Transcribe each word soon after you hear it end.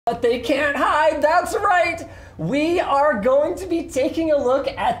But they can't hide, that's right! We are going to be taking a look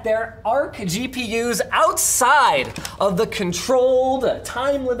at their Arc GPUs outside of the controlled,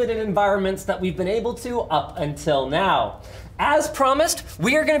 time-limited environments that we've been able to up until now. As promised,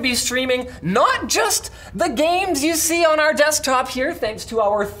 we are going to be streaming not just the games you see on our desktop here, thanks to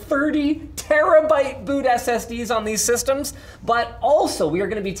our 30 terabyte boot SSDs on these systems, but also we are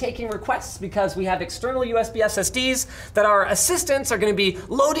going to be taking requests because we have external USB SSDs that our assistants are going to be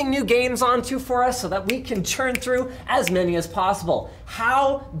loading new games onto for us so that we can churn through as many as possible.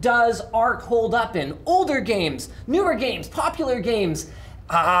 How does Arc hold up in older games, newer games, popular games?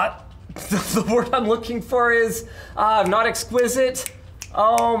 The word I'm looking for is not exquisite.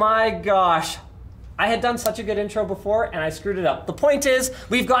 Oh my gosh. I had done such a good intro before and I screwed it up. The point is,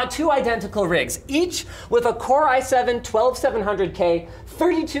 we've got two identical rigs, each with a Core i7-12700K,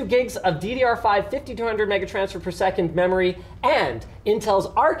 32 gigs of DDR5 5200 megatransfer per second memory, and Intel's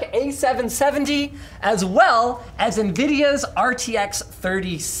Arc A770, as well as NVIDIA's RTX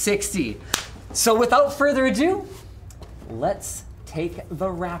 3060. So without further ado, let's take the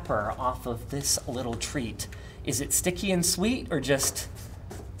wrapper off of this little treat. Is it sticky and sweet or just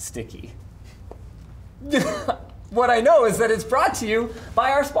sticky? What I know is that it's brought to you by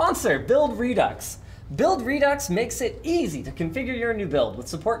our sponsor, Build Redux. Build Redux makes it easy to configure your new build with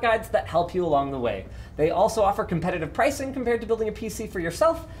support guides that help you along the way. They also offer competitive pricing compared to building a PC for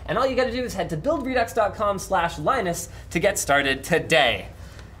yourself, and all you gotta do is head to buildredux.com/Linus to get started today.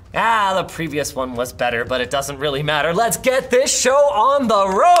 The previous one was better, but it doesn't really matter. Let's get this show on the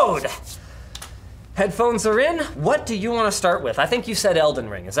road. Headphones are in. What do you want to start with? I think you said Elden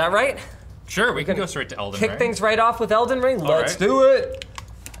Ring, is that right? Sure, we can go straight to Elden Ring. Kick things right off with Elden Ring? Let's do it.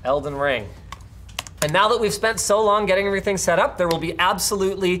 Elden Ring. And now that we've spent so long getting everything set up, there will be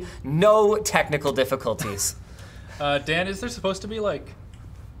absolutely no technical difficulties. Dan, is there supposed to be like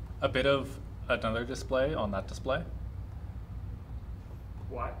a bit of another display on that display?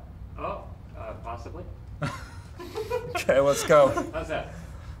 What? Oh, possibly. Okay, let's go. How's that?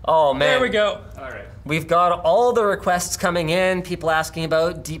 Oh man. There we go. All right. We've got all the requests coming in, people asking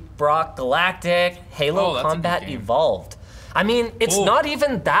about Deep Rock Galactic, Halo Combat Evolved. I mean, it's not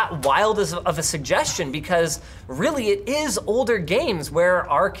even that wild of a suggestion because really it is older games where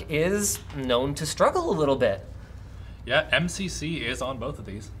Arc is known to struggle a little bit. Yeah, MCC is on both of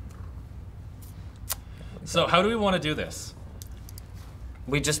these. So how do we want to do this?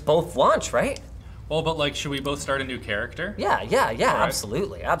 We just both launch, right? Well, but like, should we both start a new character? Yeah, right.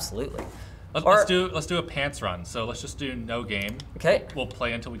 absolutely. Let's do a pants run. So let's just do no game. Okay. We'll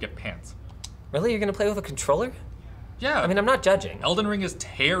play until we get pants. Really, you're gonna play with a controller? Yeah. I mean, I'm not judging. Elden Ring is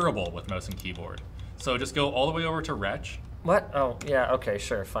terrible with mouse and keyboard. So just go all the way over to Wretch. What? Oh, yeah, okay,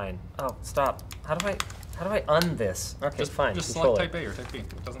 sure, fine. Oh, stop. How do I un this? Okay, fine. Just controller. select type A or type B,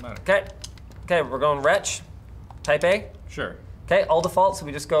 it doesn't matter. Okay, we're going Wretch, type A. Sure. Okay, all default, so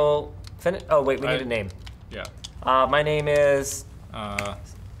we just go finish. Oh wait, we need a name. Yeah. My name is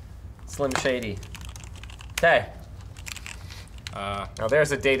Slim Shady. Okay. Now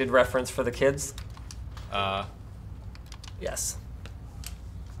there's a dated reference for the kids. Yes.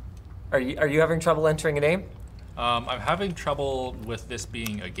 Are you having trouble entering a name? I'm having trouble with this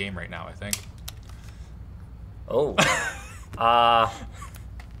being a game right now, I think. Oh.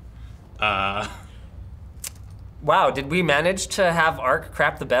 Wow, did we manage to have Arc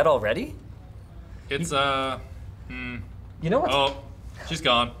crap the bed already? It's, You know what? Oh, she's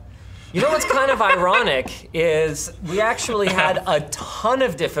gone. You know what's kind of ironic is we actually had a ton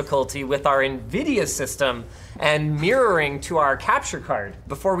of difficulty with our NVIDIA system and mirroring to our capture card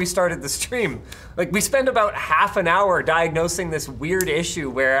before we started the stream. Like, we spent about half an hour diagnosing this weird issue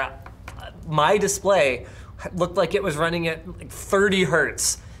where my display looked like it was running at like 30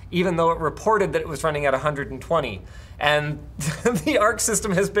 hertz, even though it reported that it was running at 120. And the Arc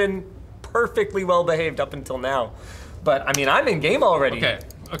system has been perfectly well behaved up until now. But I mean, I'm in game already.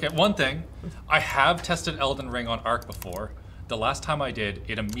 Okay, one thing. I have tested Elden Ring on Arc before. The last time I did,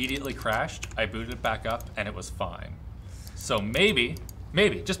 it immediately crashed. I booted it back up and it was fine. So maybe,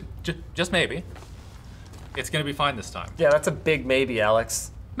 just maybe, it's gonna be fine this time. Yeah, that's a big maybe,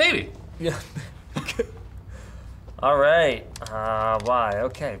 Alex. Maybe. Yeah. All right. Why?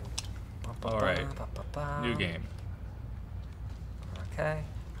 Okay. All right. New game. Okay.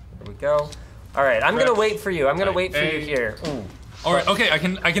 Here we go. All right. I'm gonna wait for you. I'm gonna wait for you here. Ooh. All right. Okay. I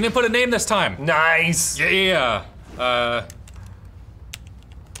can input a name this time. Nice. Yeah.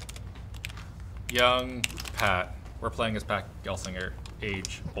 Young Pat. We're playing as Pat Gelsinger,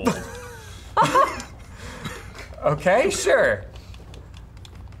 age old. Okay. Sure.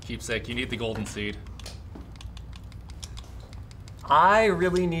 Keepsake. You need the golden seed. I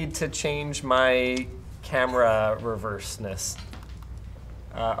really need to change my camera reverseness.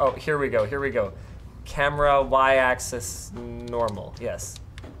 Oh, here we go, here we go. Camera y-axis normal, yes.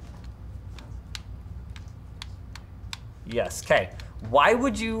 Yes, okay. Why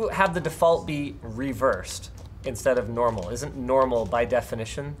would you have the default be reversed instead of normal? Isn't normal, by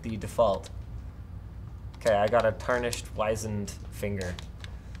definition, the default? Okay, I got a tarnished, wizened finger.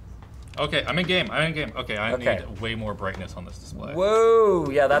 Okay, I'm in game. Okay, I need way more brightness on this display. Whoa,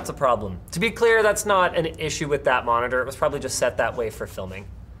 yeah, that's a problem. To be clear, that's not an issue with that monitor. It was probably just set that way for filming.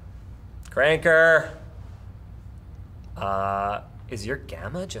 Cranker. Is your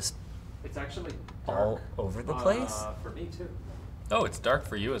gamma just It's actually all dark, over the place? for me too. Oh, it's dark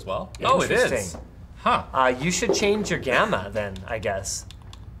for you as well? Oh, it is. Interesting. Huh. You should change your gamma then, I guess.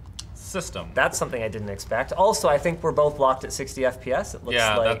 System. That's something I didn't expect. Also, I think we're both locked at 60 FPS. It looks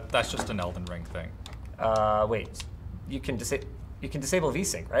like. That's just an Elden Ring thing. Wait, you can disable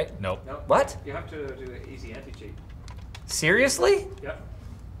VSync, right? Nope. Nope. What? You have to do an easy anti-cheat. Seriously? Yep.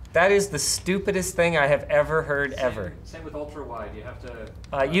 That is the stupidest thing I have ever heard ever. Same with ultra wide. You have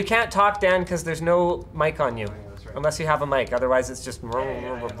to. You can't talk, Dan, because there's no mic on you. Oh, yeah, that's right. Unless you have a mic. Otherwise, it's just.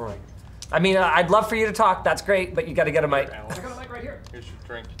 Yeah, I mean, I'd love for you to talk. That's great, but you got to get a mic. I got a mic right here. Here's your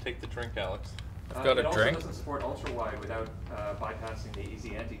drink. Take the drink, Alex. I've got a it drink. also doesn't support ultra wide without bypassing the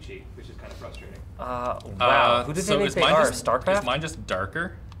easy anti-cheat, which is kind of frustrating. Wow. Who did they so think is they mine are? just, StarCraft? Is mine just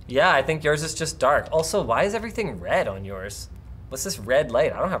darker? Yeah, I think yours is just dark. Also, why is everything red on yours? What's this red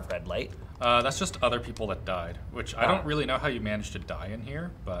light? I don't have red light. That's just other people that died, which I don't really know how you managed to die in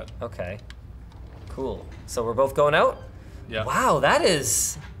here, but... Okay. Cool. So we're both going out? Yeah. Wow, that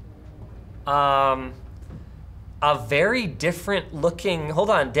is a very different looking. Hold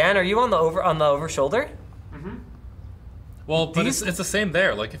on, Dan, are you on the over shoulder? Mm-hmm. Well, but These- it's the same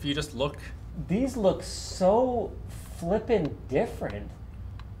there. Like, if you just look... These look so flippin' different.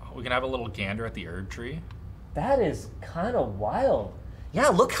 We can have a little gander at the Erd tree. That is kind of wild. Yeah,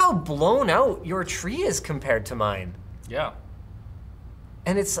 look how blown out your tree is compared to mine. Yeah.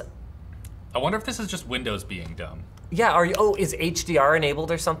 And it's, I wonder if this is just Windows being dumb. yeah, is HDR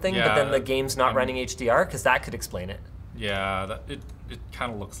enabled or something? But then Yeah, the game's not running HDR? Because that could explain it. Yeah, it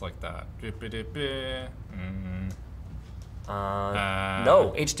kind of looks like that.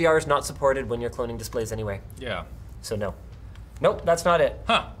 No, HDR is not supported when you're cloning displays anyway. Yeah. So no. Nope, that's not it.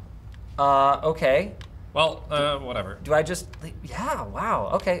 Huh. Okay. Well, whatever. Do I just, yeah, wow,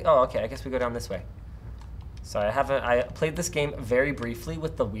 okay. Oh, okay, I guess we go down this way. Sorry, I played this game very briefly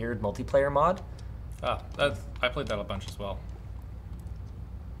with the weird multiplayer mod. Ah, I played that a bunch as well.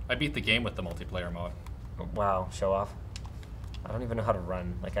 I beat the game with the multiplayer mod. Wow, show off. I don't even know how to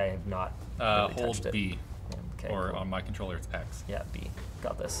run. Like, I have not really Hold touched it. B, Okay, or cool. on my controller it's X. Yeah, B.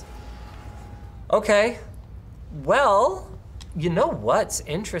 Got this. Okay. Well, you know what's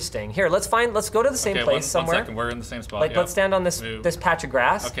interesting? Here, let's go to the same Okay, place one somewhere. second. We're in the same spot. Like, yeah. let's stand on this Move. this patch of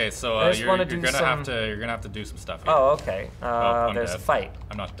grass. Okay, so I just you're wanna gonna do some- have to do some stuff here. Oh, okay. I'm There's a dead. fight.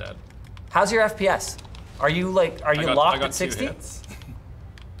 I'm not dead. How's your FPS? Are you locked I got at 2 60? hits.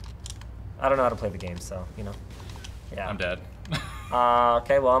 I don't know how to play the game, so you know. Yeah. I'm dead.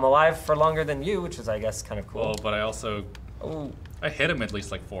 Okay, well I'm alive for longer than you, which is I guess kind of cool. Well, but I also Ooh. I hit him at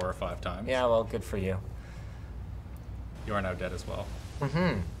least like 4 or 5 times. Yeah, well, good for you. You are now dead as well.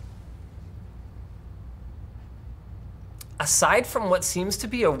 Mm-hmm. Aside from what seems to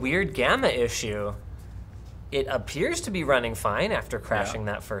be a weird gamma issue, it appears to be running fine after crashing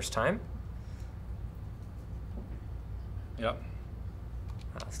that first time. Yep.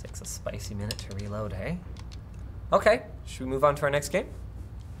 Oh, this takes a spicy minute to reload, hey? Okay, should we move on to our next game?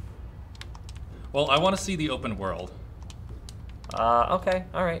 Well, I want to see the open world. Okay,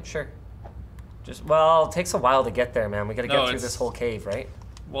 all right, sure. Well, it takes a while to get there, man. We gotta get through it's- this whole cave, right?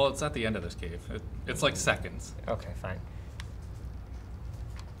 Well, it's at the end of this cave. It's like seconds. Okay, fine.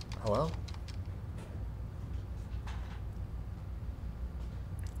 Hello?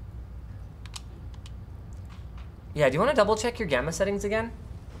 Yeah, do you want to double check your gamma settings again?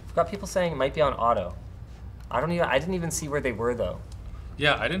 I've got people saying it might be on auto. I didn't even see where they were though.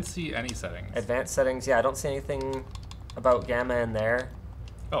 Yeah, I didn't see any settings. Advanced settings, yeah, I don't see anything about gamma in there.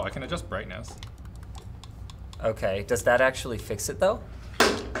 Oh, I can adjust brightness. Okay, does that actually fix it though?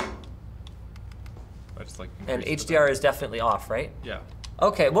 I just like And increase the HDR is definitely off, right? Yeah.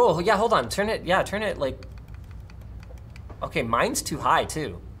 Okay, whoa, yeah, hold on. Turn it like... Okay, mine's too high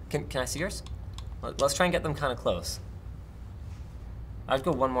too. Can I see yours? Let's try and get them kind of close. I'd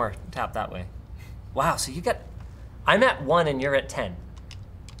go one more tap that way. Wow, so you got... I'm at 1 and you're at 10.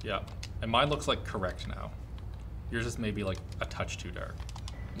 Yeah. And mine looks like correct now. Yours is maybe like a touch too dark.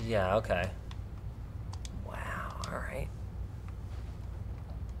 Yeah, okay. Wow, all right.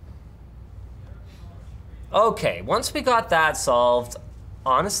 Okay, once we got that solved,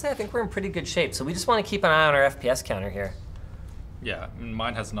 honestly, I think we're in pretty good shape. So we just want to keep an eye on our FPS counter here. Yeah,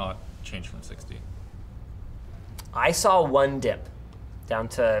 mine has not changed from 60. I saw one dip down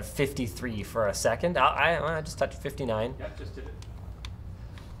to 53 for a second. I just touched 59. Yeah, just did it.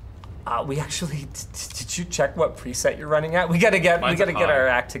 We actually, did you check what preset you're running at? We gotta get our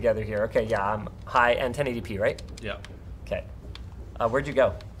act together here. Okay, yeah, I'm high and 1080p, right? Yeah. Okay. Where'd you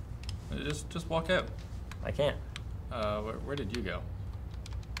go? Just walk out. I can't. Where did you go?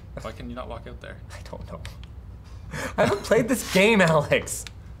 Why can you not walk out there? I don't know. I haven't played this game, Alex.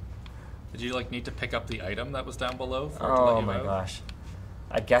 Did you like need to pick up the item that was down below for it to Oh let you my out? gosh.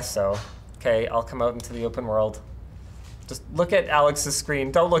 I guess so. Okay, I'll come out into the open world. Just look at Alex's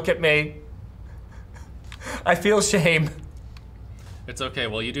screen. Don't look at me. I feel shame. It's okay.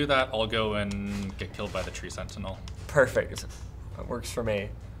 While you do that, I'll go and get killed by the tree sentinel. Perfect. That works for me.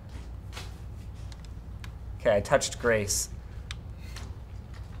 Okay, I touched Grace.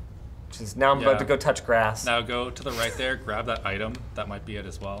 Which is now I'm about to go touch grass. Now go to the right there, grab that item. That might be it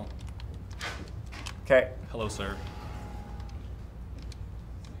as well. Okay. Hello, sir.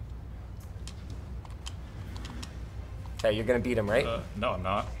 Okay, you're gonna beat him, right? No, I'm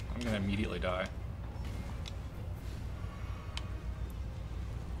not. I'm gonna immediately die.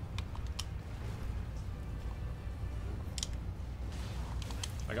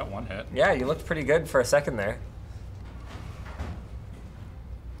 I got one hit. Yeah, you looked pretty good for a second there.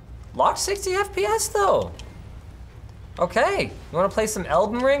 Locked 60 FPS though. Okay, you wanna play some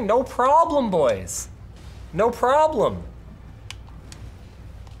Elden Ring? No problem, boys. No problem.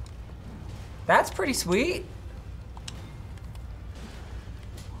 That's pretty sweet.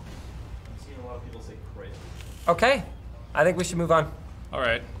 I've seen a lot of people say Crysis. Okay, I think we should move on. All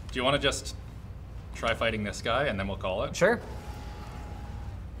right. Do you want to just try fighting this guy and then we'll call it? Sure.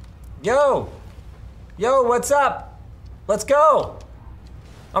 Yo! Yo, what's up? Let's go!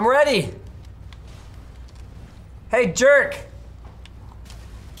 I'm ready! Hey, jerk!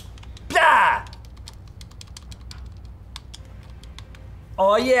 Blah!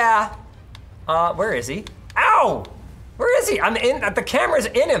 Oh, yeah. Where is he? Ow! Where is he? I'm in, the camera's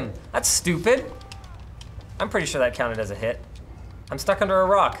in him. That's stupid. I'm pretty sure that counted as a hit. I'm stuck under a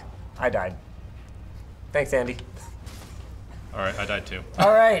rock. I died. Thanks, Andy. All right, I died too.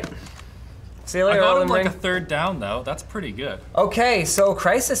 All right. See you I later, got Elden him like Ring. a third down though. That's pretty good. Okay, so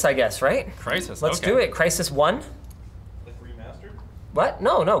Crysis, I guess, right? Crysis. Let's okay. do it. Crysis 1? Like remastered? What?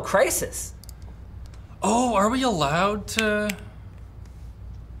 No, Crysis. Oh, are we allowed to?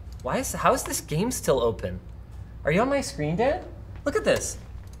 How is this game still open? Are you on my screen, Dan? Look at this.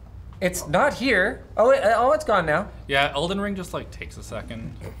 It's not here. Oh, it's gone now. Yeah, Elden Ring just like takes a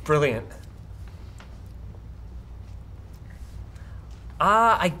second. Brilliant.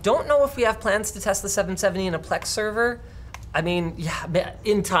 I don't know if we have plans to test the 770 in a Plex server. I mean, yeah,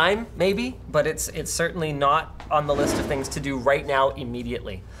 in time, maybe, but it's certainly not on the list of things to do right now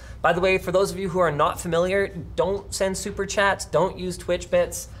immediately. By the way, for those of you who are not familiar, don't send super chats, don't use Twitch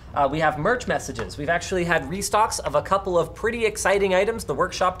bits. We have merch messages. We've actually had restocks of a couple of pretty exciting items. The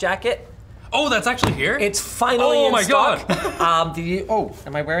workshop jacket. Oh, that's actually here? It's finally in stock. God.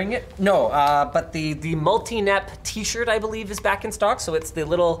 Am I wearing it? No, but the multi-nep t-shirt, I believe, is back in stock. So it's the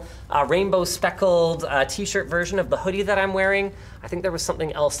little rainbow speckled t-shirt version of the hoodie that I'm wearing. I think there was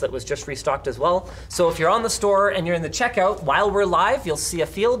something else that was just restocked as well. So if you're on the store and you're in the checkout, while we're live, you'll see a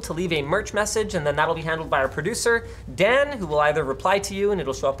field to leave a merch message, and then that'll be handled by our producer, Dan, who will either reply to you and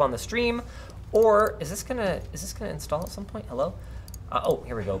it'll show up on the stream, or is this gonna install at some point? Hello? Oh,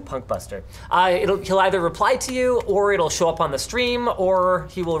 here we go, Punk Buster. He'll either reply to you, or it'll show up on the stream, or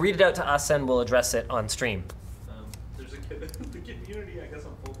he will read it out to us and we'll address it on stream. There's the community, I guess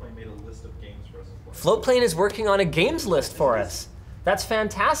on Floatplane made a list of games for us to play. Floatplane is working on a games list for us. That's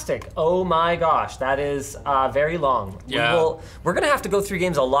fantastic. Oh my gosh, that is very long. Yeah. We're gonna have to go through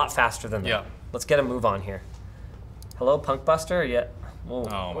games a lot faster than that. Yeah. Let's get a move on here. Hello, Punk Buster? Yeah. Oh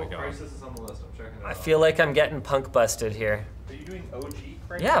my god. Crysis is on the list, I'm checking it out. I feel like I'm getting punk busted here. Are you doing OG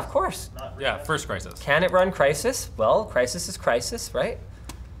Crysis? Yeah, of course. Not Yeah, remastered? first Crysis. Can it run Crysis? Well, Crysis is Crysis, right?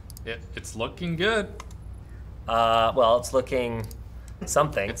 It's looking good. Well, it's looking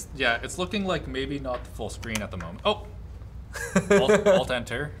something. It's looking like maybe not the full screen at the moment. Oh, Alt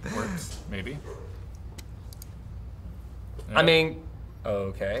Enter works maybe. I mean,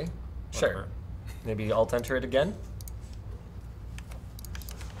 okay, sure. Whatever. Maybe Alt Enter it again.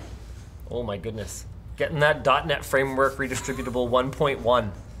 Oh my goodness. Getting that .NET Framework Redistributable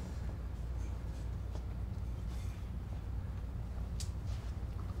 1.1.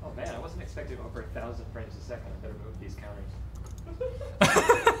 Oh man, I wasn't expecting over 1,000 frames a second. I better move these counters.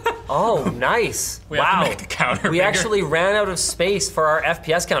 Oh, nice. We wow. have to make the counter we bigger. actually ran out of space for our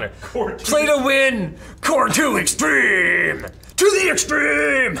FPS counter. Core 2. Play to win! Core 2 Extreme! To the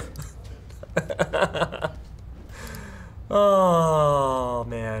extreme! Oh,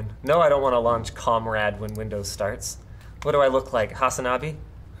 man. No, I don't want to launch Comrade when Windows starts. What do I look like? Hasanabi?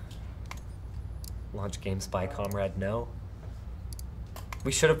 Launch GameSpy Comrade, no.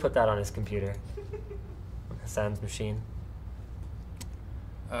 We should have put that on his computer. Hassan's machine.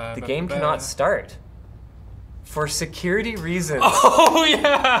 The game cannot start. For security reasons. Oh,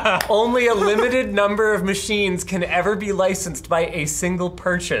 yeah! Only a limited number of machines can ever be licensed by a single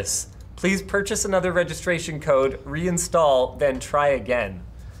purchase. Please purchase another registration code, reinstall, then try again.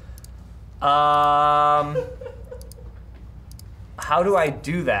 How do I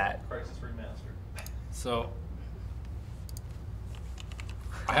do that? Crysis Remastered. So,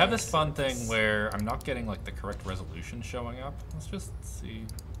 I have this fun thing where I'm not getting like the correct resolution showing up. Let's just see.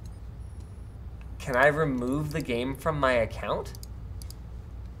 Can I remove the game from my account?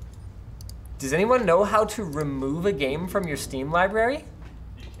 Does anyone know how to remove a game from your Steam library?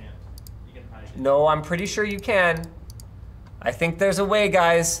 You can't. You can hide it. No, I'm pretty sure you can. I think there's a way,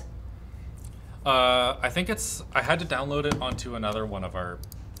 guys. I think it's, I had to download it onto another one of our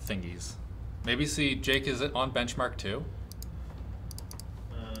thingies. Maybe see, Jake, is it on Benchmark too?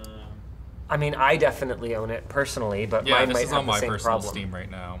 I mean, I definitely own it personally, but Yeah, mine this might is have on the my same personal problem. Steam right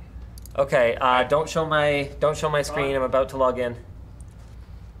now. Okay, don't show my screen. I'm about to log in.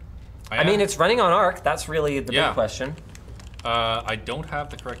 I mean, it's running on Arc. That's really the big question. I don't have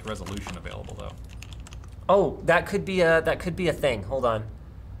the correct resolution available though. Oh, that could be a thing. Hold on.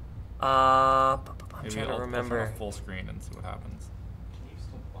 I'm Maybe trying to I'll remember. turn off full screen and see what happens. Can you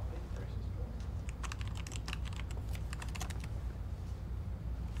still buy Crysis Pro?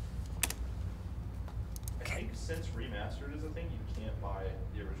 I think since Remastered is a thing, you can't buy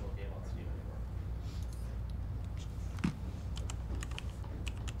the original game on Steam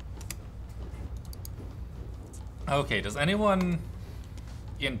anymore. Okay, does anyone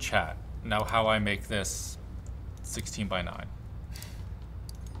in chat know how I make this 16 by 9?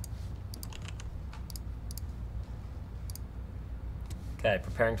 Okay,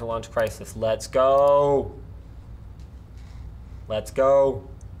 preparing to launch Crysis. Let's go. Let's go.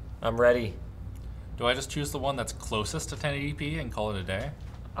 I'm ready. Do I just choose the one that's closest to 1080p and call it a day?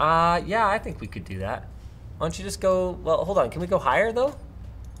 Yeah, I think we could do that. Why don't you just go, well, hold on. Can we go higher, though?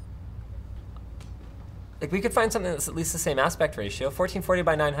 Like, we could find something that's at least the same aspect ratio. 1440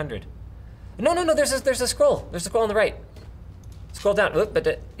 by 900. No, there's a scroll. There's a scroll on the right. Scroll down. Oop,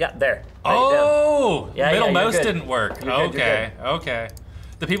 yeah, there. Oh! Yeah, middle you're mouse good. didn't work. You're good, you're Okay, okay.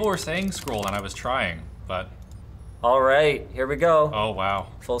 The people were saying scroll and I was trying, but... All right, here we go. Oh, wow.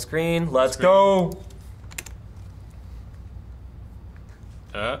 Full screen, let's go.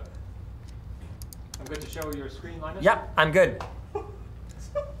 I'm good to show your screen, Linus? Yep, I'm good.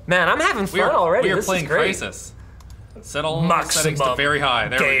 Man, I'm having fun We already. are This playing is great. Crysis. Set all the settings to Maximum very high.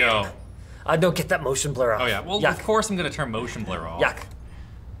 There we go. Don't get that motion blur off. Oh, yeah. Well, yuck. of course I'm going to turn motion blur off. Yuck.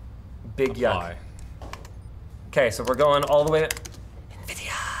 Big Apply. yuck. Okay, so we're going all the way to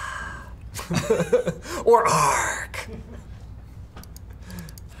NVIDIA. Or ARC.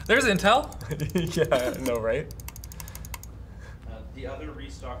 There's Intel. Yeah, I know, right? The other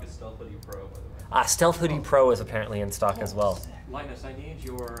restock is Stealth Hoodie Pro, by the way. Stealth Hoodie Pro is apparently in stock as well. Linus, I need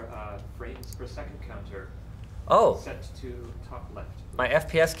your frames per second counter Oh, set to top left. my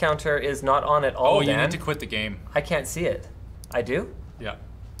FPS counter is not on at all, Oh, you Dan. need to quit the game. I can't see it. I do? Yeah.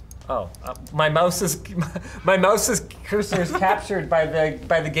 Oh, my mouse's cursor is captured by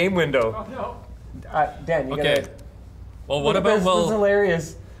the game window. Oh no! Dan, you Okay. gotta. Well, what about This is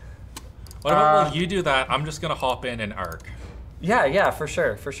hilarious. while you do that? I'm just gonna hop in Arc. Yeah, for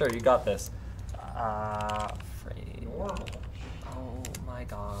sure. You got this. Frame. Normal. Oh my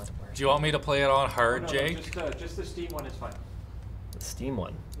God. Where's Do you want me to play it on hard, No, Jake? just the Steam one is fine. the Steam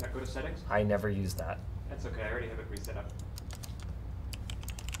one? Yeah, go to settings. I never use that. That's okay. I already have it reset up.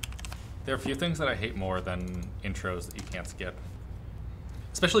 There are a few things that I hate more than intros that you can't skip.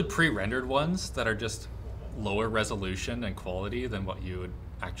 Especially pre-rendered ones that are just lower resolution and quality than what you would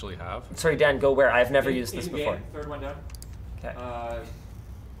actually have. Sorry, Dan. Go where? I've never used this In before. game, third one down. Okay.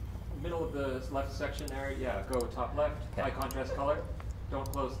 Middle of the left section there. Yeah, go top left. Okay. High contrast color. Don't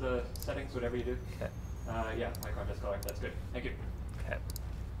close the settings. Whatever you do. Okay. Yeah, high contrast color. That's good. Thank you. Okay.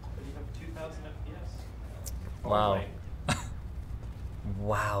 But you have 2,000 FPS. Wow. Only.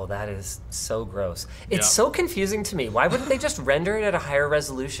 Wow, that is so gross. It's Yeah. so confusing to me. Why wouldn't they just render it at a higher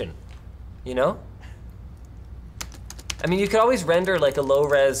resolution? You know? I mean, you could always render like a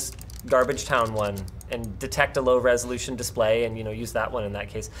low-res Garbage Town one and detect a low resolution display and use that one in that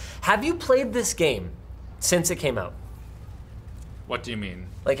case. Have you played this game since it came out? What do you mean?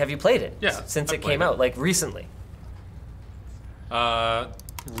 Like, have you played it? Yeah, since I've it came played it. out, like recently?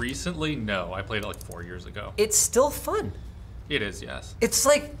 Recently, no. I played it like 4 years ago. It's still fun. It is, yes. It's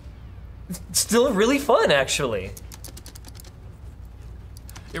like still really fun, actually.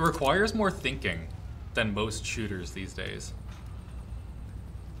 It requires more thinking than most shooters these days.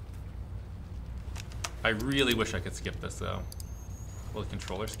 I really wish I could skip this though. Will the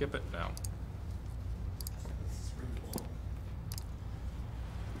controller skip it? No.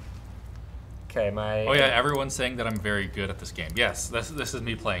 Okay, my... Oh yeah, everyone's saying that I'm very good at this game. Yes, this is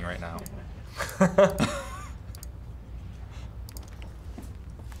me playing right now.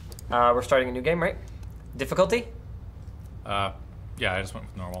 We're starting a new game, right? Difficulty? Yeah, I just went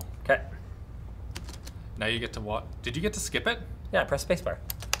with normal. Okay. Now you get to what? Did you get to skip it? Yeah, press spacebar.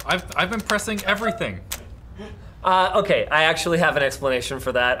 I've been pressing everything. Okay, I actually have an explanation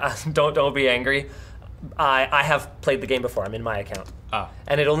for that. Don't be angry. I have played the game before. I'm in my account.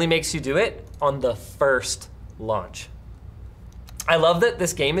 And it only makes you do it on the first launch. I love that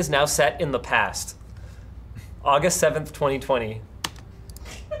this game is now set in the past. August 7th, 2020.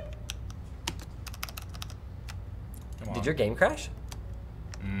 Did your game crash?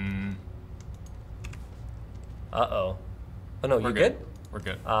 Uh-oh. Oh no, you good? We're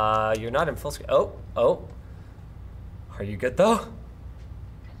good. You're not in full screen. Oh. Are you good though?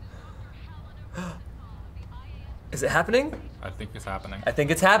 Is it happening? I think it's happening. I think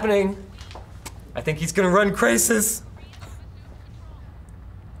it's happening. I think he's gonna run Crysis.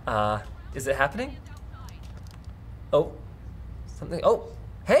 Is it happening? Oh, something, oh,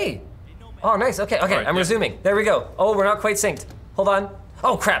 hey. Oh, nice, okay, right, I'm yeah. resuming. There we go. Oh, we're not quite synced. Hold on.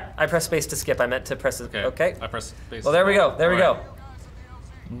 Oh crap, I pressed space to skip. I meant to press it, okay. I pressed space. Well, there we go, there we All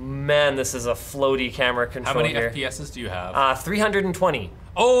go. Man, this is a floaty camera control How many here. FPSs do you have? 320.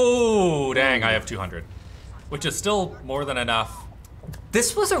 Oh, dang, I have 200. Which is still more than enough.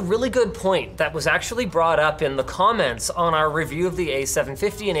 This was a really good point that was actually brought up in the comments on our review of the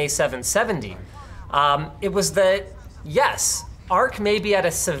A750 and A770. It was that, yes, Arc may be at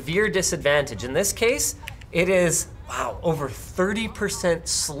a severe disadvantage. In this case, it is, wow, over 30%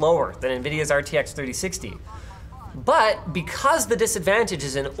 slower than NVIDIA's RTX 3060. But because the disadvantage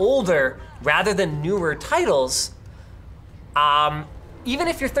is in older rather than newer titles, even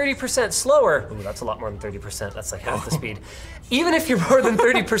if you're 30% slower, ooh, that's a lot more than 30%, that's like half the speed. Even if you're more than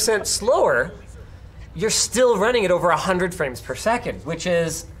 30% slower, you're still running at over 100 frames per second, which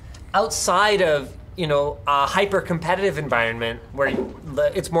is outside of, a hyper-competitive environment where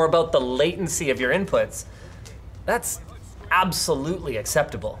it's more about the latency of your inputs. That's absolutely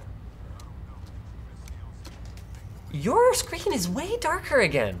acceptable. Your screen is way darker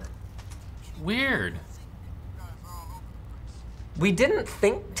again. Weird. We didn't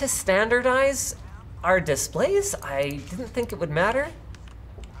think to standardize our displays. I didn't think it would matter.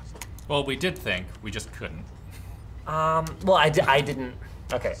 Well, we did think, we just couldn't. Well, I didn't.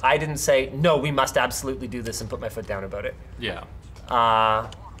 Okay, I didn't say, no, we must absolutely do this and put my foot down about it. Yeah.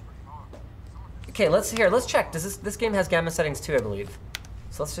 Okay, let's check. Does this game has gamma settings too, I believe.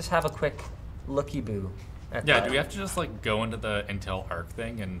 So let's just have a quick looky-boo at Yeah, that. do we have to just like go into the Intel Arc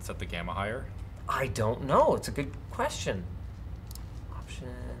thing and set the gamma higher? I don't know, it's a good question.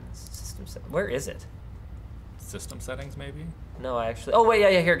 Options, system set, where is it? System settings, maybe? No, I actually, oh wait,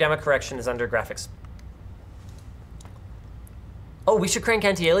 yeah, here, gamma correction is under graphics. Oh, we should crank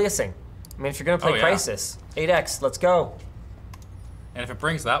anti-aliasing. I mean, if you're gonna play yeah. Crysis, 8X, let's go. And if it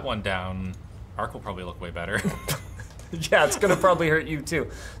brings that one down, Arc will probably look way better. Yeah, it's gonna probably hurt you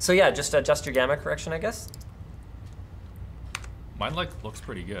too. So yeah, just adjust your gamma correction, I guess. Mine looks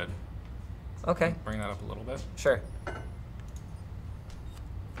pretty good. Okay, Bring that up a little bit. sure.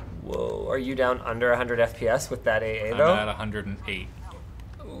 Whoa, are you down under 100 FPS with that AA though? I'm at 108.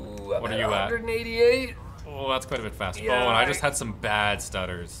 Ooh, What are you at? 188. Oh, that's quite a bit faster. Yeah, oh, and I right. just had some bad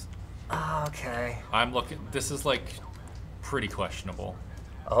stutters. Okay. I'm looking, this is like pretty questionable.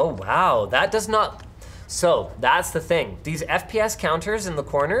 Oh wow, that does not. So that's the thing. These FPS counters in the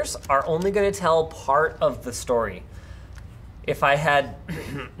corners are only going to tell part of the story. If I had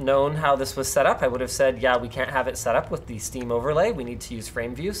known how this was set up, I would have said, yeah, we can't have it set up with the Steam overlay. We need to use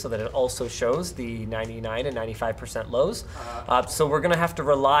frame view so that it also shows the 99 and 95% lows. So we're going to have to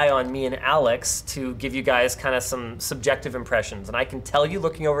rely on me and Alex to give you guys kind of some subjective impressions. And I can tell you,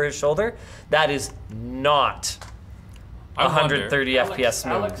 looking over his shoulder, that is not 130 FPS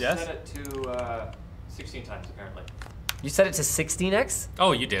smooth. Alex Yes? set it to 16 times, apparently. You set it to 16x?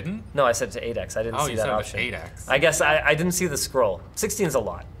 Oh, you didn't? No, I set it to 8x. I didn't Oh, see you that said it was option. 8x. I guess I didn't see the scroll. 16 is a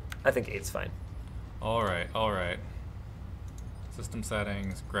lot. I think 8's fine. All right, all right. System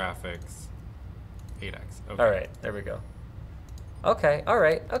settings, graphics, 8x. Okay. All right, there we go. Okay, all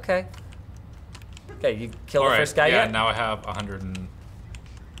right, okay. Okay, you killed the first guy yeah, yet? now I have 100 and...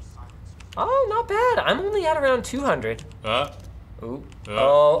 Oh, not bad. I'm only at around 200. Ooh. Oh,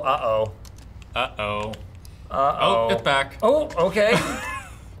 uh-oh. Uh-oh. Uh-oh. Oh, get back. Oh, okay.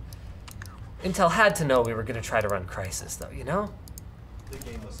 Intel had to know we were gonna try to run Crysis, though, you know? The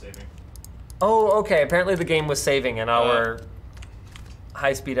game was saving. Oh, okay, apparently the game was saving and our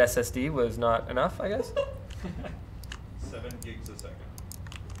high-speed SSD was not enough, I guess? 7 gigs a second.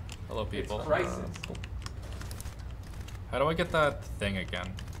 Hello, people. Crysis. How do I get that thing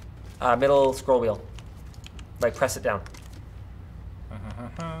again? Middle scroll wheel. Like, press it down.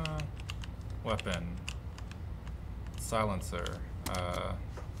 Weapon. Silencer.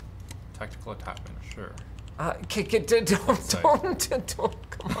 Tactical attachment, sure. Don't,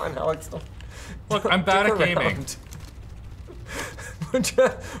 come on, Alex, don't. Look, I'm bad at gaming.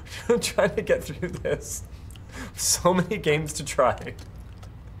 We're trying to get through this. So many games to try.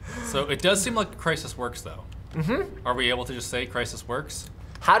 So it does seem like Crysis works, though. Mm-hmm. Are we able to just say Crysis works?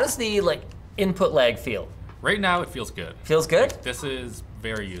 How does the input lag feel? Right now, it feels good. Feels good? Like, this is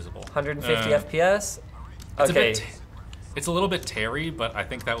very usable. 150 FPS? Okay. It's a little bit tarry, but I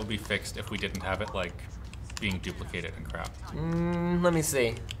think that would be fixed if we didn't have it, being duplicated and crap. Let me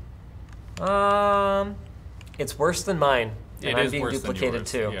see. It's worse than mine. And I'm being duplicated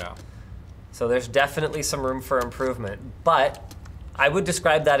too. Yeah. So there's definitely some room for improvement, but I would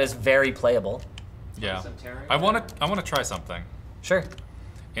describe that as very playable. Yeah. I want to try something. Sure.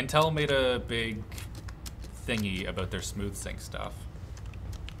 Intel made a big thingy about their smooth sync stuff.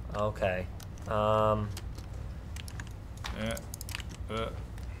 Okay. I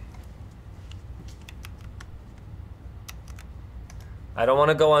don't want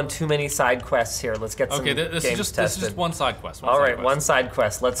to go on too many side quests here. Let's get some this games is tested. just one side quest. All right, one side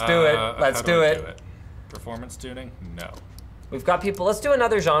quest. Let's do it. Let's do it. Performance tuning? No. We've got people. Let's do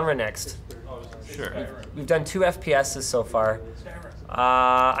another genre next. Sure. We've done 2 FPSs so far.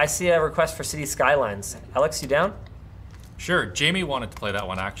 I see a request for City Skylines. Alex, you down? Sure. Jamie wanted to play that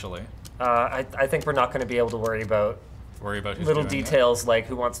one, actually. I think we're not going to be able to worry about who's little doing details like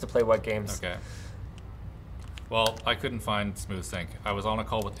who wants to play what games. Okay. Well, I couldn't find smooth sync. I was on a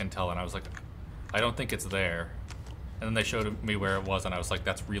call with Intel and I was like, I don't think it's there. And then they showed me where it was and I was like,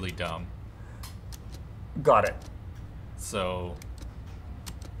 that's really dumb. Got it. So.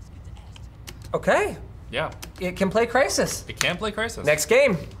 Okay. Yeah. It can play Crysis. It can play Crysis. Next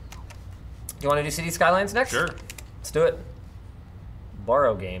game. You want to do City Skylines next? Sure. Let's do it.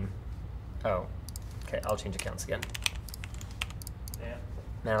 Borrow game. Oh. Okay, I'll change accounts again.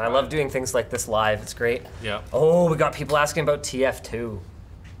 Man, I love doing things like this live. It's great. Yeah. Oh, we got people asking about TF2.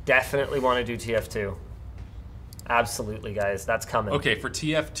 Definitely want to do TF2. Absolutely, guys. That's coming. Okay, for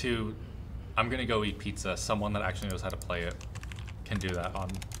TF2, I'm going to go eat pizza. Someone that actually knows how to play it can do that on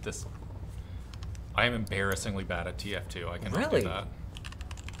this. I am embarrassingly bad at TF2. I cannot do that.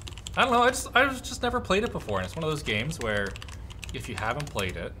 I don't know. I just never played it before, and it's one of those games where if you haven't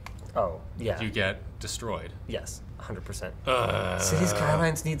played it, you get destroyed. Yes, 100%. City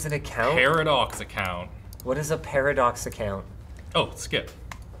Skylines needs an account? Paradox account. What is a Paradox account? Oh, skip.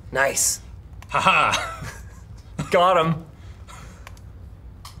 Nice. Haha. Got him.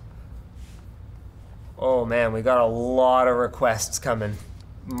 Oh man, we got a lot of requests coming.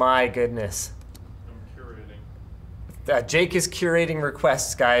 My goodness. I'm curating. Jake is curating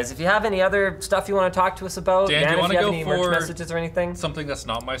requests, guys. If you have any other stuff you want to talk to us about, Dan, do you want to go any for merch messages or anything? Something that's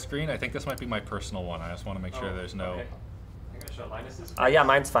not my screen? I think this might be my personal one. I just want to make sure there's no. Okay. I'm gonna show Linus's. Yeah,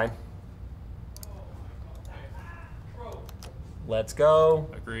 mine's fine. Let's go.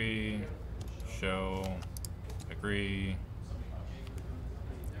 Agree. Show. Agree.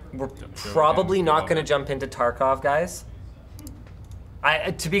 We're probably not going to jump into Tarkov, guys.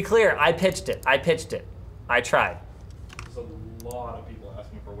 To be clear, I pitched it. I tried. There's a lot of people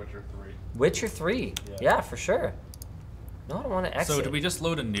asking for Witcher 3. Witcher 3? Yeah, for sure. No, I don't want to exit. So do we just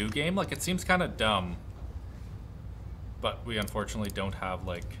load a new game? Like, it seems kind of dumb. But we unfortunately don't have,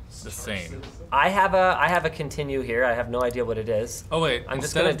 like, the same. I have a continue here. I have no idea what it is. Oh, wait. I'm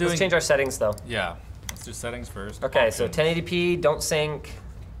just going to let's change our settings, though. Yeah. Let's do settings first. Okay, Options. so 1080p, don't sync.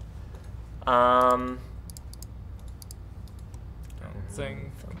 Don't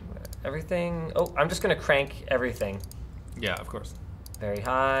sync. Everything. Oh, I'm just going to crank everything. Yeah, of course. Very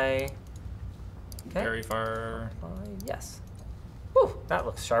high. Okay. Very far. Yes. Whew, that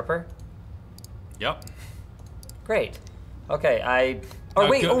looks sharper. Yep. Great. Okay, Oh,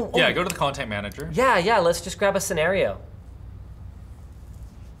 wait. Yeah, go to the content manager. Yeah, let's just grab a scenario.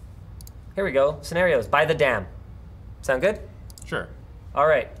 Here we go. Scenarios. By the dam. Sound good? Sure. All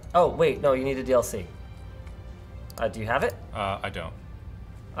right. Oh, wait. No, you need a DLC. Do you have it? I don't.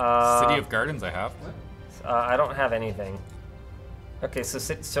 Uh, City of Gardens, I have. I don't have anything. Okay, so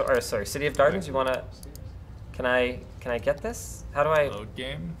sorry, City of Gardens. You wanna? Can I get this? How do I Load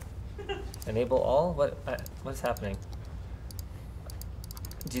game. enable all? What is happening?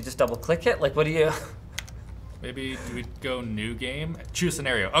 Do you just double click it? Like, what do you? Maybe do we go new game? Choose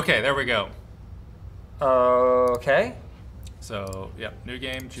scenario. Okay, there we go. Okay. So, yeah, new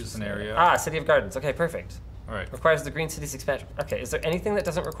game, choose scenario. Ah, City of Gardens. Okay, perfect. All right. Requires the Green Cities expansion. Okay, is there anything that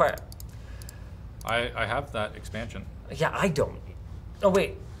doesn't require? I have that expansion. Yeah, I don't. Oh,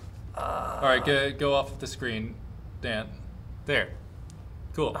 wait. All right, go off of the screen, Dan. There.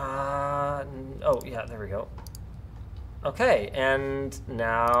 Cool. Oh, yeah, there we go. Okay, and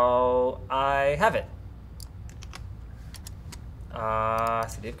now I have it.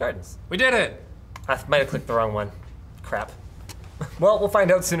 City of Gardens. We did it! I might have clicked the wrong one. Crap. Well, we'll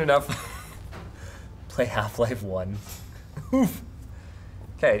find out soon enough. Play Half-Life 1. Oof.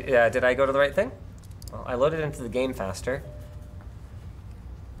 Okay, did I go to the right thing? Well, I loaded into the game faster.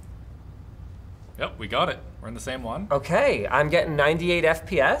 Yep, we got it. We're in the same one. Okay, I'm getting 98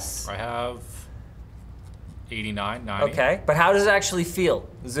 FPS. I have 89, 90. Okay, but how does it actually feel?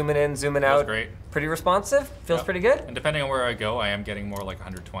 Zooming in, zooming out. Feels great. Pretty responsive? Feels Yep. pretty good? And depending on where I go, I am getting more like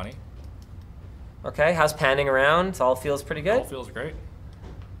 120. Okay, how's panning around? All feels pretty good? All feels great.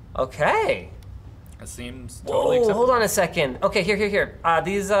 Okay. It seems Whoa, totally acceptable. hold on a second. Okay, here.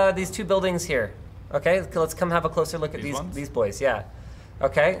 These two buildings here. Okay, let's come have a closer look at These ones? these boys. Yeah.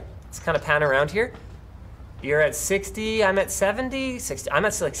 Okay, let's kind of pan around here. You're at 60. I'm at 70. 60. I'm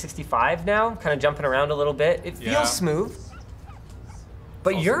at like 65 now. Kind of jumping around a little bit. It feels Yeah. smooh.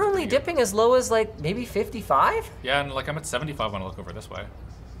 But Also you're only pretty good. dipping as low as like maybe 55. Yeah, and like I'm at 75 when I look over this way.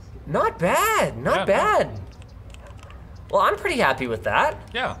 Not bad. Not Yeah, no. bad. Well, I'm pretty happy with that.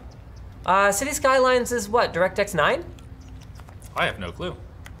 Yeah, City Skylines is what? DirectX 9? I have no clue.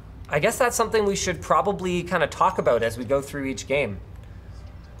 I guess that's something we should probably kind of talk about as we go through each game.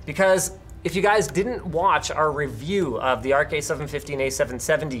 Because if you guys didn't watch our review of the Arc A750 and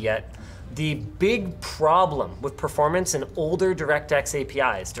A770 yet, the big problem with performance in older DirectX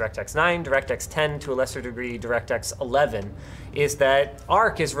APIs, DirectX 9, DirectX 10, to a lesser degree DirectX 11, is that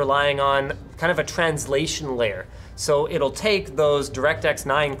Arc is relying on kind of a translation layer. So it'll take those DirectX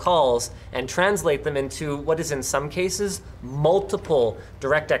 9 calls and translate them into what is in some cases multiple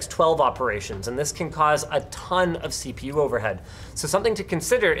DirectX 12 operations, and this can cause a ton of CPU overhead. So something to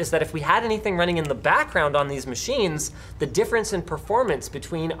consider is that if we had anything running in the background on these machines, the difference in performance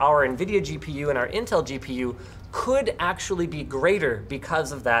between our NVIDIA GPU and our Intel GPU could actually be greater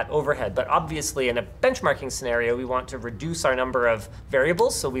because of that overhead. But obviously in a benchmarking scenario, we want to reduce our number of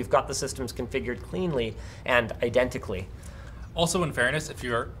variables, so we've got the systems configured cleanly and identically. Also, in fairness, if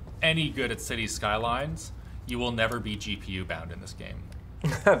you're any good at City Skylines, you will never be GPU bound in this game.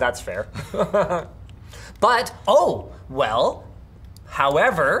 That's fair. But,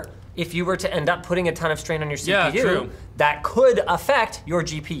 however, if you were to end up putting a ton of strain on your CPU, Yeah, true. that could affect your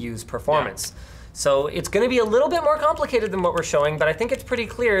GPU's performance. Yeah. So it's going to be a little bit more complicated than what we're showing, but I think it's pretty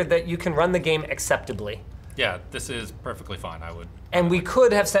clear that you can run the game acceptably. Yeah, this is perfectly fine, I would. And we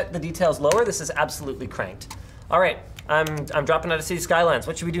could have set the details lower. This is absolutely cranked. All right, I'm dropping out of City Skylines.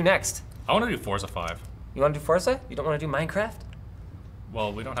 What should we do next? I want to do Forza 5. You want to do Forza? You don't want to do Minecraft?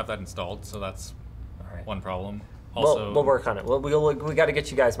 Well, we don't have that installed, so that's All right. one problem. Also, We'll work on it. We got to get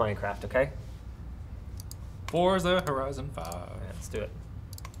you guys Minecraft, okay? Forza Horizon 5. All right, let's do it.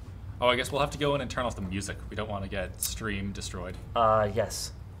 Oh, I guess we'll have to go in and turn off the music. We don't want to get stream destroyed.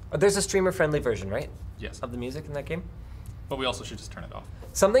 Yes. There's a streamer-friendly version, right? Yes. Of the music in that game? But we also should just turn it off.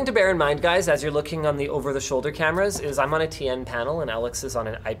 Something to bear in mind, guys, as you're looking on the over-the-shoulder cameras, is I'm on a TN panel and Alex is on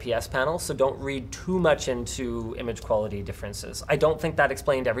an IPS panel, so don't read too much into image quality differences. I don't think that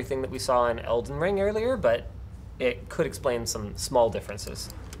explained everything that we saw in Elden Ring earlier, but it could explain some small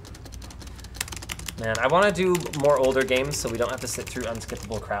differences. Man, I want to do more older games so we don't have to sit through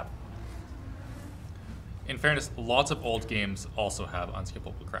unskippable crap. In fairness, lots of old games also have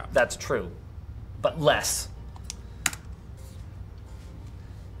unskippable crap. That's true, but less.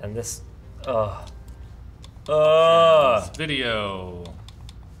 And this, Video.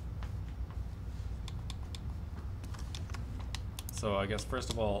 So I guess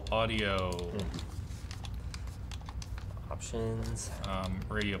first of all, audio, Options.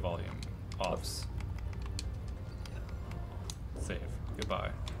 radio volume, off. Oops. Save. Goodbye.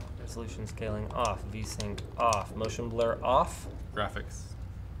 Resolution scaling off. VSync off. Motion blur off. Graphics.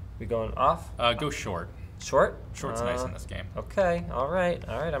 We going off? Go short. Short? Short's nice in this game. Okay, all right,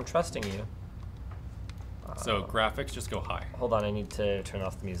 I'm trusting you. So graphics just go high. Hold on, I need to turn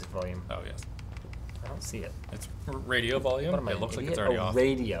off the music volume. Oh yes. I don't see it. It's radio volume. What am I, It looks like idiot? it's already Oh, off.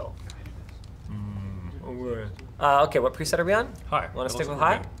 radio. Okay, what preset are we on? High. Want It to stick looks with like we're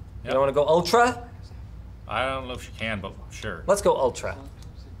high? good. You Yep. don't want to go ultra? I don't know if you can, but sure. Let's go ultra.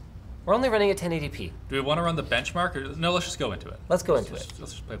 We're only running at 1080p. Do we want to run the benchmark or no? Let's just go into it. Let's go into Let's it.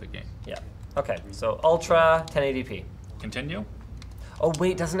 just play the game. Yeah. Okay, so ultra 1080p. Continue. Oh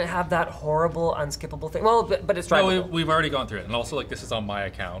wait, doesn't it have that horrible unskippable thing? Well, but it's No, drivable. we've already gone through it, and also like this is on my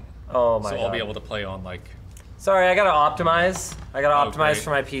account, Oh my so god. I'll be able to play on like. Sorry, I gotta optimize. I gotta Oh, optimize great. for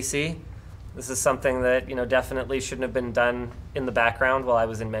my PC. This is something that, you know, definitely shouldn't have been done in the background while I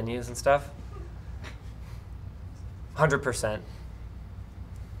was in menus and stuff. 100%.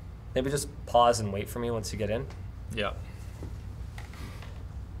 Maybe just pause and wait for me once you get in. Yeah.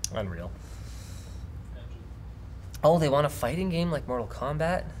 Unreal. Oh, they want a fighting game like Mortal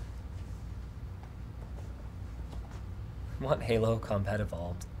Kombat? I want Halo Combat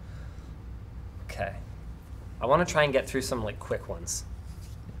Evolved. Okay. I want to try and get through some like quick ones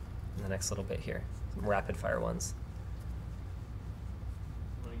in the next little bit here. Some rapid fire ones.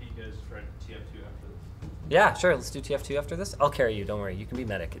 Want to get you guys to try TF2 after this? Yeah, sure. Let's do TF2 after this. I'll carry you. Don't worry. You can be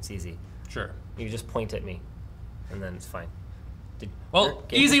medic. It's easy. Sure. You just point at me, and then it's fine. Your Well,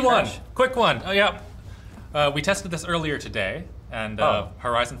 game easy just one, crash? quick one. Oh yeah. We tested this earlier today, and Oh.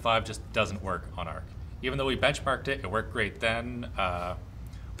 Horizon 5 just doesn't work on Arc. Even though we benchmarked it, it worked great then.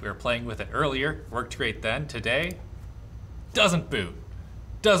 We were playing with it earlier, worked great then. Today, doesn't boot.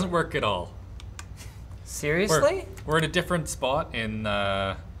 Doesn't work at all. Seriously? We're in a different spot in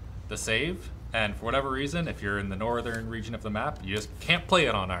the save, and for whatever reason, if you're in the northern region of the map, you just can't play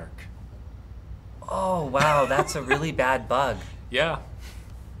it on Arc. Oh, wow. That's a really bad bug. Yeah.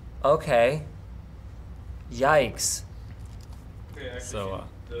 Okay. Yikes. Okay, actually, So,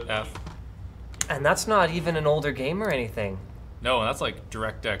 the- F. And that's not even an older game or anything. No, that's like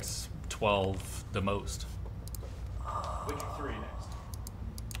DirectX 12 the most. Witcher 3 next.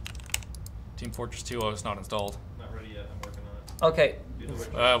 Team Fortress 2 is not installed. Not ready yet. I'm working on it. Okay. Do the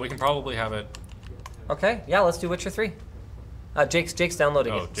Witcher. We can probably have it. Okay. Yeah, let's do Witcher 3. Jake's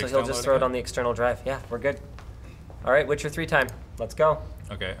downloading Oh, it, so Jake's he'll just throw it downloading on the external drive. Yeah, we're good. All right, Witcher 3 time. Let's go.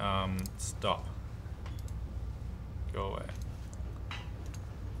 Okay, stop. Go away.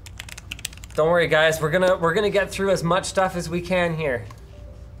 Don't worry, guys. We're gonna get through as much stuff as we can here.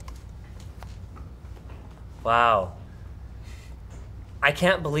 Wow. I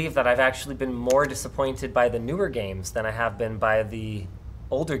can't believe that I've actually been more disappointed by the newer games than I have been by the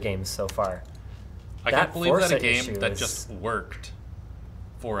older games so far. I That can't believe that a Forza game issue that is- just worked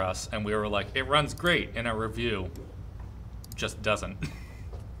for us, and we were like, it runs great in a review, just doesn't.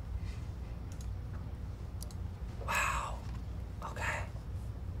 Wow. Okay.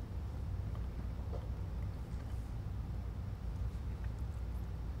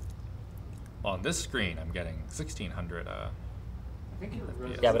 On this screen, I'm getting 1600. I think your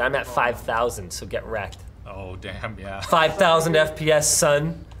resolution Yeah, but I'm at is wrong. 5,000, so get wrecked. Oh, damn, yeah. 5,000 FPS,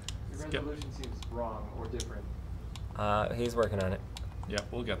 son. Your resolution seems wrong or different. He's working on it. Yep,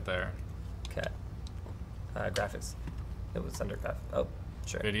 we'll get there. Okay. Graphics. It was under graphics. Oh,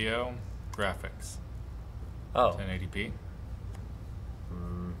 sure. Video, graphics, Oh. 1080p.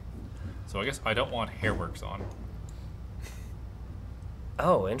 So I guess I don't want Hairworks on.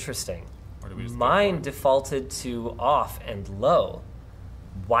 Oh, interesting. Or do we just go Mine for it? defaulted to off and low.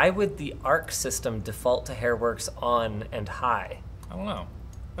 Why would the ARC system default to Hairworks on and high? I don't know.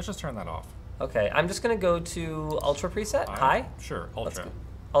 Let's just turn that off. Okay, I'm just gonna go to Ultra preset. High? Sure, Let's Ultra. go.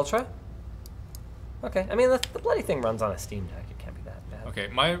 Ultra? Okay, I mean, the bloody thing runs on a Steam Deck. It can't be that bad. Okay,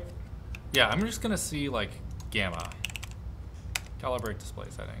 yeah, I'm just gonna see like gamma. Calibrate display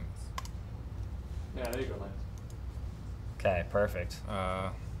settings. Yeah, there you go, Linus. Okay, perfect.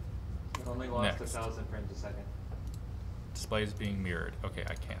 It only lost Next. 1,000 frames a second. Display is being mirrored. Okay,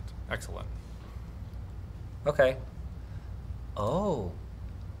 I can't. Excellent. Okay. Oh,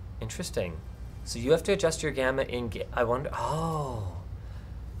 interesting. So you have to adjust your gamma I wonder. Oh,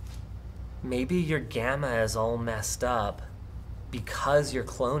 maybe your gamma is all messed up because you're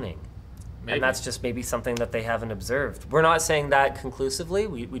cloning. Maybe. And that's just maybe something that they haven't observed. We're not saying that conclusively.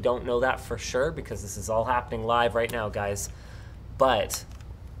 We don't know that for sure because this is all happening live right now, guys. But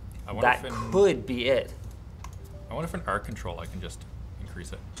I wonder that if in, could be it. I wonder if in art control I can just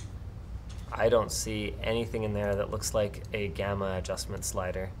increase it. I don't see anything in there that looks like a gamma adjustment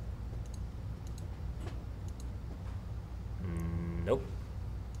slider. Nope.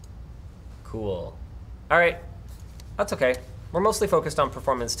 Cool. All right. That's okay. We're mostly focused on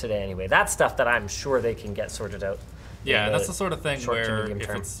performance today anyway. That's stuff that I'm sure they can get sorted out. Yeah, that's the sort of thing short to where medium if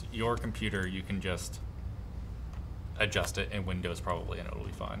term. it's your computer, you can just adjust it in Windows probably, and it'll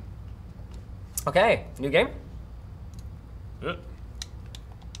be fine. Okay, new game?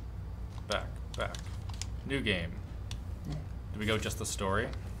 Back. New game. Do we go just the story?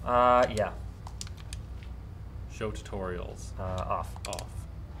 Yeah. Show tutorials. Off. Off.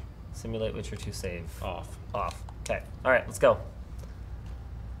 Simulate Witcher 2 save. Off. Off. Okay. All right, let's go.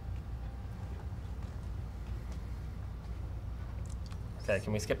 Okay,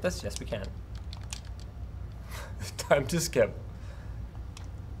 can we skip this? Yes, we can. Time to skip.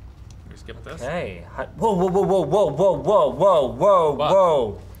 Can we skip this? Okay. Whoa, whoa, whoa, whoa, whoa, whoa, whoa, whoa, whoa, What?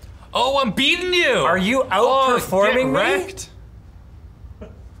 whoa. Oh, I'm beating you! Are you outperforming get me? wrecked.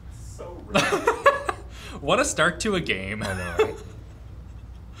 So rude. What a start to a game. I know, right?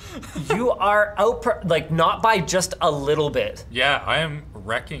 You are like not by just a little bit. Yeah, I am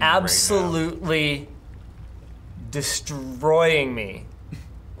wrecking you Absolutely destroying me.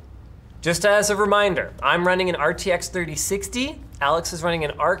 Just as a reminder, I'm running an RTX 3060. Alex is running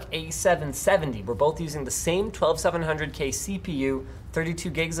an ARC A770. We're both using the same 12700K CPU, 32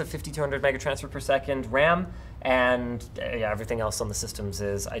 gigs of 5200 megatransfer per second RAM, and yeah, everything else on the systems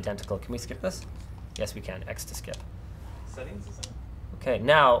is identical. Can we skip this? Yes, we can. X to skip. Settings is in? Okay,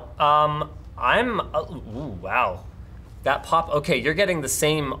 now, ooh, wow. That pop, okay, you're getting the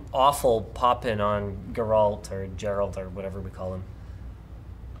same awful pop-in on Geralt or Gerald or whatever we call him.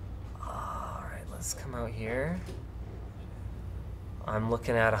 All right, let's come out here. I'm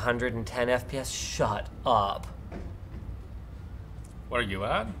looking at 110 FPS. Shut up. What are you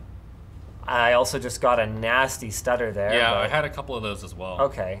at? I also just got a nasty stutter there. Yeah, but- I had a couple of those as well.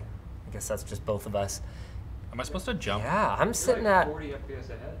 Okay, I guess that's just both of us. Am I supposed to jump? Yeah, I'm You're sitting like at 40 FPS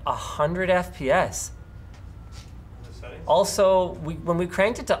ahead. 100 FPS. The settings? Also, when we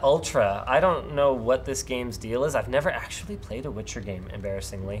cranked it to Ultra, I don't know what this game's deal is. I've never actually played a Witcher game,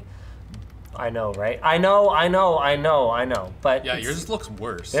 embarrassingly. I know, right? I know. But Yeah, it's- yours looks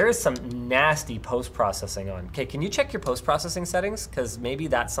worse. there is some nasty post-processing on. Okay, can you check your post-processing settings? Because maybe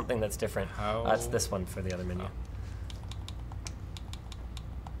that's something that's different. How- That's this one for the other menu.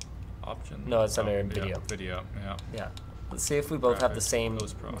 Option? No, it's under yeah, video. Video, yeah. Yeah. Let's see if we both have the Graphics, same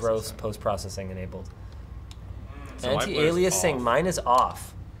post-processing. gross post-processing enabled. So my Anti-aliasing, off. mine is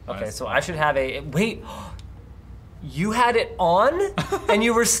off. Okay, Mine's so on. I should have a, wait, you had it on and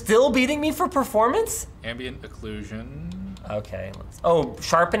you were still beating me for performance? Ambient occlusion. Okay,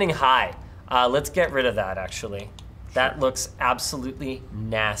 sharpening high. Let's get rid of that actually. That looks absolutely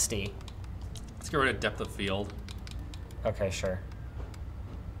nasty. Let's get rid of depth of field. Okay, sure.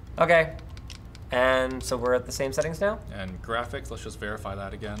 Okay, and so we're at the same settings now? And graphics, let's just verify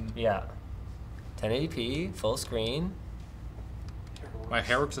that again. Yeah. 1080p, full screen. My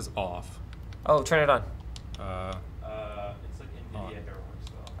Hairworks is off. Oh, turn it on. It's like NVIDIA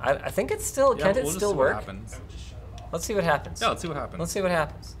Hairworks though. I think it's still, Yeah, can't we'll it just still see what work? happens. I would just shut it off. Let's see what happens. Yeah, let's see what happens. Let's see what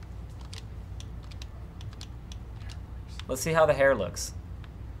happens. Let's see how the hair looks.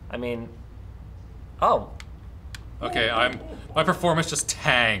 I mean, oh, Okay, my performance just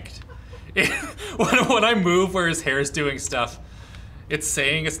tanked. When I move where his hair is doing stuff, it's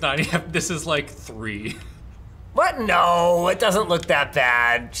saying it's 90. This is like 3. what? No, it doesn't look that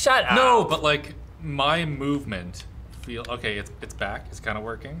bad. Shut up. No, but like my movement okay, it's back. It's kind of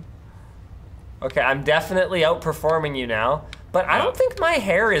working. Okay, I'm definitely outperforming you now, but I Yeah. don't think my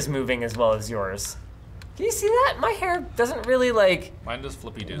hair is moving as well as yours. Do you see that? My hair doesn't really like. Mine does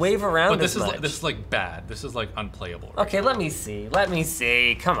flippy do. Wave around But this as is much. this is like bad. This is like unplayable. Right Okay, now. let me see. Let me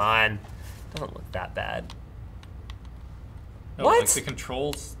see. Come on. Doesn't look that bad. No, What? Like the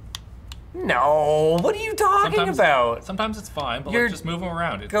controls. No, what are you talking about? Sometimes it's fine, but You're- like just move them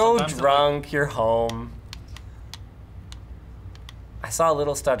around. Go Sometimes it, drunk, you're home. I saw a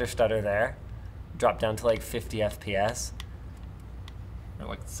little stutter there. Drop down to like 50 FPS. We're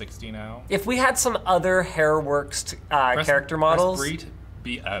like 60 now. If we had some other Hairworks character models. Press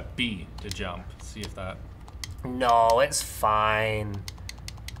B to jump. See if that. No, it's fine.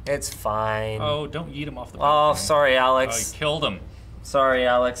 It's fine. Oh, don't yeet him off the. Oh, balcony. sorry, Oh, Alex. you killed him. Sorry,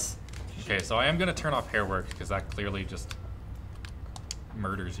 Alex. Okay, so I am gonna turn off Hairworks because that clearly just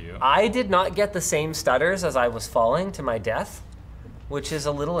murders you. I did not get the same stutters as I was falling to my death, which is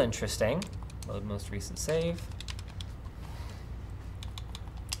a little interesting. Load most recent save.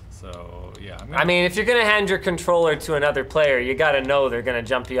 So yeah, I mean, if you're gonna hand your controller to another player, you gotta know they're gonna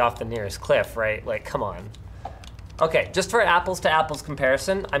jump you off the nearest cliff, right? Like, come on. Okay, just for apples to apples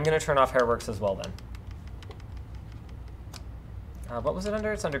comparison, I'm gonna turn off Hairworks as well then. What was it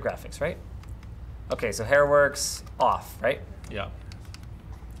under? It's under graphics, right? Okay, so hair works off, right? Yeah.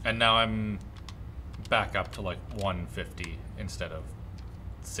 And now I'm back up to like 150 instead of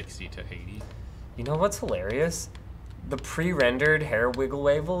 60 to 80. You know what's hilarious? The pre-rendered hair wiggle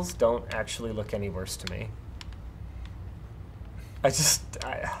wavels don't actually look any worse to me.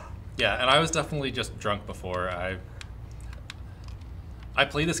 Yeah, and I was definitely just drunk before. I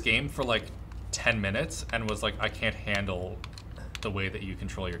played this game for like 10 minutes and was like, I can't handle the way that you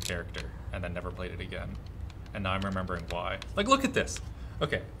control your character, and then never played it again. And now I'm remembering why. Like, look at this.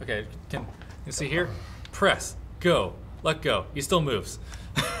 Okay, can you see here? Press, go, let go. He still moves.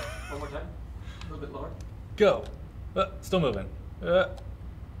 One more time. A little bit lower. Go. Still moving.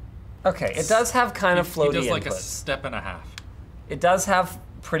 Okay, it does have kind of floaty inputs. He does like a step and a half. It does have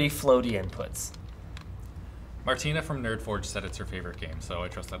pretty floaty inputs. Martina from NerdForge said it's her favorite game, so I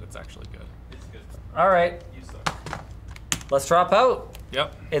trust that it's actually good. It's good. All right. You suck. Let's drop out.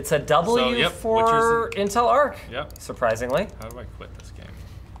 Yep. It's a W for Intel Arc. Yep. Surprisingly. How do I quit this game?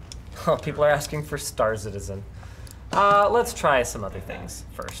 Oh, people are asking for Star Citizen. Let's try some other things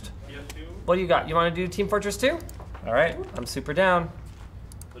first. PS2? What do you got? You want to do Team Fortress 2? All right, I'm super down.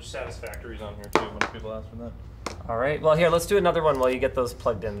 There's Satisfactory's on here too when people ask for that. All right, well here, let's do another one while you get those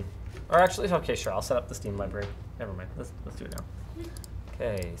plugged in. Or actually, okay, sure, I'll set up the Steam library. Never mind, let's do it now.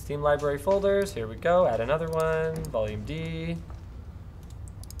 Okay, Steam library folders, here we go, add another one, volume D.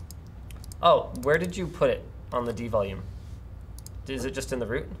 Oh, where did you put it on the D volume? Is it just in the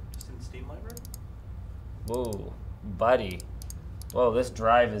root? Just in the Steam library? Whoa, buddy. Whoa, this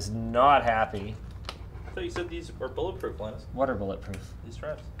drive is not happy. I thought you said these are bulletproof, Linus. What are bulletproof? These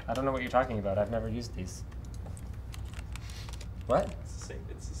drives. I don't know what you're talking about. I've never used these. What? It's the same.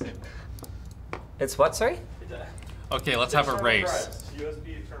 It's the same. It's what, sorry? Okay, let's have a race. Drives.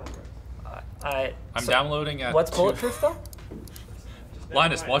 USB external drives. I'm downloading at... What's bulletproof though?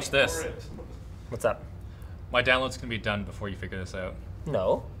 Linus, watch this. What's up? My download's gonna be done before you figure this out.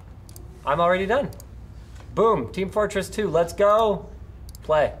 No. I'm already done. Boom, Team Fortress 2, let's go.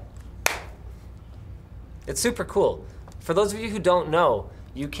 Play. It's super cool. For those of you who don't know,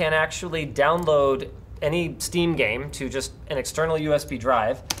 you can actually download any Steam game to just an external USB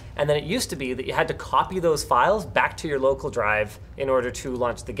drive, and then it used to be that you had to copy those files back to your local drive in order to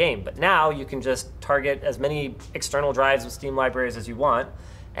launch the game. But now you can just target as many external drives with Steam libraries as you want,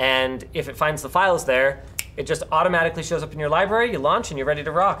 and if it finds the files there, it just automatically shows up in your library, you launch, and you're ready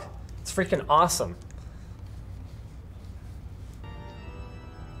to rock. It's freaking awesome.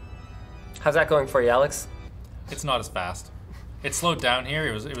 How's that going for you, Alex? It's not as fast. It slowed down here.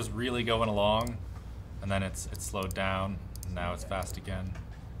 It was really going along, and then it slowed down. And now it's fast again.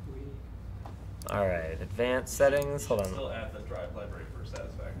 All right, advanced settings. Hold on. Still add the drive library for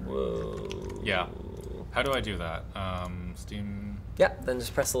Satisfactory. Whoa. Yeah. How do I do that? Steam. Yep. Then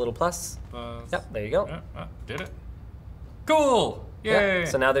just press the little plus. Yep. There you go. Yeah, did it. Cool. Yay. Yeah,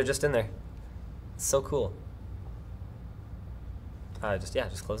 so now they're just in there. It's so cool.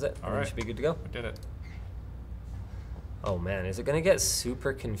 Just close it. All right. You should be good to go. I did it. Oh man, is it gonna get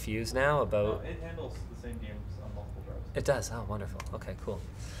super confused now about? No, it handles the same games on multiple drives. It does. Oh, wonderful. Okay, cool.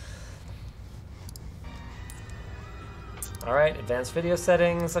 All right, advanced video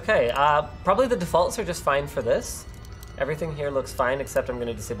settings. Okay, probably the defaults are just fine for this. Everything here looks fine, except I'm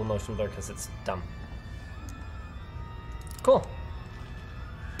gonna disable motion blur because it's dumb. Cool.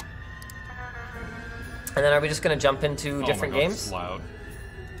 And then are we just gonna jump into different games? It's loud.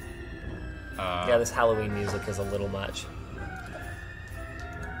 Yeah, this Halloween music is a little much.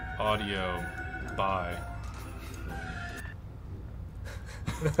 Audio. Bye.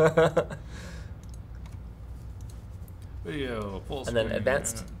 Video. Full And then screen.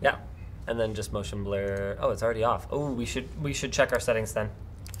 advanced. Yeah. And then just motion blur. Oh, it's already off. Oh, we should check our settings then.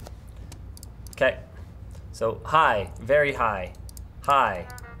 Okay. So high, very high, high,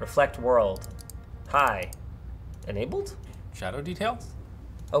 reflect world, high, enabled. Shadow detail?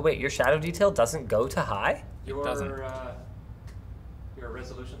 Oh wait, your shadow detail doesn't go to high? Your doesn't. Your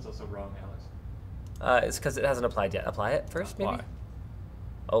resolution's also wrong, Alex. It's because it hasn't applied yet. Apply it first, maybe? Apply.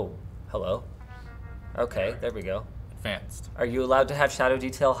 Oh, hello. Okay, there we go. Advanced. Are you allowed to have shadow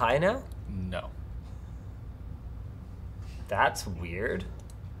detail high now? No. That's weird.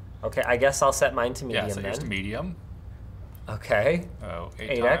 Okay, I guess I'll set mine to medium Yeah, so here's then. medium. Okay. Oh,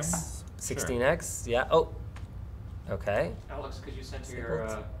 8x, times. 16x, yeah. Oh, okay. Alex, could you center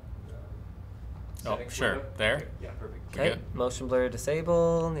your Oh, settings sure. window? There. Yeah, perfect. Okay, good. motion blur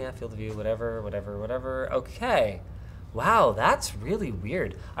disable, yeah, field of view, whatever. Okay. Wow, that's really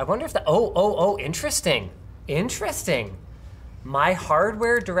weird. I wonder if that, oh, interesting. Interesting. My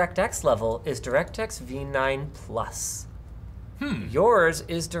hardware DirectX level is DirectX V9 Plus. Yours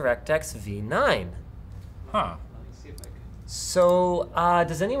is DirectX V9. Huh. Let me see if I can. So,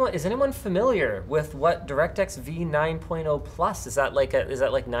 is anyone familiar with what DirectX V 9.0 Plus is? That like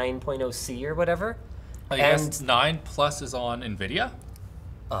 9.0C or whatever? I guess 9 Plus is on NVIDIA.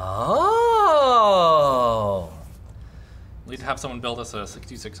 Oh. We'd have someone build us a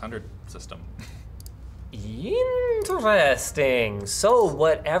 6600 system. Interesting. So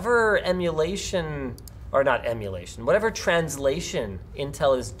whatever emulation, or not emulation, whatever translation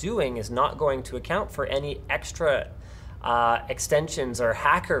Intel is doing is not going to account for any extra extensions or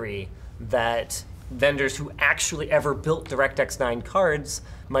hackery that vendors who actually ever built DirectX 9 cards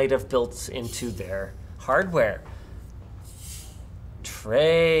might have built into their hardware.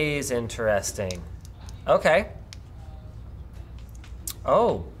 Trey's interesting. Okay.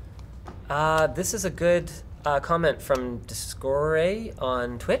 Oh. This is a good comment from Discore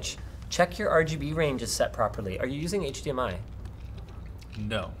on Twitch. Check your RGB range is set properly. Are you using HDMI?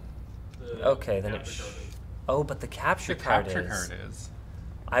 No. Okay, then it. Oh, but the capture card is.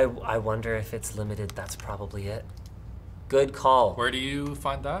 I wonder if it's limited. That's probably it. Good call. Where do you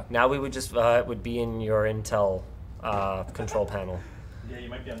find that? Now we would just it would be in your Intel control panel. Yeah, you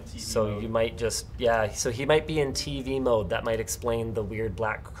might be on TV So mode. you might just, so he might be in TV mode. That might explain the weird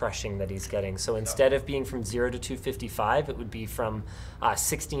black crushing that he's getting. So instead of being from 0 to 255, it would be from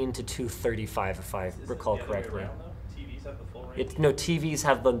 16 to 235, if I recall correctly. TVs have the full range? No, TVs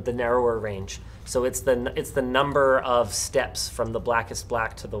have the narrower range. So it's the number of steps from the blackest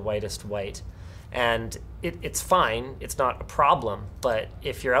black to the whitest white. And it's fine, it's not a problem, but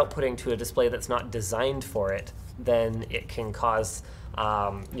if you're outputting to a display that's not designed for it, then it can cause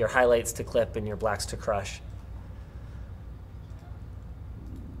your highlights to clip and your blacks to crush.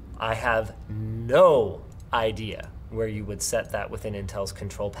 I have no idea where you would set that within Intel's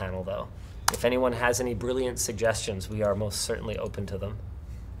control panel, though. If anyone has any brilliant suggestions, we are most certainly open to them.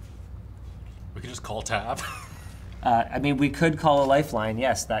 We could just call tab. I mean, we could call a lifeline.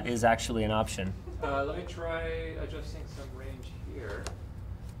 Yes, that is actually an option. Let me try adjusting some range here.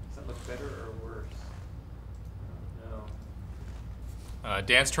 Does that look better or worse? No.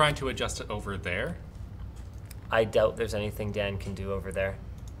 Dan's trying to adjust it over there. I doubt there's anything Dan can do over there.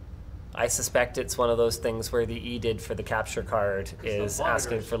 I suspect it's one of those things where the EDID for the capture card is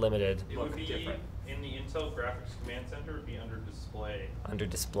asking for limited. It would be different. In the Intel Graphics Command Center, it would be under display. Under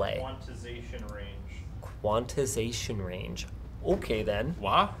display. Quantization range. Quantization range. Okay then.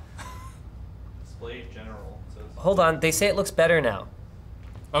 What? Display general. So Hold on, they say it looks better now.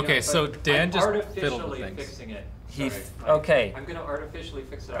 Okay, Yeah, so but Dan I'm just fiddled artificially with things. fixing it. Okay. I'm going to artificially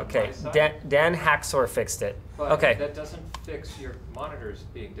fix it on Okay, my side. Dan Haxor fixed it. But Okay, that doesn't fix your monitors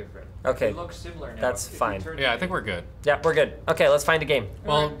being different. Okay, It looks similar now. that's If you fine. turn Yeah, I it- think we're good. yeah, we're good. Okay, let's find a game.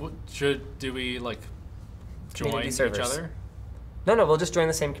 Well, do we like join Community each servers. other? No, we'll just join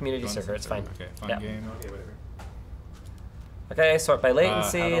the same community Join the server. same It's fine. Okay, find Yeah. game. Okay, whatever. Okay, sort by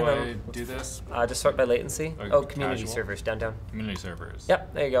latency, How do and I then do this? just sort by latency. Okay, Oh, community casual. servers, down. Community servers.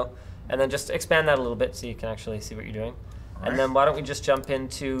 Yep, there you go. And then just expand that a little bit so you can actually see what you're doing. Alright. And then why don't we just jump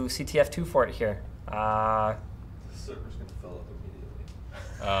into CTF2 for it here? The server's gonna fill up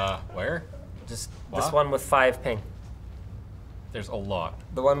immediately. Where? Just What? this one with 5 ping. There's a lot.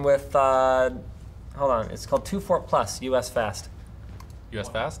 The one with, hold on, it's called 2 Fort Plus, US Fast. US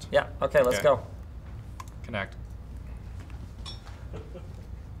fast? Yeah, okay, let's Okay. go. Connect.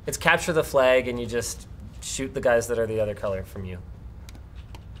 It's capture the flag and you just shoot the guys that are the other color from you.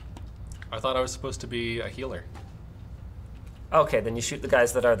 I thought I was supposed to be a healer. Okay, then you shoot the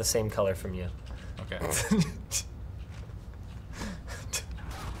guys that are the same color from you. Okay.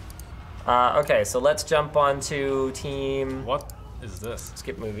 Okay, so let's jump on to team What is this?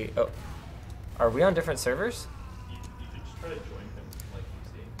 skip movie. Oh, are we on different servers? You should just try to join him like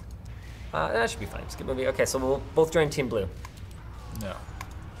you see. That should be fine. Skip movie. Okay, so we'll both join team blue. No.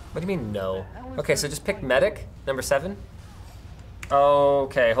 What do you mean no? Okay, so just pick medic, number 7.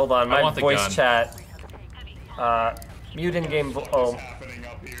 Okay, hold on. I My want the voice gun. chat. Mute in-game. Oh.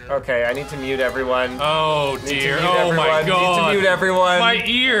 Okay, I need to mute everyone. Oh Need to dear. mute Oh my everyone. god. Need to mute everyone. My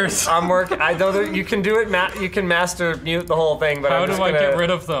ears. I'm working. I know that you can do it. You can master mute the whole thing, but How I'm do just I gonna. get rid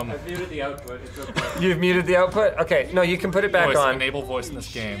of them? I've muted the output. It's okay. You've muted the output. Okay, no, you can put it back Voice. on. Enable voice in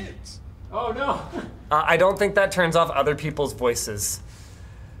this game. Oh no! I don't think that turns off other people's voices.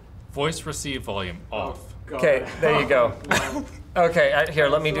 Voice receive volume off. God. Okay, there you go. Okay, here,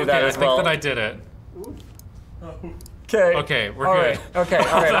 let me do that Okay, I as think well. that I did it. Okay. Okay, we're All good. right. Okay,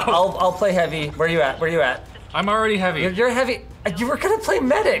 all right. I'll play heavy. Where you at? Where you at? I'm already heavy. You're heavy. You were gonna play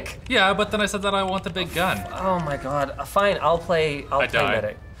medic. Yeah, but then I said that I want the big gun. Oh my god. Fine. I'll play I died.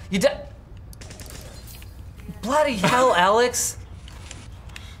 medic. You died. Bloody hell, Alex.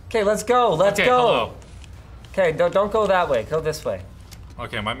 Okay, let's go. Let's go. Hello. Okay, don't go that way. Go this way.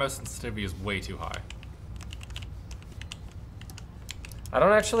 Okay, my mouse sensitivity is way too high. I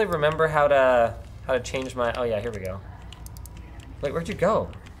don't actually remember how to change my. Oh yeah, here we go. Wait, where'd you go?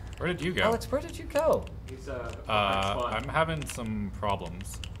 Where did you go? Alex, where did you go? He's I'm having some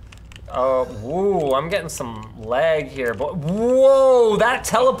problems. Oh, whoa, I'm getting some lag here. But whoa, that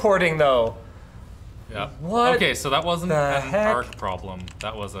teleporting though. Yeah. What Okay, so that wasn't the an heck? arc problem.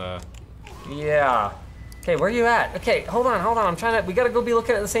 That was a. Yeah. Okay, where you at? Okay, hold on. I'm trying to. We gotta go be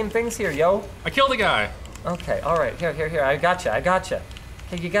looking at the same things here, yo. I killed a guy. Okay, all right. Here. I gotcha.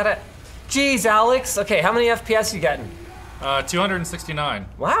 Okay, you gotta. Jeez, Alex. Okay, how many FPS you getting? 269.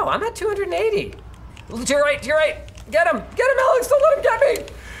 Wow, I'm at 280. To your right. Get him, Alex. Don't let him get me.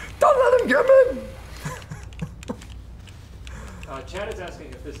 Don't let him get me. Chad is asking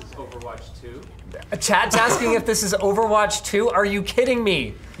if this is Overwatch 2. Chat's asking if this is Overwatch 2. Are you kidding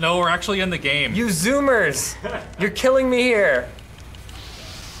me? No, we're actually in the game. You Zoomers. You're killing me here.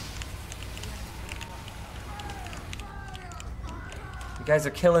 You guys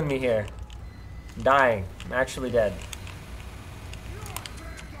are killing me here. I'm dying. I'm actually dead.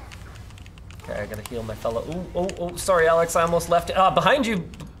 Okay, I gotta heal my fellow. Oh, sorry, Alex. I almost left it. Behind you.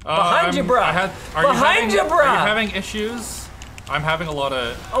 Behind you, bruh. Behind you, bruh. Are you having issues? I'm having a lot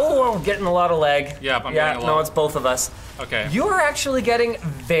of. Oh, I'm getting a lot of lag. Yeah, I'm getting a lot. No, it's both of us. Okay. You are actually getting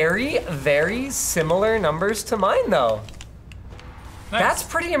very, very similar numbers to mine, though. Nice. That's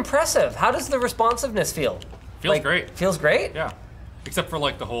pretty impressive. How does the responsiveness feel? Feels great. Feels great? Yeah. Except for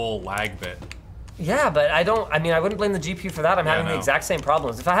like the whole lag bit. Yeah, but I wouldn't blame the GPU for that. I'm having the exact same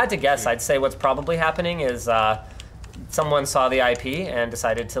problems. If I had to guess, I'd say what's probably happening is someone saw the IP and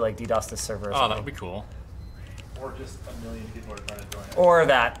decided to like DDoS this server or something. That would be cool. Or just a million people are trying to join it. Or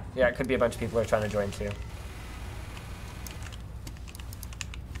that. Yeah, it could be a bunch of people are trying to join too.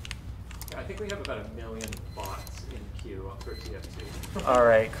 Yeah, I think we have about 1 million bots in queue for TF2. All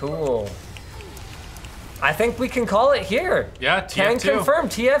right, cool. I think we can call it here. Yeah, TF2. Can confirm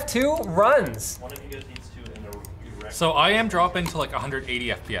TF2 runs. One of you guys needs to erect. So I am dropping to like 180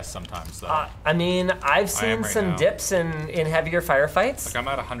 FPS sometimes though. I mean, I've seen right some now. dips in heavier firefights. Like I'm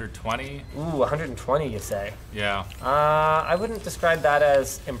at 120. Ooh, 120 you say. Yeah. I wouldn't describe that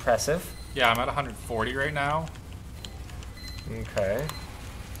as impressive. Yeah, I'm at 140 right now. Okay.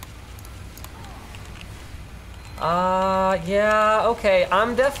 Yeah, okay.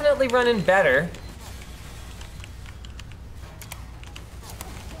 I'm definitely running better.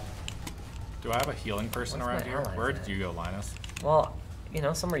 Do I have a healing person Where's around my here? allies Where at? did you go, Linus? Well, you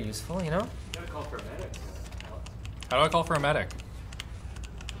know, somewhere useful, you know? You gotta call for a medic. Alex. How do I call for a medic?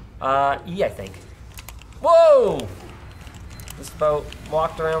 E, I think. Whoa! Just about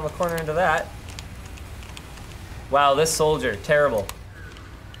walked around the corner into that. Wow, this soldier, terrible.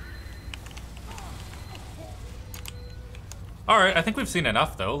 All right, I think we've seen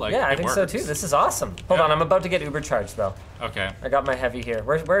enough though. Like, Yeah, I it think so works. too. This is awesome. Hold Yeah. on, I'm about to get Uber charged though. Okay. I got my heavy here.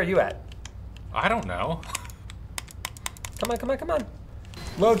 Where are you at? I don't know. Come on.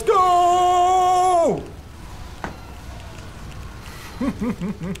 Let's go!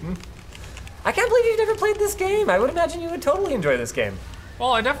 I can't believe you've never played this game. I would imagine you would totally enjoy this game.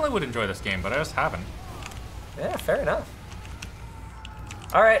 Well, I definitely would enjoy this game, but I just haven't. Yeah, fair enough.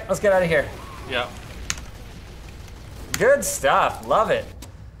 All right, let's get out of here. Yeah. Good stuff. Love it.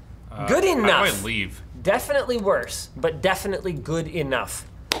 Good enough. How do I leave? Definitely worse, but definitely good enough.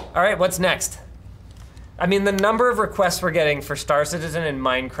 All right, what's next? I mean, the number of requests we're getting for Star Citizen and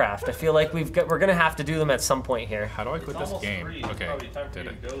Minecraft, I feel like we're gonna have to do them at some point here. How do I quit this Almost game? 3. It's Okay, probably time for did you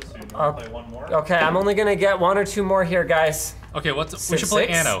it. to go soon. You want to play one more? Okay, I'm only gonna get 1 or 2 more here, guys. Okay, we should play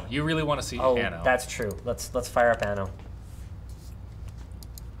Six? Anno. You really want to see Oh, Anno? that's true. Let's fire up Anno.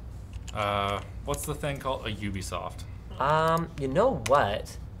 What's the thing called? A Ubisoft. You know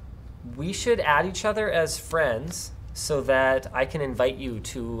what? We should add each other as friends so that I can invite you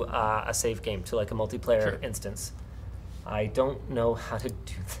to a save game, to like a multiplayer Sure. instance. I don't know how to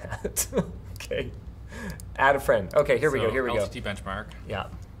do that. Okay. Add a friend. Okay, here we go. LTT benchmark. Yeah.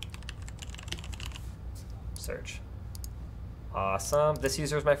 Search. Awesome. This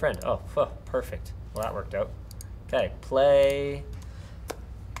user is my friend. Oh, perfect. Well, that worked out. Okay, play.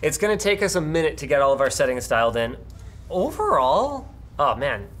 It's going to take us a minute to get all of our settings dialed in. Overall, oh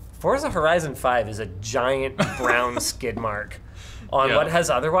man, Forza Horizon 5 is a giant brown skid mark on Yeah. what has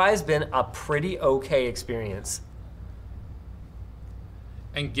otherwise been a pretty okay experience.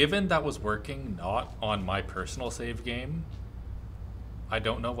 And given that was working not on my personal save game, I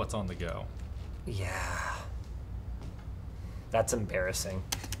don't know what's on the go. Yeah. That's embarrassing.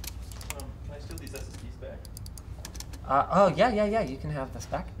 Can I steal these SSDs back? Oh, yeah, you can have this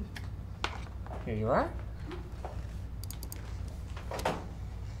back. Here you are.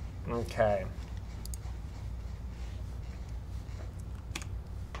 Okay.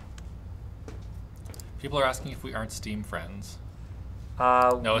 People are asking if we aren't Steam friends.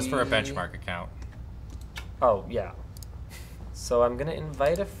 No, it's for a benchmark account. Oh, yeah. So I'm gonna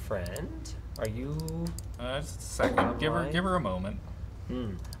invite a friend. Are you? Just a second. Give her a moment.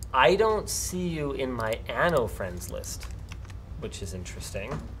 I don't see you in my Anno friends list, which is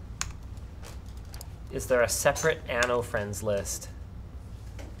interesting. Is there a separate Anno friends list?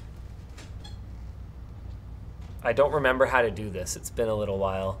 I don't remember how to do this. It's been a little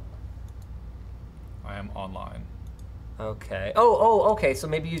while. I am online. Okay. Oh, okay. So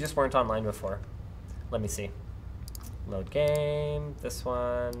maybe you just weren't online before. Let me see. Load game. This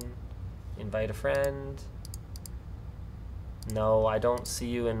one. Invite a friend. No, I don't see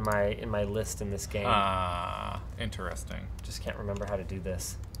you in my list in this game. Ah, interesting. Just can't remember how to do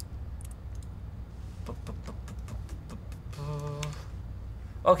this.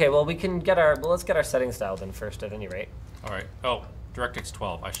 Okay, well we can get our let's get our settings dialed in first at any rate. All right. Oh, DirectX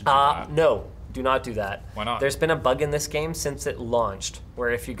 12. I should do that. No, do not do that. Why not? There's been a bug in this game since it launched,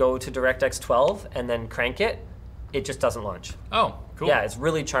 where if you go to DirectX 12 and then crank it, it just doesn't launch. Oh, cool. Yeah, it's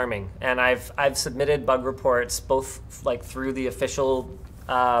really charming, and I've submitted bug reports both like through the official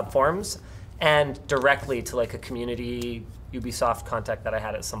forums and directly to like a community Ubisoft contact that I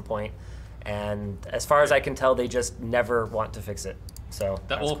had at some point. And as far as I can tell, they just never want to fix it. So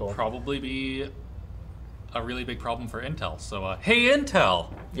that that's will cool. probably be a really big problem for Intel. So, hey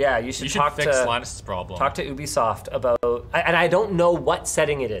Intel, yeah, you should talk fix to Linus's problem. Talk to Ubisoft about, and I don't know what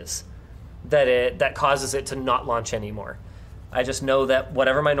setting it is that causes it to not launch anymore. I just know that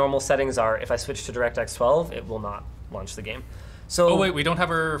whatever my normal settings are, if I switch to DirectX 12, it will not launch the game. So oh wait, we don't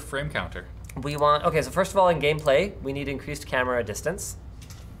have our frame counter. we want, okay, so first of all in gameplay, we need increased camera distance.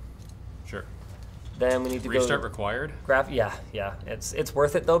 Sure. Then we need to Restart go required. yeah. It's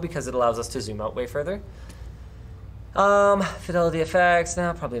worth it though because it allows us to zoom out way further. Fidelity effects,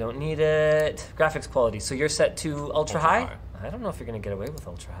 no, probably don't need it. Graphics quality, so you're set to ultra high? I don't know if you're gonna get away with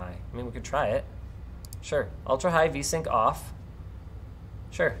ultra high. I mean, we could try it. Sure, ultra high, VSync off.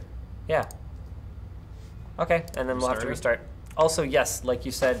 Sure, yeah. Okay, and then we'll have to restart. Also, yes, like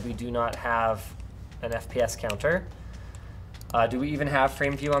you said, we do not have an FPS counter. Do we even have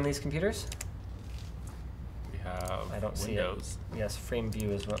frame view on these computers? We have I don't see Windows. it. Yes, frame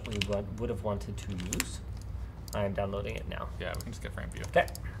view is what we would have wanted to use. I am downloading it now. Yeah, we can just get frame view. Okay.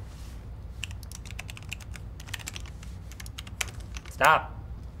 Stop.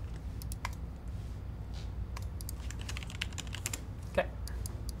 Okay.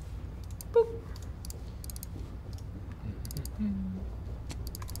 Boop.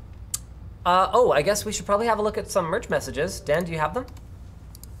 Oh, I guess we should probably have a look at some merch messages. Dan, do you have them?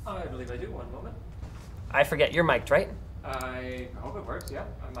 I believe I do. One moment. I forget, you're mic'd, right? I hope it works. Yeah,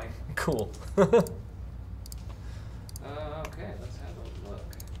 I might. Cool. Okay, let's have a look.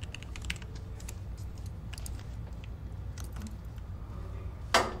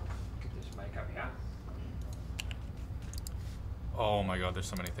 Get this mic up here. Oh my god, there's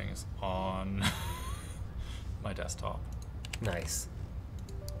so many things on my desktop. Nice.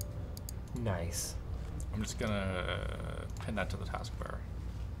 Nice. I'm just gonna pin that to the taskbar.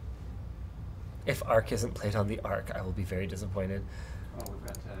 If Ark isn't played on the Ark, I will be very disappointed. Oh, we've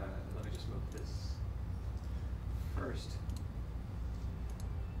got, let me just move this first.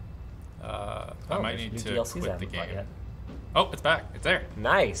 I might need to quit the game. Oh, it's back. It's there.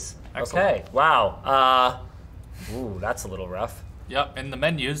 Nice. Excellent. Okay. Wow. Ooh, that's a little rough. Yep, in the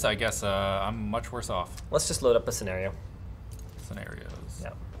menus, I guess I'm much worse off. Let's just load up a scenario. Scenarios.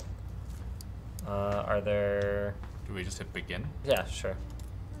 Yeah. Are there... Do we just hit begin? Yeah, sure.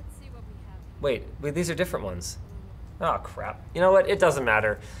 Let's see what we have. Wait, these are different ones. Oh, crap. You know what? It doesn't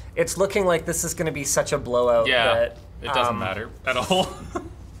matter. It's looking like this is going to be such a blowout Yeah, that... it doesn't matter at all.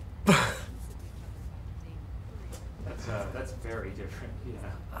 That's very different,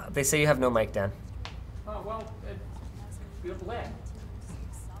 yeah. They say you have no mic, Dan. Oh, well, we have land.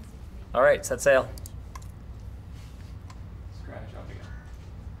 All right, set sail. Scratch up again.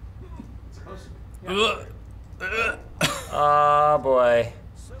 It's supposed to be. Yeah. Oh, boy.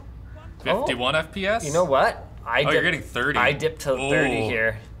 51 FPS? You know what? You're getting 30. I dipped to 30 Ooh.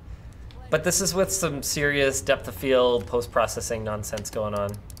 here. But this is with some serious depth of field, post-processing nonsense going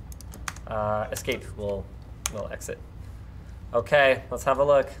on. Escape. We'll exit. Okay, let's have a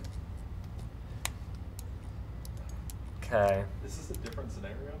look. Okay. Is this a different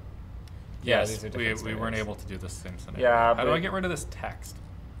scenario? Yeah, Yes, these are we different weren't scenarios. able to do the same scenario. Yeah, How do but- I get rid of this text?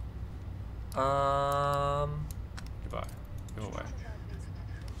 Um, Goodbye. Go away.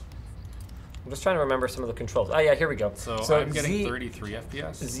 I'm just trying to remember some of the controls. Oh yeah, here we go. So I'm getting 33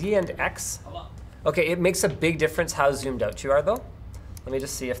 FPS. Z and X. Okay, it makes a big difference how zoomed out you are though. Let me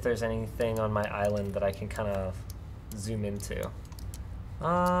just see if there's anything on my island that I can kind of zoom into.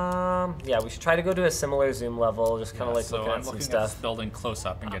 Yeah, we should try to go to a similar zoom level, just kind of like looking at some stuff. At this building close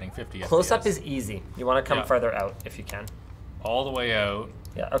up and getting 50 FPS. Close up is easy. You want to come further out if you can. All the way out.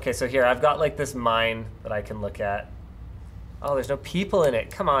 Yeah, okay, so here, I've got like this mine that I can look at. Oh, there's no people in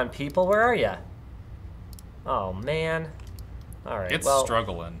it. Come on, people, where are ya? Oh, man. All right, it's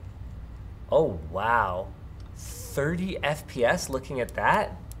struggling. Oh, wow. 30 FPS looking at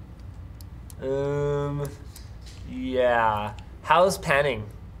that? Yeah. How's panning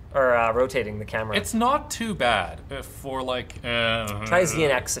or rotating the camera? It's not too bad for like. Try Z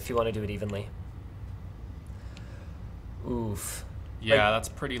and X if you want to do it evenly. Oof. Yeah, that's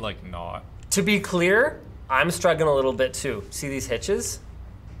pretty like not. To be clear, I'm struggling a little bit too. See these hitches?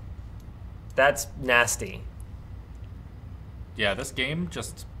 That's nasty. Yeah, this game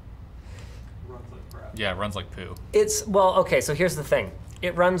just Runs like crap. Yeah, runs like poo. It's, well, okay, so here's the thing.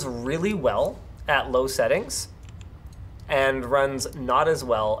 It runs really well at low settings and runs not as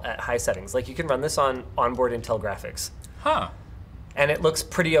well at high settings. Like you can run this on onboard Intel graphics. Huh. And it looks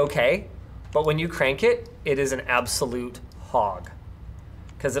pretty okay, but when you crank it, it is an absolute hog.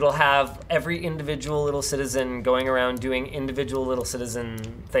 Because it'll have every individual little citizen going around doing individual little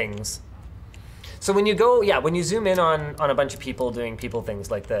citizen things. So when you go, yeah, when you zoom in on a bunch of people doing people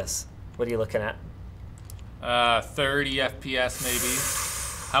things like this, what are you looking at? 30 FPS maybe.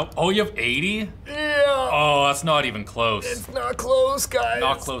 How? Oh, you have 80? Yeah. Oh, that's not even close. It's not close, guys.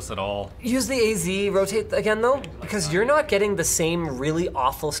 Not close at all. Use the AZ, rotate again though, because you're not getting the same really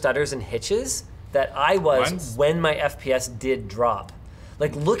awful stutters and hitches that I was when my FPS did drop.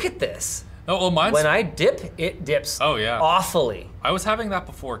 Like, look at this. Oh, well, mine's... When I dip, it dips awfully. I was having that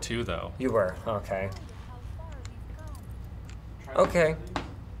before too, though. You were, okay. Okay.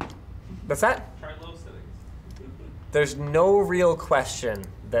 What's that? Try low settings. There's no real question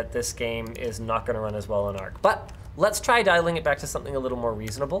that this game is not going to run as well on Arc. But let's try dialing it back to something a little more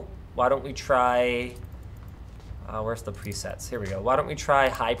reasonable. Why don't we try... where's the presets? Here we go. Why don't we try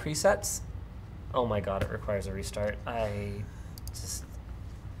high presets? Oh my god, it requires a restart.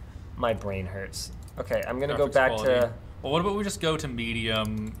 My brain hurts. Okay, I'm going to go back to... Well, what about we just go to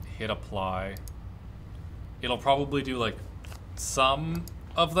medium, hit apply. It'll probably do like some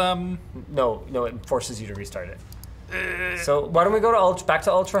of them. No, it forces you to restart it. So why don't we go to back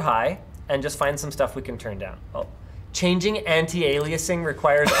to ultra high and just find some stuff we can turn down. Oh, changing anti-aliasing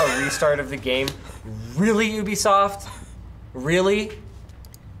requires a restart of the game. Really, Ubisoft? Really?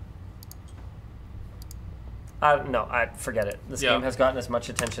 No, forget it. This game has gotten as much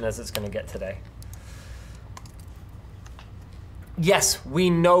attention as it's going to get today. Yes, we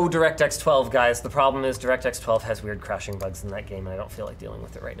know DirectX 12, guys. The problem is DirectX 12 has weird crashing bugs in that game, and I don't feel like dealing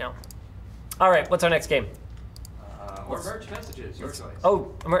with it right now. All right, what's our next game? Or merge messages, your choice.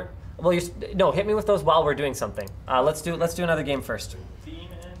 Oh, well, no, hit me with those while we're doing something. Let's do another game first.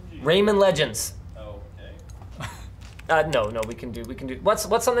 BeamNG. Rayman Legends. Oh, okay. No, we can do. What's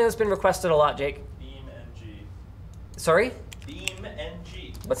something that's been requested a lot, Jake? BeamNG. Sorry?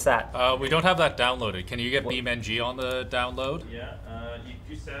 BeamNG. What's that? We don't have that downloaded. Can you get BeamNG on the download? Yeah.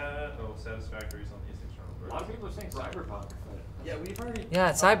 You said Satisfactory is on these external A lot of people are saying Cyberpunk. Yeah, we've already.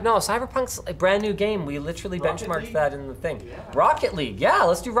 Yeah, Cyberpunk's a brand new game. We literally benchmarked League? that in the thing. Yeah. Rocket League. Yeah,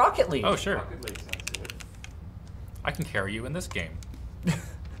 let's do Rocket League. Oh, sure. Rocket League sounds good. I can carry you in this game.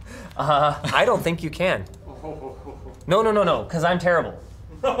 I don't think you can. No, because I'm terrible.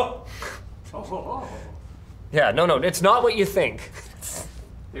 Yeah, no, it's not what you think.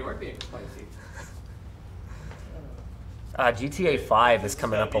 They weren't being spicy. GTA 5 is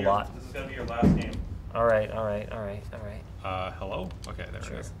coming up a lot. This is gonna be your last game. All right. Hello? Okay, there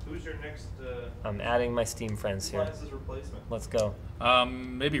it is. Who's your next? I'm adding my Steam friends here. Linus' replacement. Let's go.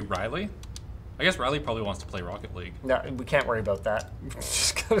 Maybe Riley? I guess Riley probably wants to play Rocket League. No, we can't worry about that.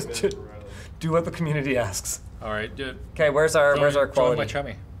 Just gotta do what the community asks. All right. Okay, where's our Join quality? my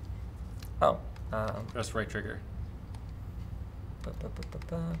chummy. Oh. Press right trigger.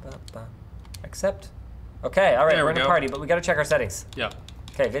 Accept. Okay, all right, There we're we in a go. party, but we gotta check our settings. Yeah.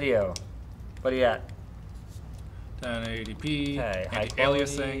 Okay, video. What are you at? 1080p. Okay, high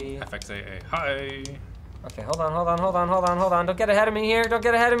Anti-aliasing. quality. FXAA high. Okay, hold on. Don't get ahead of me here.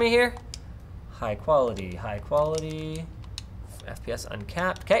 High quality. FPS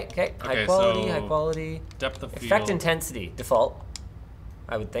uncapped. Okay. High quality. Depth of field. Effect intensity, default.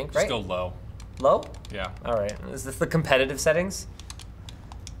 I would think, right? Just go low. Low? Yeah. All right. Is this the competitive settings?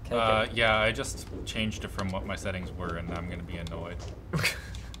 Take it. Yeah, I just changed it from what my settings were, and I'm gonna be annoyed.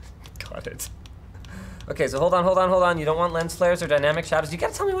 Got it. Okay, so hold on. You don't want lens flares or dynamic shadows. You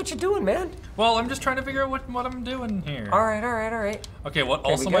gotta tell me what you're doing, man. Well, I'm just trying to figure out what I'm doing here. All right. Okay, what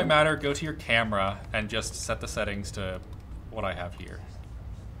also might matter, go to your camera and just set the settings to what I have here.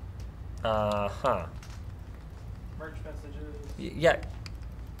 Huh. Merge messages. Yeah.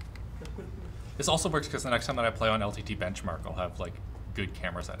 This also works because the next time that I play on LTT Benchmark, I'll have like good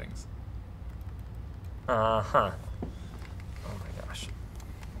camera settings. Huh. Oh my gosh.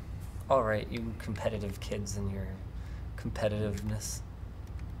 All right, you competitive kids and your competitiveness.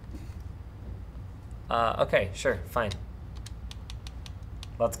 Okay, sure, fine.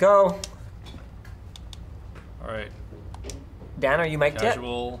 Let's go. All right. Dan, are you mic'd yet?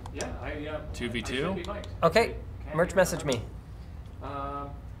 Casual. Yeah, 2v2? I should be mic'd. Okay, Can't merch hear message me. me.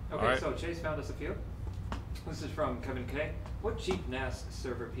 Okay, Alright. so Chase found us a few. This is from Kevin K. What cheap NAS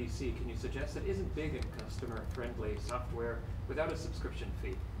server PC can you suggest that isn't big and customer-friendly software without a subscription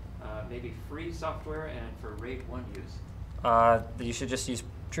fee? Maybe free software and for RAID 1 use. You should just use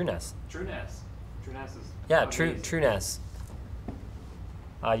TrueNAS. TrueNAS. TrueNAS is Yeah, amazing. TrueNAS.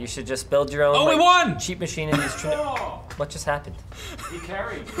 You should just build your own Oh, we won! cheap machine and use TrueNAS. Oh, What just happened? he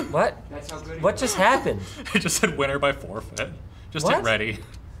carried. What? That's how good he What was. just happened? It just said winner by forfeit. Just What? hit ready.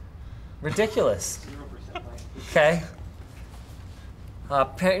 Ridiculous. 0% mic. Okay.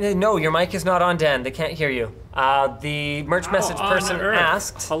 Apparently, no, your mic is not on, Dan. They can't hear you. The merch message person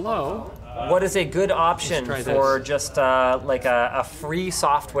asked, Hello. what is a good option Let's try for this. just like a free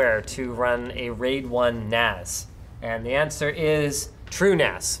software to run a RAID 1 NAS? And the answer is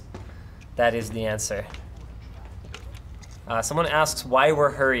TrueNAS. That is the answer. Someone asks why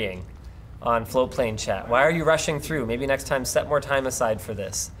we're hurrying on Floatplane chat. Why are you rushing through? Maybe next time set more time aside for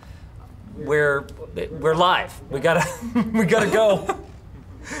this. We're live. We gotta we gotta go.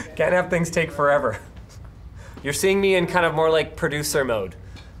 Can't have things take forever. You're seeing me in kind of more like producer mode.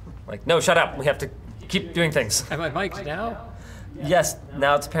 Like, no, shut up. We have to keep doing things. Am I mic'd now? Yes,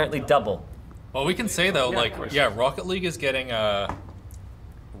 now it's apparently double. Well, we can say though, like, yeah, Rocket League is getting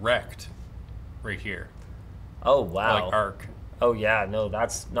wrecked right here. Oh, wow. Like Arc. Oh, yeah, no,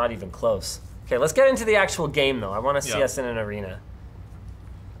 that's not even close. Okay, let's get into the actual game, though. I want to see Yeah. us in an arena.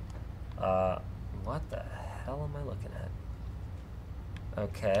 What the hell am I looking at?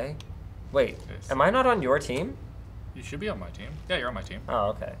 Okay. Wait, Okay, am I not on your team? You should be on my team. Yeah, you're on my team. Oh,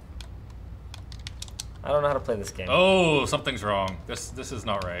 okay. I don't know how to play this game. Oh, something's wrong. This is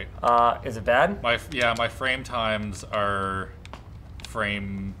not right. Is it bad? My frame times are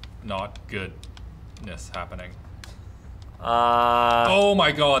frame not goodness happening. Oh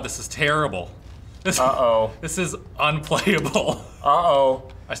my god, this is terrible. Uh-oh. This is unplayable. Uh-oh.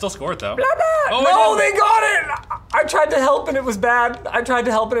 I still scored though. Blah, blah. Oh, No, I they didn't. got it! I tried to help and it was bad. I tried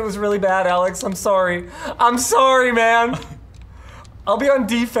to help and it was really bad, Alex. I'm sorry. I'm sorry, man. I'll be on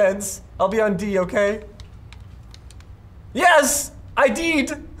defense. I'll be on D, okay? Yes! I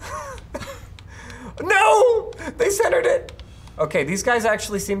D'd! No! They centered it. Okay, these guys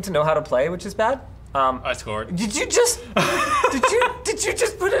actually seem to know how to play, which is bad. I scored. Did you just did you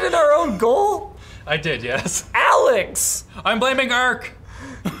just put it in our own goal? I did, yes. Alex! I'm blaming Arc.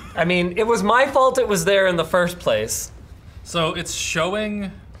 I mean, it was my fault it was there in the first place. So it's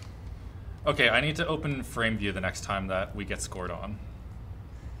showing. Okay, I need to open frame view the next time that we get scored on.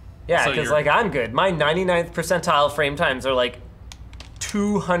 Yeah, So because you're- like I'm good. My 99th percentile frame times are like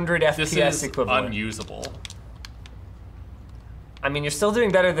 200 This FPS is equivalent. unusable. I mean, you're still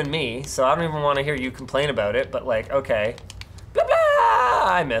doing better than me, so I don't even want to hear you complain about it, but like, okay. Blah, blah,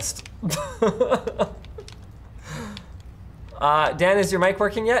 I missed. Dan, is your mic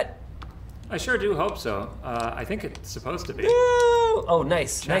working yet? I sure do hope so. I think it's supposed to be. Woo! Oh,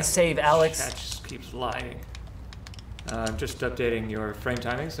 nice. Nice save, Alex. Chat just keeps lying. I'm just updating your frame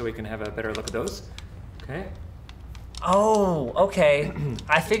timing so we can have a better look at those. Okay. Oh, okay.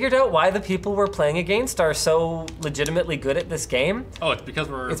 I figured out why the people we're playing against are so legitimately good at this game. Oh, it's because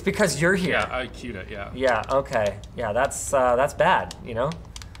we're. It's because you're here. Yeah, I queued it. Yeah. Yeah, okay. Yeah, that's bad, you know?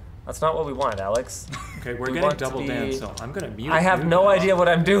 That's not what we want, Alex. Okay, we're We getting want to double be- Dan, so I'm gonna mute. I have you no now. idea what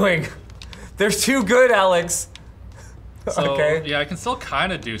I'm doing. They're too good, Alex. So, Okay. yeah, I can still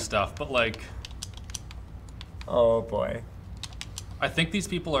kind of do stuff, but like, Oh boy. I think these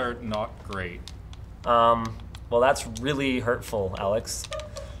people are not great. Well, that's really hurtful, Alex,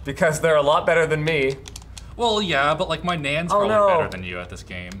 because they're a lot better than me. Well, yeah, but like my Nan's Oh, probably no. better than you at this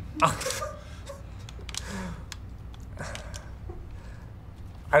game.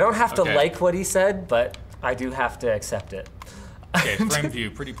 I don't have to Okay. like what he said, but I do have to accept it. Okay, frame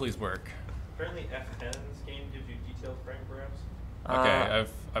view, pretty please work. Apparently F10's game gives you detailed frame graphs. Okay,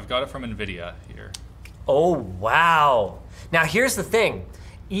 I've got it from NVIDIA here. Oh, wow. Now here's the thing.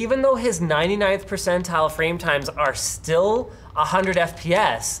 Even though his 99th percentile frame times are still 100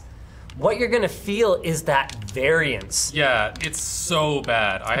 FPS, what you're gonna feel is that variance. Yeah, it's so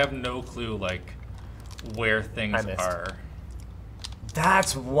bad. I have no clue like where things are.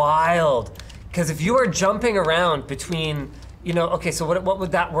 That's wild. Because if you are jumping around between, you know, okay, so what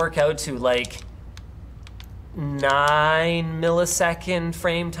would that work out to? Like 9 millisecond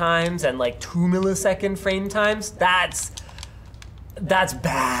frame times and like 2 millisecond frame times? That's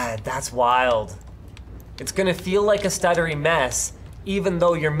bad, that's wild. It's gonna feel like a stuttery mess, even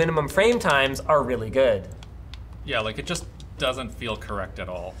though your minimum frame times are really good. Yeah, like it just doesn't feel correct at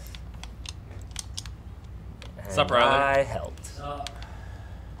all. What's up, Riley? I helped.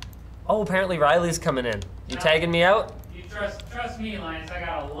 Oh, apparently Riley's coming in. You tagging me out? You trust me, Linus. I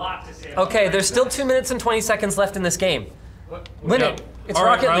got a lot to say about Okay, there's still 2 minutes and 20 seconds left in this game. Win it. It's All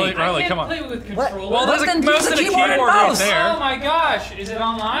right, Rocket League. Riley, I come can't on. play with What? controller. Well, there's a Then mouse use and the a keyboard and keyboard right mouse. there. Oh my gosh, is it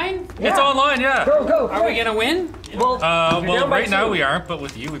online? It's online, yeah. Go. Are we gonna win? Well, you're Well, down by right now 2. we aren't, but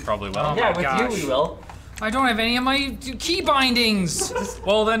with you we probably will. Oh Yeah, my with gosh. you we will. I don't have any of my key bindings.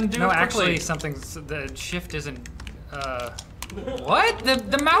 Well, then do No, it quickly. actually, something's the shift isn't. What?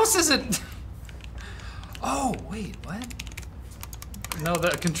 The mouse isn't. Oh wait, what? No, the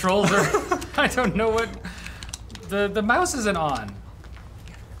controls are. I don't know what. The mouse isn't on.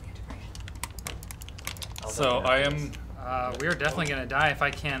 So I am. We're definitely gonna die if I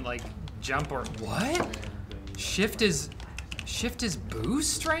can't like jump or what? Shift is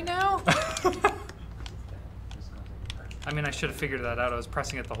boost right now? I mean, I should have figured that out. I was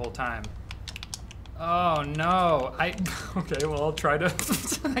pressing it the whole time. Oh no! Okay. Well, I'll try to.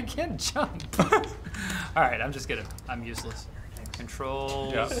 I can't jump. All right, I'm useless.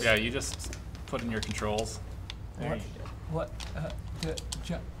 Controls. Yeah. You just put in your controls. There you go. What?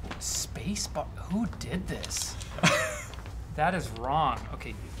 Space bar? Who did this? That is wrong.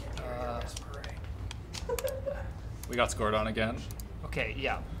 Okay. We got scored on again. Okay.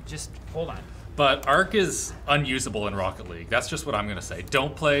 Yeah. Just hold on. But Arc is unusable in Rocket League. That's just what I'm gonna say.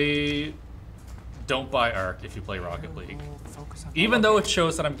 Don't buy Arc if you play Rocket League. Focus on. Even though it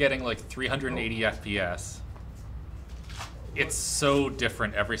shows that I'm getting like 380 FPS, it's so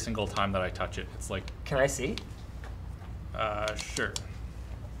different every single time that I touch it. It's like, Can I see? sure.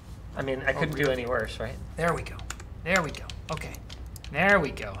 I mean, I couldn't do any worse, right? There we go. Okay. There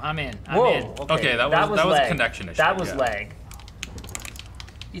we go. I'm in. Whoa. in. Okay, that was a lag. connection issue, That was yeah. lag.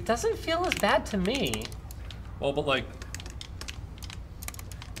 It doesn't feel as bad to me. Well, but like,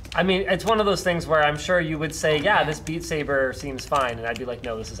 I mean, it's one of those things where I'm sure you would say, yeah, this Beat Saber seems fine, and I'd be like,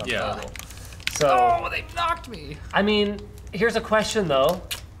 no, this is Yeah. unplayable. So, Oh, they knocked me. I mean, here's a question though.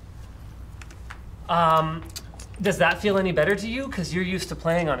 Does that feel any better to you? Because you're used to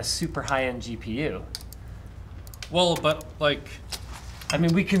playing on a super high-end GPU. well, but like, I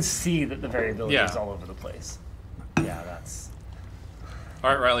mean, we can see that the variability Yeah. is all over the place. Yeah, that's all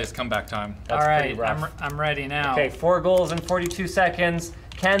right, Riley, it's comeback time. All pretty right, rough. I'm ready now. Okay, 4 goals in 42 seconds.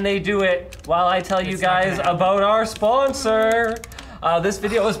 Can they do it while I tell you It's not guys gonna happen. about our sponsor? This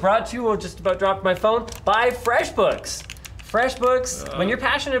video was brought to you, I just about dropped my phone, by FreshBooks. FreshBooks, when you're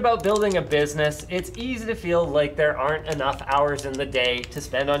passionate about building a business, it's easy to feel like there aren't enough hours in the day to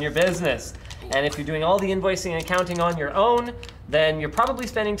spend on your business. And if you're doing all the invoicing and accounting on your own, then you're probably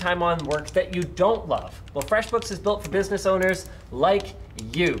spending time on work that you don't love. Well, FreshBooks is built for business owners like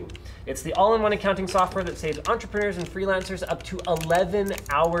you. It's the all-in-one accounting software that saves entrepreneurs and freelancers up to 11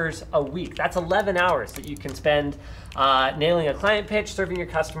 hours a week. That's 11 hours that you can spend nailing a client pitch, serving your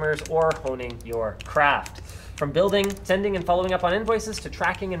customers, or honing your craft. From building, sending, and following up on invoices to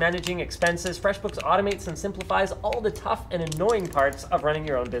tracking and managing expenses, FreshBooks automates and simplifies all the tough and annoying parts of running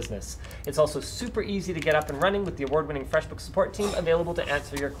your own business. It's also super easy to get up and running with the award-winning FreshBooks support team available to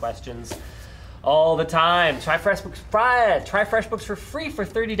answer your questions all the time. Try FreshBooks for free for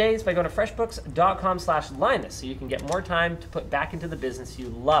 30 days by going to freshbooks.com/Linus so you can get more time to put back into the business you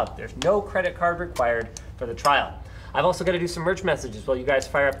love. There's no credit card required for the trial. I've also got to do some merch messages while you guys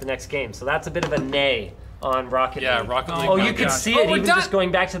fire up the next game, so that's a bit of a nay on Rocket League. Yeah, Rocket League. Oh, no you can gosh. see Oh, it we're even done. just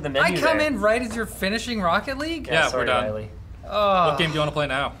going back to the menu I come there. in right as you're finishing Rocket League? Yeah, Sorry, we're done. Riley. What game do you want to play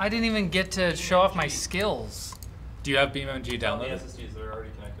now? I didn't even get to show off my skills. Do you have BeamNG The downloaded? SSDs, they're already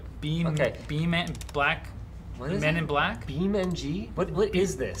connected. Okay. Beam and Black. What is Men it? in Black? BeamNG? What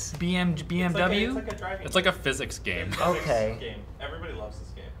is this? BMW? It's like a driving It's like a physics game. It's a physics Okay. game. Everybody loves this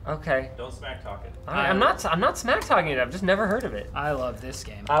game. Okay. Don't smack talk it. I'm not smack talking it. I've just never heard of it. I love this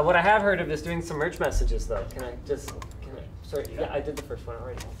game. What I have heard of is doing some merch messages though. Can I? Sorry. Yeah, I did the first one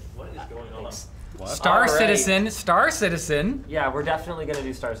already. What is going on? Thanks. What? Star All right. Citizen, Star Citizen. Yeah, we're definitely gonna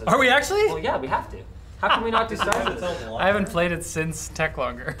do Star Citizen. Are we actually? Well, yeah, we have to. How can we not do Star Citizen? I haven't played it since Tech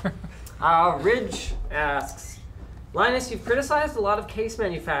Longer. Ridge asks, Linus, you've criticized a lot of case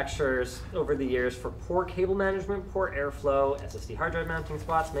manufacturers over the years for poor cable management, poor airflow, SSD hard drive mounting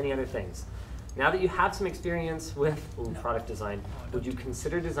spots, many other things. Now that you have some experience with product design, would you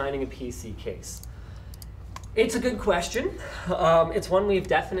consider designing a PC case? It's a good question. It's one we've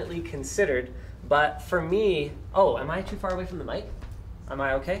definitely considered, but for me, am I too far away from the mic? Am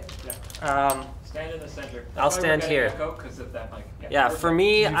I okay? Yeah. Stand in the center. I'll stand here. Because of that mic. Yeah, for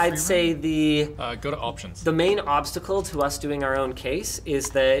me, I'd say Go to options. the main obstacle to us doing our own case is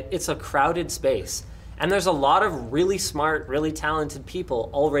that it's a crowded space. And there's a lot of really smart, really talented people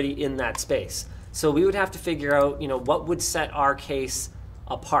already in that space. So we would have to figure out, what would set our case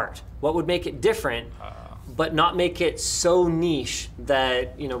apart? What would make it different, but not make it so niche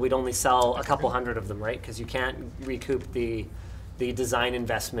that, we'd only sell a couple hundred of them, right? Because you can't recoup the design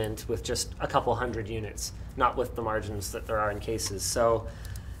investment with just a couple hundred units, not with the margins that there are in cases. So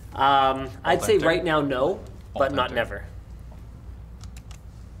I'd say right now, no, but not never.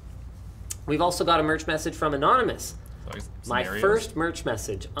 We've also got a merch message from Anonymous. My first merch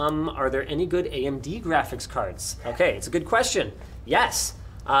message. Are there any good AMD graphics cards? Okay, it's a good question. Yes.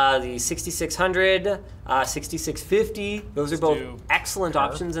 The 6600, 6650, those are both excellent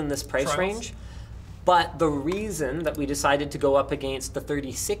options in this price range. But the reason that we decided to go up against the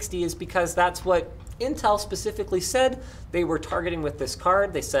 3060 is because that's what Intel specifically said they were targeting with this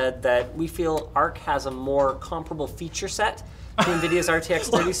card. They said that we feel ARC has a more comparable feature set to NVIDIA's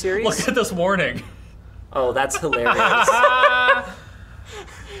RTX 30 series. Look at this warning. Oh, that's hilarious.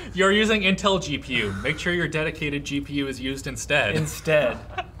 You're using Intel GPU. Make sure your dedicated GPU is used instead.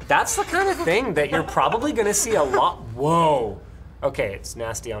 That's the kind of thing that you're probably going to see a lot. Whoa. Okay, it's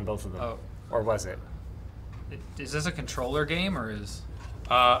nasty on both of them. Oh. Or was it? Is this a controller game or is?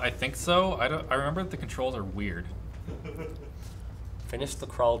 I think so. I remember that the controls are weird. Finish the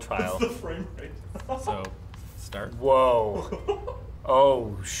crawl trial. What's the frame rate? So, start. Whoa.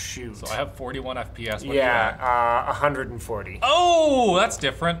 Oh, shoot. So I have 41 FPS. What do you have? Yeah, 140. Oh, that's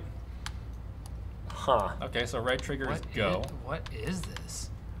different. Huh. Okay, so right trigger is go. What is this?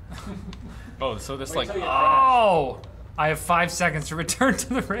 Oh, so this like. Oh! I have 5 seconds to return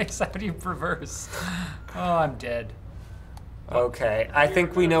to the race. How do you reverse? Oh, I'm dead. Okay, I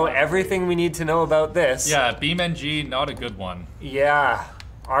think we know everything we need to know about this. Yeah, BeamNG, not a good one. Yeah,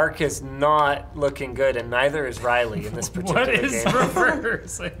 ARC is not looking good, and neither is Riley in this particular game. What is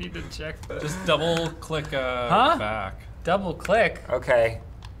reverse? I need to check that. Just double click back. Double click? Okay.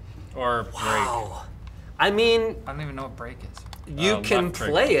 Or break. Wow. I mean, I don't even know what break is. you can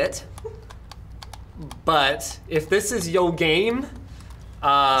play it, but if this is yo game,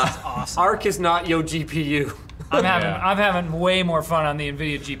 awesome. ARC is not yo GPU. I'm having way more fun on the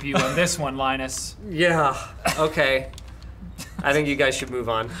NVIDIA GPU on this one, Linus. Yeah. Okay. I think you guys should move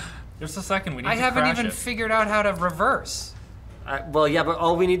on. Just a second. We need I to haven't crash even it. figured out how to reverse. Well, yeah, but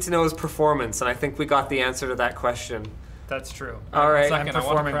all we need to know is performance, and I think we got the answer to that question. That's true. All right. Second, I'm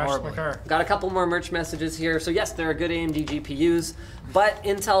performing I want to crash horribly. the car. Got a couple more merch messages here. So yes, there are good AMD GPUs, but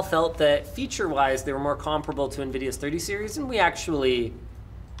Intel felt that feature-wise they were more comparable to NVIDIA's 30 series, and we actually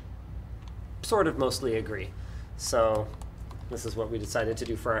sort of mostly agree. So this is what we decided to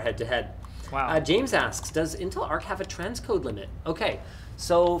do for our head-to-head. Wow. James asks, does Intel Arc have a transcode limit? Okay,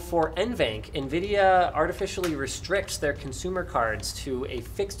 so for NVENC, NVIDIA artificially restricts their consumer cards to a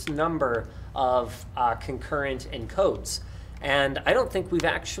fixed number of concurrent encodes. And I don't think we've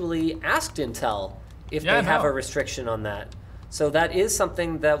actually asked Intel if they have a restriction on that. So that is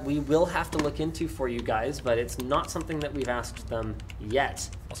something that we will have to look into for you guys, but it's not something that we've asked them yet.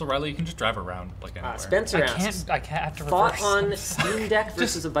 Also, Riley, you can just drive around like anywhere. Spencer asks, I can't have to thought reverse. on Steam Deck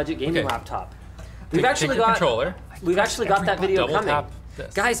versus a budget gaming laptop. We've Take actually your got controller. We've actually got that video Double coming. tap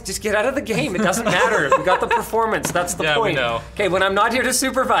this. Guys, just get out of the game. It doesn't matter. We got the performance. That's the Yeah, point. we know. Okay, when I'm not here to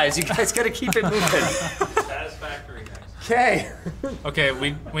supervise, you guys got to keep it moving. Satisfactory next. Okay. Okay,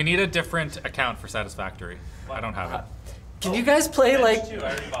 we need a different account for Satisfactory. I don't have it. Can you guys play like I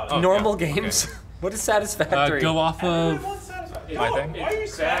already bought it. Oh, normal yeah, games? okay. What is Satisfactory? Go off of What's satisfactory? my No, thing. Why are you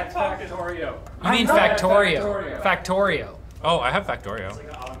talking? Factorio. You mean I'm not- Factorio. Factorio. Oh, I have Factorio. It's like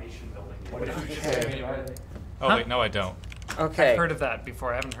an automation building. Oh wait, no, I don't. Okay. I've heard of that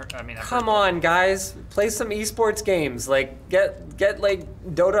before. I haven't heard. I mean, I've Come heard on, guys. Play some esports games. Like get like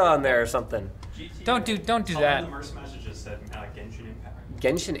Dota on there or something. Don't do All that. the mercy messages said Genshin Impact.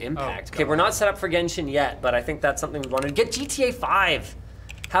 Genshin Impact. Oh, Okay, we're not set up for Genshin yet, but I think that's something we wanted. Get GTA 5.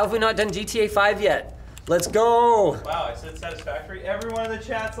 How have we not done GTA 5 yet? Let's go. Wow, I said Satisfactory. Everyone in the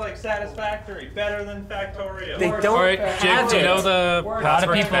chat's like Satisfactory. Better than Factorio. They don't All right, have Jake, do you know it. the lot of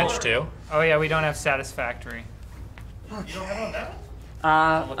password to people- bench too? Oh yeah, we don't have Satisfactory. You don't have it on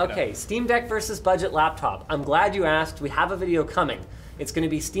that one? Okay, Steam Deck versus budget laptop. I'm glad you asked. We have a video coming. It's going to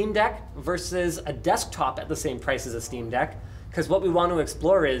be Steam Deck versus a desktop at the same price as a Steam Deck, because what we want to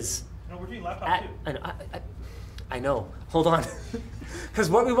explore is... No, we're doing laptop too. I know. Hold on. Because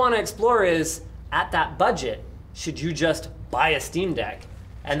what we want to explore is, at that budget, should you just buy a Steam Deck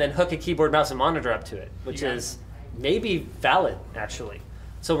and then hook a keyboard, mouse, and monitor up to it, which is maybe valid, actually.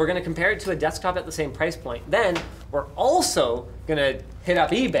 So we're going to compare it to a desktop at the same price point. Then we're also going to hit up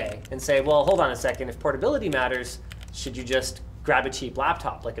eBay and say, well, hold on a second. If portability matters, should you just grab a cheap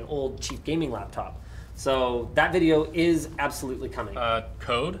laptop, like an old cheap gaming laptop? So that video is absolutely coming.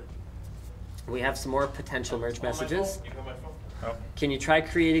 Code? We have some more potential merge messages. You have my phone? Oh. Can you try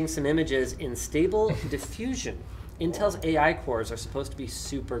creating some images in stable diffusion? Intel's AI cores are supposed to be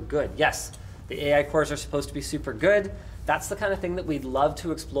super good. Yes, the AI cores are supposed to be super good. That's the kind of thing that we'd love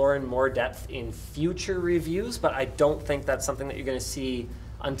to explore in more depth in future reviews, but I don't think that's something that you're going to see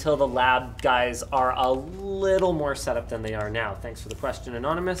until the lab guys are a little more set up than they are now. Thanks for the question,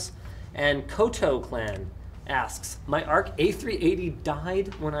 Anonymous. And Koto Clan asks, my ARC A380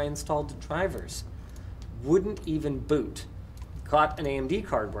 died when I installed the drivers. Wouldn't even boot. Got an AMD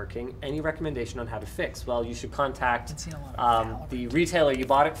card working. Any recommendation on how to fix? Well, you should contact the retailer you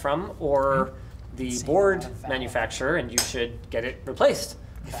bought it from or the board manufacturer, and you should get it replaced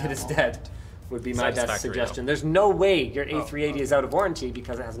if it is dead, would be my best Satisfactory, suggestion. There's no way your A380 is out of warranty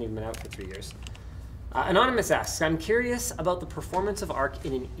because it hasn't even been out for 3 years. Anonymous asks, I'm curious about the performance of ARC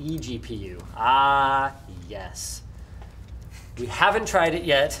in an eGPU. Ah, yes. We haven't tried it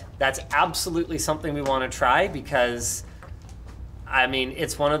yet. That's absolutely something we want to try because, I mean,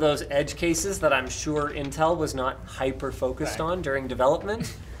 it's one of those edge cases that I'm sure Intel was not hyper focused on during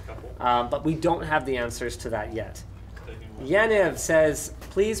development, but we don't have the answers to that yet. Yaniv says,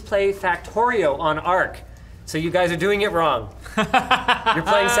 please play Factorio on ARC. So you guys are doing it wrong. You're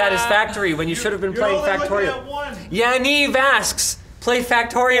playing Satisfactory when you should have been playing Factorio. Yaniv asks, play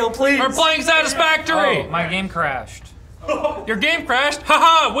Factorio, please. We're playing Satisfactory! Oh, my game crashed. Your game crashed?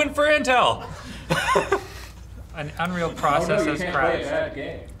 Haha, win for Intel! An Unreal process has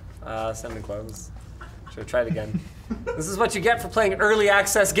crashed. Send me close. Should try it again. This is what you get for playing early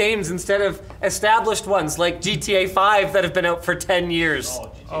access games instead of established ones like GTA 5 that have been out for 10 years.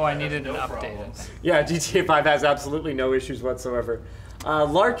 Oh, I needed an update. Yeah, GTA 5 has absolutely no issues whatsoever.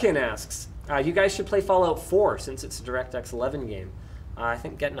 Larkin asks, you guys should play Fallout 4 since it's a DirectX 11 game. I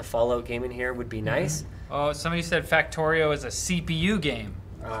think getting a Fallout game in here would be nice. Oh, somebody said Factorio is a CPU game.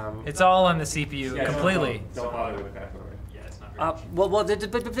 It's all on the CPU, completely. Don't bother with Factorio. Yeah, it's not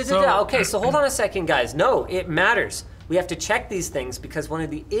very Okay, so hold on a second, guys. No, it matters. We have to check these things because one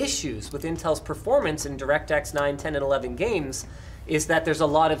of the issues with Intel's performance in DirectX 9, 10, and 11 games is that there's a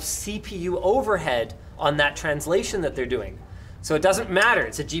lot of CPU overhead on that translation that they're doing. So it doesn't matter.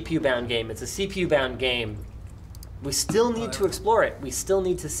 It's a GPU-bound game. It's a CPU-bound game. We still need to explore it. We still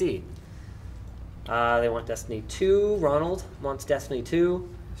need to see. They want Destiny 2. Ronald wants Destiny 2.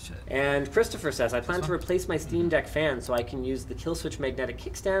 And Christopher says, I plan to replace my Steam Deck fan so I can use the Killswitch magnetic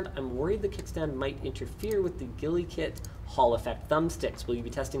kickstand. I'm worried the kickstand might interfere with the Ghillie Kit Hall effect thumbsticks. Will you be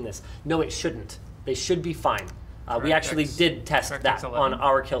testing this? No, it shouldn't. They should be fine. We actually did test that on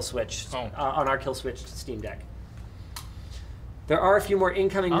our Killswitch, on our Killswitch Steam Deck. There are a few more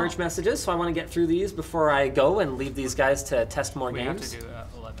incoming merch messages, so I want to get through these before I go and leave these guys to test more games. We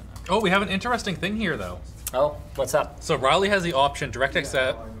have to do 11. Oh, we have an interesting thing here, though. Oh, what's up? So Riley has the option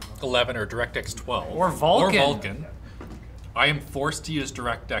DirectX 11 or DirectX 12. Or Vulkan. Or Vulkan. I am forced to use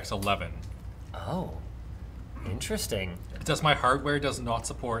DirectX 11. Oh, interesting. It's my hardware does not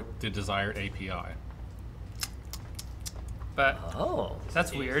support the desired API. But that's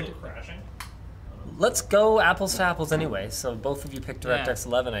Is it weird. still crashing? Let's go apples to apples anyway. So both of you pick DirectX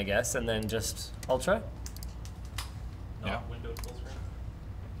 11, I guess, and then just Ultra? Yeah. Not windowed full screen?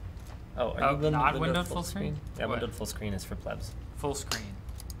 Oh, Oh, not windowed full screen? Yeah, What? windowed full screen is for plebs. Full screen.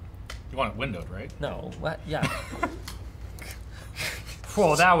 You want it windowed, right? No, what? Yeah.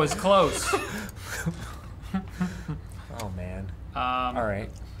 Whoa, that was close. Oh, man. All right.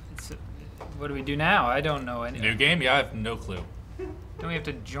 What do we do now? I don't know any. New game? Yeah, I have no clue. Don't we have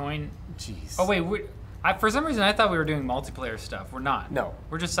to join? Jeez. Oh wait, for some reason I thought we were doing multiplayer stuff. We're not. No.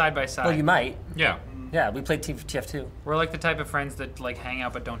 We're just side by side. Well, you might. Yeah. Yeah, we played TF2. We're like the type of friends that like hang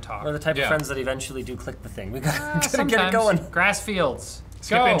out but don't talk. We're the type Yeah. of friends that eventually do click the thing. We gotta get it Sometimes. going. Grass fields.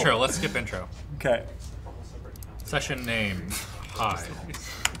 Skip Go. intro. Let's skip intro. Okay. Session name. Hi.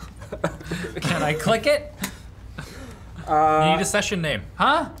 Can I click it? You need a session name.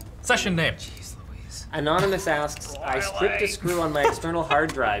 Huh? Session name. Jeez Louise. Anonymous asks, I stripped a screw on my external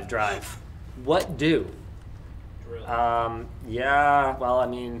hard drive. What do? Yeah, well, I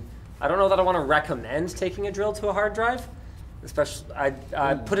mean, I don't know that I want to recommend taking a drill to a hard drive. Especially,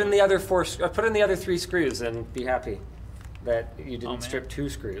 I put in the other three screws and be happy that you didn't strip 2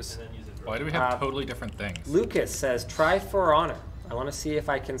 screws. Why do we have totally different things? Lucas says, try For Honor. I want to see if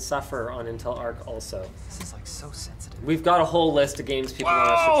I can suffer on Intel Arc also. This is like so sensitive. We've got a whole list of games people want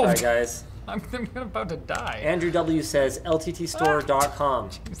us to try, guys. I'm about to die. Andrew W says, lttstore.com.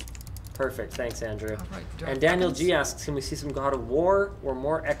 Perfect, thanks, Andrew. Right, And Daniel G asks, can we see some God of War or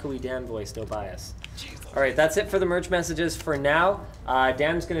more echoey Dan voice, no bias? All right, that's it for the merch messages for now.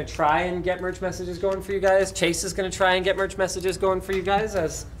 Dan's going to try and get merch messages going for you guys. Chase is going to try and get merch messages going for you guys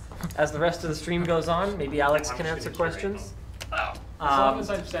as the rest of the stream goes on. Maybe Alex can answer questions. As long as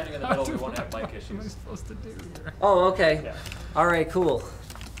I'm standing in the middle, we won't have mic What am I issues. supposed to do here? Oh, okay. Yeah. All right, cool.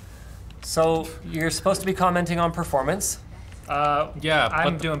 So you're supposed to be commenting on performance. Yeah,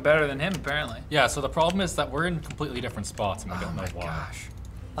 I'm but doing better than him apparently. yeah, so the problem is that we're in completely different spots and we don't know why. Gosh.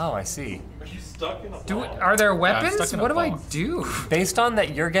 Oh, I see. Are you stuck in a Are there weapons? stuck in a What do I box. do? Based on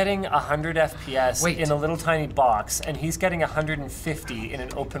that, you're getting 100 FPS Wait. in a little tiny box, and he's getting 150 in an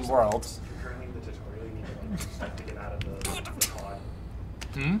open world. Currently in the tutorial, you need to like, to get out of the pod.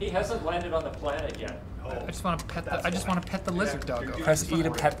 Hmm? He hasn't landed on the planet yet. I just want to pet the lizard doggo. Press E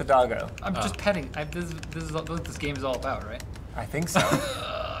to pet the doggo. I'm just petting. This is what this game is all about, right? I think so.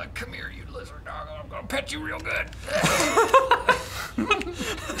 Come here, you lizard doggo. I'm gonna pet you real good.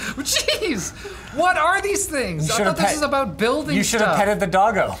 Jeez, what are these things? You I should've thought this was about building You should have stuff. petted the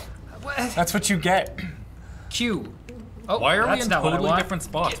doggo. What? That's what you get. Q. Oh, Why are we that's in not what I totally want. different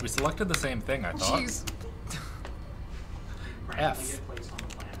spots? We selected the same thing, I thought. Jeez. F.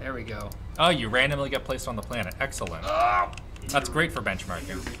 There we go. Oh, you randomly get placed on the planet. Excellent. That's great for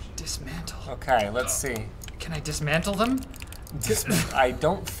benchmarking. Dismantle. Okay, let's see. Can I dismantle them? I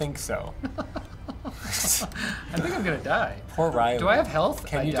don't think so. I think I'm gonna die. Poor Riley. Do I have health?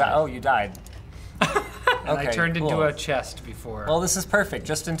 Can I you died. die? Oh, you died. And I Okay, turned into cool. a chest before. Well, this is perfect.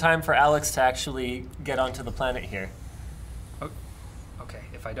 Just in time for Alex to actually get onto the planet here. Okay,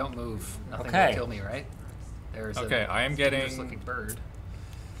 if I don't move, nothing Okay. will kill me, right? There's Okay, I am getting. looking bird.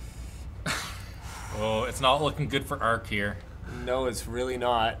 Oh, it's not looking good for Arc here. No, it's really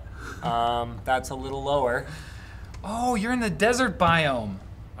not. That's a little lower. Oh, you're in the desert biome.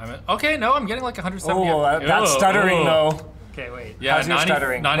 Okay, no, I'm getting like 170. Oh, that's stuttering though. Okay, wait. Yeah, How's your 90,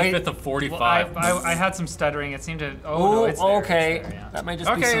 stuttering? 95th Wait. of 45. Well, I had some stuttering. It seemed to. Oh, no, it's there. okay. It's there, yeah. That might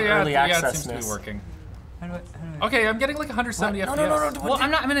just be some Okay, yeah, early yeah, it access. seems to be working. How do I- Okay, I'm getting like 170 What? FPS. No. Well,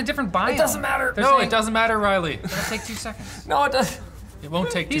 I'm not. I'm in a different biome. It doesn't matter. They're No, saying it doesn't matter, Riley. It'll take 2 seconds. No, it doesn't. It won't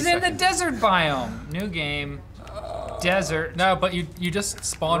take 2 He's in seconds. the desert biome. New game. Desert. No, but you just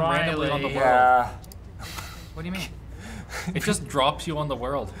spawn randomly on the Riley. world. Yeah. What do you mean? It just drops you on the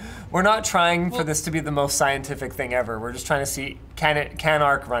world. We're not trying for this to be the most scientific thing ever. We're just trying to see can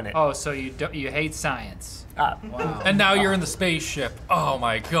Arc run it. Oh, so you hate science? Wow. And now you're in the spaceship. Oh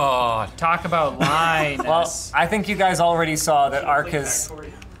my god. Talk about Linus. Well, I think you guys already saw that Arc is.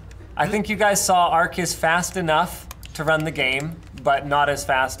 I think you guys saw Arc is fast enough to run the game, but not as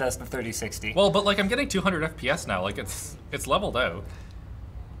fast as the 3060. Well, but like I'm getting 200 FPS now. Like it's leveled out.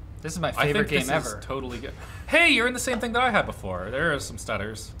 This is my I favorite think game this ever. is totally good. Hey, you're in the same thing that I had before. There are some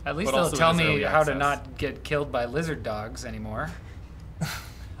stutters. At least but they'll also tell it is me early how to access. not get killed by lizard dogs anymore.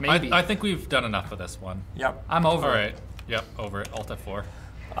 Maybe. I think we've done enough of this one. Yep. I'm over All it. right. Yep, over it. Alt F4.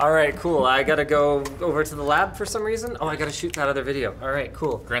 All right, cool. I gotta go over to the lab for some reason. Oh, I gotta shoot that other video. All right,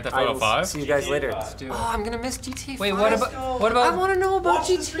 cool. Grand Theft I Auto will 5? See you guys later. Let's do it. Oh, I'm gonna miss GTA 5. Wait, what about I want to know about Watch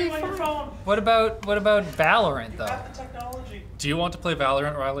the stream on your GTA 5. phone. what about Valorant though? Got the technology. Do you want to play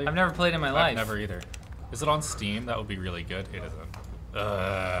Valorant, Riley? I've never played in my life. I've never either. Is it on Steam? That would be really good. It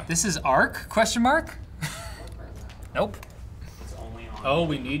isn't. This is Arc? Question mark? Nope. It's only on. Oh,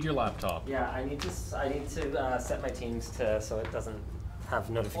 we need your laptop. Yeah, I need to set my teams to so it doesn't have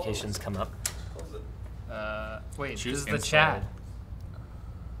notifications come up. Wait, Choose this is the install. chat.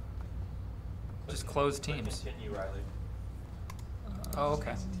 Just close teams. Continue, Riley. Oh,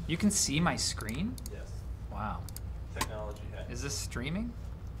 okay. You can see my screen? Yes. Wow. Technology hack. Is this streaming?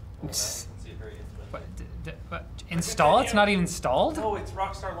 I can see it very intimately. What? Install? It's not even installed? Oh, it's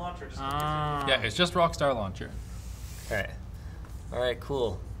Rockstar Launcher. Just Ah. Yeah, it's just Rockstar Launcher. Okay. All right,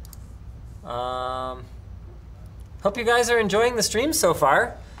 cool. Hope you guys are enjoying the stream so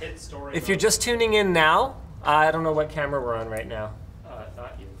far. hit story If you're mode. just tuning in now, I don't know what camera we're on right now.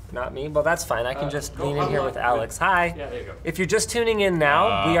 Not you. Not me? Well, that's fine. I can just go lean in here unlock with it. Alex. Hi. Yeah, there you go. If you're just tuning in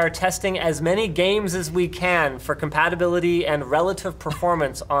now, we are testing as many games as we can for compatibility and relative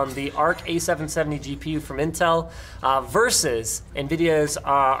performance on the Arc A770 GPU from Intel versus NVIDIA's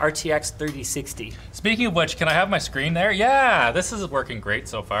RTX 3060. Speaking of which, can I have my screen there? Yeah, this is working great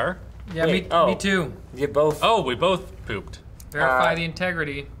so far. Yeah, Wait, me too. You both. Oh, we both pooped. Verify the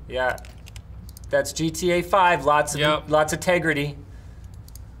integrity. Yeah. That's GTA 5. Lots of integrity.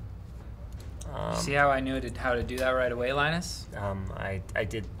 See how I knew how to do that right away, Linus? I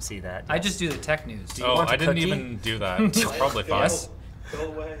did see that. I just do the tech news. Do you Oh, want a I didn't cookie? even do that. It's probably fine. Yes. Go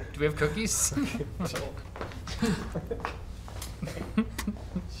away. Do we have cookies?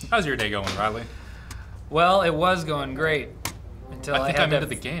 How's your day going, Riley? Well, it was going great until I think had I'm to, into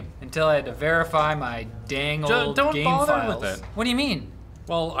the game. Until I had to verify my dang old Don't game bother files. with it. What do you mean?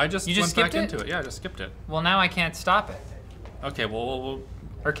 Well, I just You just went back skipped it? into it. Yeah, I just skipped it. Well, now I can't stop it. Okay, well,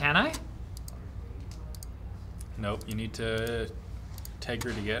 Or can I? nope. You need to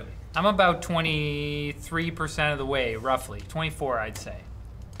integrity it. I'm about 23% of the way, roughly. 24, I'd say.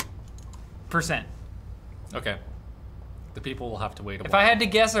 Percent. Okay. The people will have to wait a If while. I had to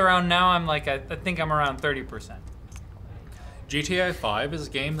guess around now, I'm like, I think I'm around 30%. GTA 5 is a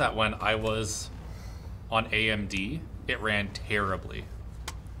game that when I was on AMD, it ran terribly.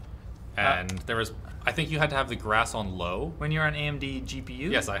 And there was, I think you had to have the grass on low. When you're on AMD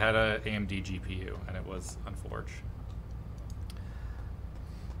GPU? Yes, I had a AMD GPU, and it was unforged.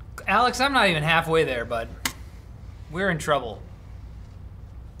 Alex, I'm not even halfway there, bud. We're in trouble.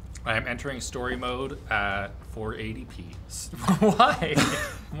 I am entering story mode at 480p. Why?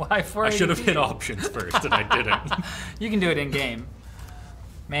 Why 480p? I should have hit options first, and I didn't. You can do it in game.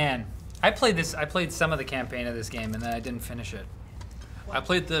 Man, I played some of the campaign of this game, and then I didn't finish it. I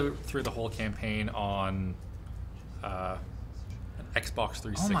played through the whole campaign on an Xbox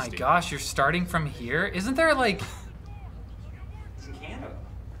 360. Oh my gosh, you're starting from here? Isn't there like... It's in Canada.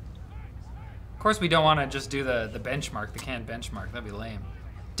 Of course we don't want to just do the benchmark, the canned benchmark. That'd be lame.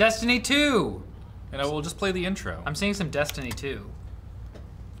 Destiny 2! And I will just play the intro. I'm seeing some Destiny 2.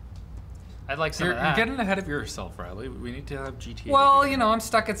 I'd like some You're of that. getting ahead of yourself, Riley. We need to have GTA. Well, here. you know, I'm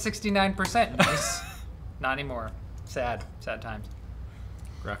stuck at 69%. Nice. Not anymore. Sad. Sad times.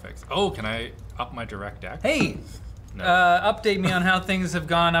 Graphics. Oh, can I up my DirectX? Hey! No. Update me on how things have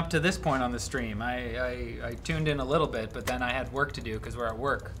gone up to this point on the stream. I tuned in a little bit, but then I had work to do because we're at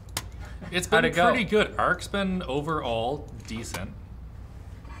work. It's How'd been it go? pretty good. Arc's been overall decent.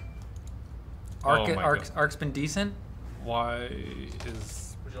 Oh my God. Arc's been decent. Why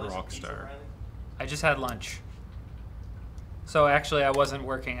is Would you like some pizza, Rockstar? Riley? I just had lunch. So actually, I wasn't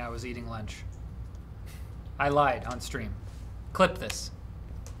working. I was eating lunch. I lied on stream. Clip this.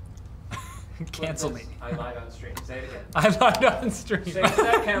 Cancel me. I lied on stream. Say it again. I lied on stream. Say it to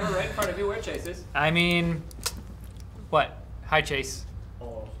that camera right in front of you where Chase is. I mean, what? Hi, Chase.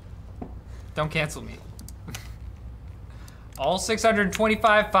 Oh. Don't cancel me. All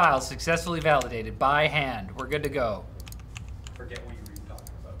 625 files successfully validated by hand. We're good to go. Forget what you were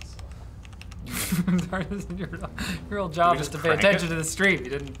talking about, so. Your whole job we is just to pay crank attention it? to the stream. You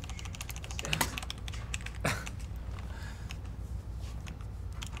didn't.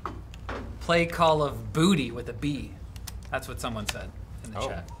 Play Call of Booty with a B. That's what someone said in the Oh.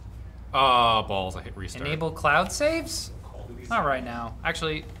 chat. Ah, balls. I hit restart. Enable cloud saves? Not right now.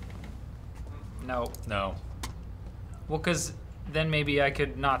 Actually, no. No. Well, because then maybe I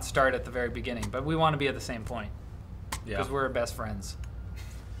could not start at the very beginning, but we want to be at the same point Yeah. because we're best friends.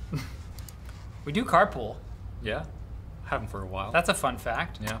 We do carpool. Yeah. Haven't for a while. That's a fun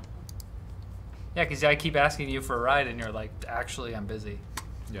fact. Yeah. Yeah, because I keep asking you for a ride, and you're like, actually, I'm busy.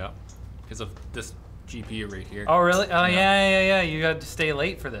 Yeah. Because of this GPU right here. Oh, really? Oh, yeah. You had to stay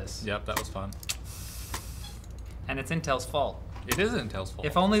late for this. Yep, that was fun. And it's Intel's fault. It is Intel's fault.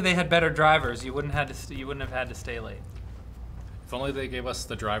 If only they had better drivers, you wouldn't have had to stay late. If only they gave us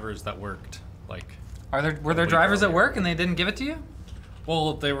the drivers that worked. Like, Were there week drivers at earlier. work and they didn't give it to you?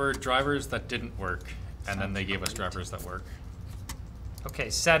 well, they were drivers that didn't work, and then they gave us drivers that work. Okay,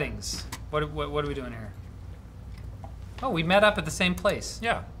 settings. What are we doing here? Oh, we met up at the same place.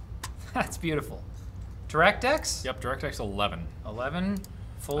 Yeah. That's beautiful. DirectX? Yep, DirectX 11. 11,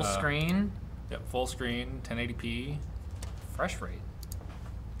 full screen, Yep, full screen, 1080p. fresh rate.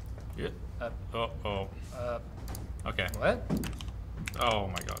 Yep. Uh, Oh. Okay. What? Oh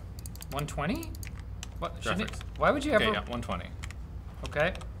my god. 120? What? Shouldn't Graphics. it, why would you ever? Okay, yeah, 120.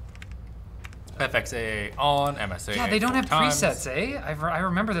 Okay. FXA on, MSA. Yeah, they don't have 4 times. presets, eh? I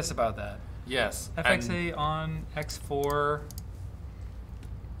remember this about that. Yes. FXA on, X4,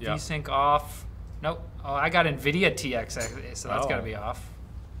 Yeah. VSync off. Nope. Oh, I got NVIDIA TX, so that's Oh. got to be off.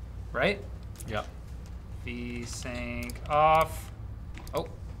 right? Yep. VSync off. Oh.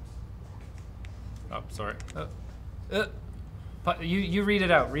 Oh, sorry. You read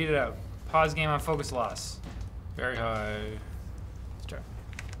it out. Read it out. Pause game on focus loss. Very high. Start.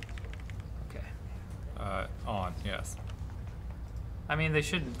 Okay. On, yes. I mean, they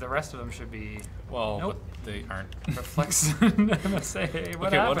should. The rest of them should be. Well, Nope. but they aren't. Reflex MSA. What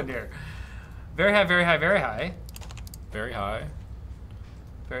Okay, happened here? Very high, very high, very high. Very high.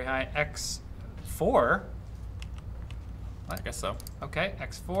 Very high. X4. I guess so. Okay,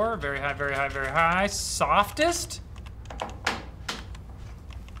 X4. Very high, very high, very high. Softest.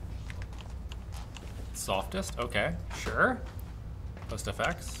 Softest, okay. Sure. Post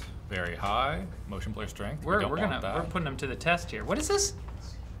FX, very high. Motion player strength. We're we don't want that. we're putting them to the test here. What is this?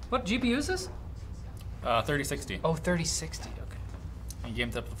 What GPU is this? 3060. Oh, 3060. Okay. And game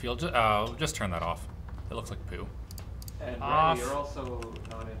depth of field. Just turn that off. It looks like poo. And Off. Randy, you're also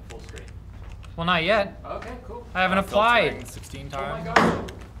not in full screen. Well, not yet. Okay, cool. I haven't Filtering applied. 16 Oh my times.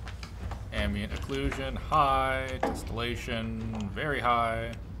 god. Ambient occlusion, high. Distillation, very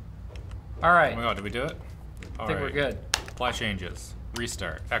high. All right. Oh my god, did we do it? I think we're good. Apply changes.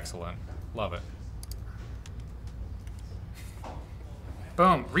 Restart. Excellent. Love it.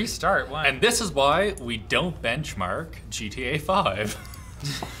 Boom. Restart. One. And this is why we don't benchmark GTA 5.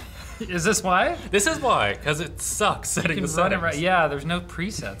 Is this why? This is why, because it sucks setting You the can run it settings. right. Yeah, there's no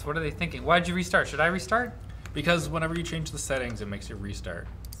presets. What are they thinking? Why'd you restart? Should I restart? Because whenever you change the settings, it makes you restart.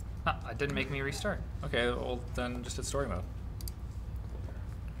 It didn't make me restart. Okay, well then just hit story mode.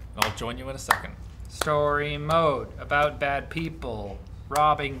 I'll join you in a second. Story mode about bad people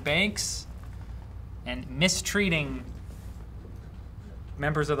robbing banks and mistreating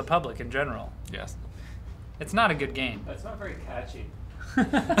members of the public in general. Yes. It's not a good game. That's not very catchy.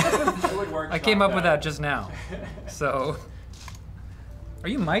 It would work. I came up with that just now. So, are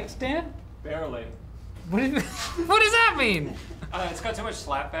you mic'd, Dan? Barely. What does that mean? It's got too much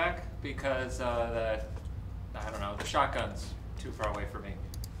slapback because I don't know, the shotgun's too far away for me.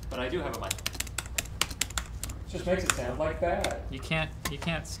 But I do have a mic. Just makes it sound like that. You can't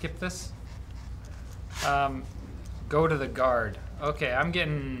skip this. Go to the guard. Okay, I'm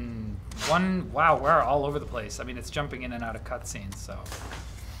getting one. Wow, we're all over the place. I mean, it's jumping in and out of cutscenes. So,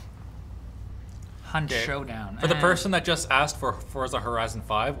 Hunt Okay. Showdown. For the And- person that just asked for Forza Horizon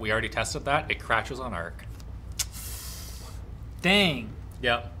 5, we already tested that. It crashes on Arc. Dang.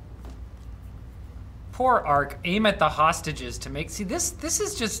 Yep. Poor Ark. Aim at the hostages to make. See, this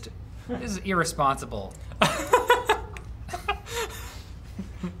is just this is irresponsible.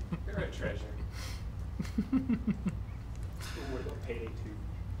 You're a treasure.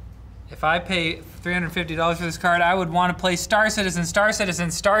 If I pay $350 for this card, I would want to play Star Citizen, Star Citizen,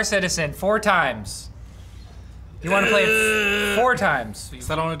 Star Citizen 4 times. You want to play it 4 times. Is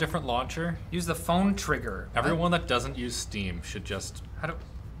that on a different launcher? Use the phone trigger. Everyone that doesn't use Steam should just How do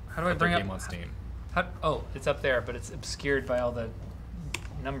I put their bring game up? on Steam. Oh, it's up there, but it's obscured by all the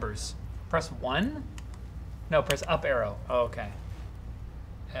numbers. Press 1? No, press up arrow. Oh, okay.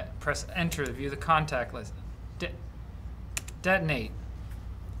 Press enter to view the contact list. Detonate.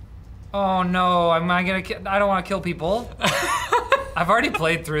 Oh no, am I gonna I don't want to kill people. I've already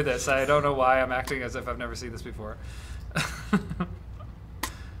played through this. I don't know why I'm acting as if I've never seen this before.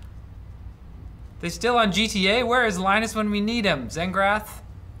 They still on GTA? Where is Linus when we need him? Zengrath?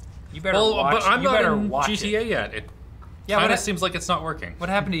 You better watch. but I'm you not better in watch GTA it. yet. It Yeah, kind what of seems like it's not working. What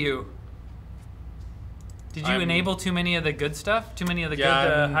happened to you? Did you enable too many of the good stuff? Too many of the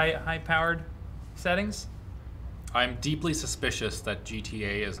Yeah, good high-powered settings? I'm deeply suspicious that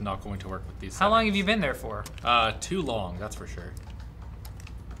GTA is not going to work with these How long have settings. you been there for? Too long, that's for sure.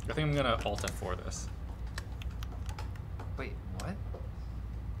 I think I'm gonna Alt F4 this. Wait, what?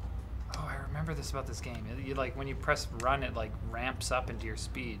 Oh, I remember this about this game. You like when you press run, it like ramps up into your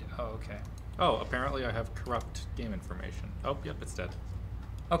speed. Oh, okay. Oh, apparently I have corrupt game information. Oh, yep, it's dead.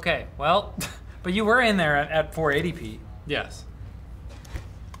 Okay, well, but you were in there at 480p. Yes.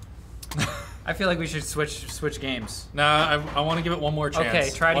 I feel like we should switch games. Nah, I want to give it one more chance. Okay,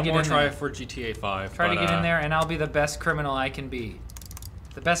 try to one get more in try there. for GTA 5. Try to but, get in there, and I'll be the best criminal I can be.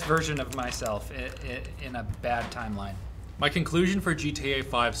 The best version of myself in a bad timeline. My conclusion for GTA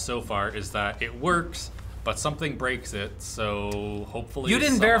 5 so far is that it works, but something breaks it, so hopefully You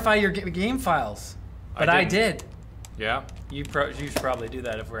didn't someone- verify your game files, but I did. Yeah? You should probably do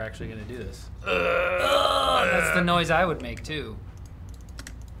that if we're actually going to do this. That's the noise I would make, too.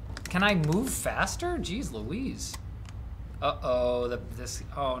 Can I move faster? Jeez Louise. Uh-oh,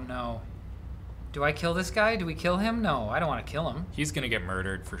 oh no. Do I kill this guy? Do we kill him? No, I don't want to kill him. He's gonna get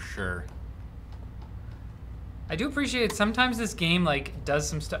murdered for sure. I do appreciate sometimes this game like does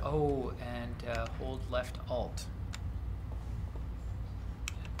some stuff. Oh, and hold left alt.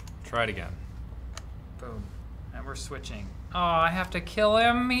 Try it again. Boom. And we're switching. Oh, I have to kill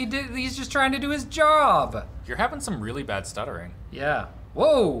him. He's just trying to do his job. You're having some really bad stuttering. Yeah.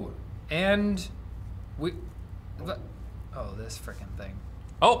 Whoa. And we. Oh, this freaking thing.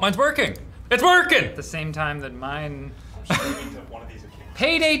 Oh, mine's working. It's working. At the same time that mine. Streaming to one of these accounts.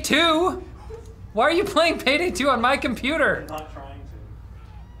 Payday 2. Why are you playing Payday 2 on my computer? I'm not trying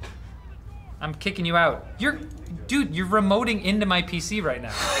to. I'm kicking you out. Dude, you're remoting into my PC right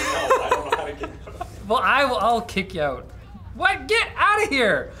now. I don't know how to get out of it. Well, I'll kick you out. What? Get out of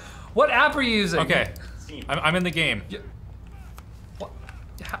here! What app are you using? Okay, Steam. I'm in the game. What?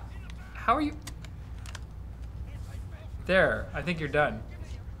 How are you? There, I think you're done.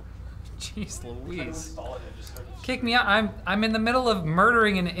 Jeez Louise. Install it and just start to Kick me out. I'm in the middle of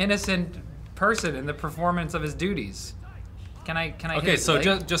murdering an innocent person in the performance of his duties. Can I hit Okay, his so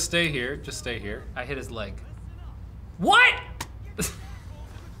leg? just stay here. Just stay here. I hit his leg. What?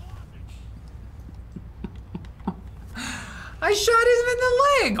 I shot him in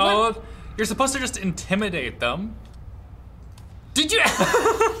the leg. What? Oh, you're supposed to just intimidate them. Did you?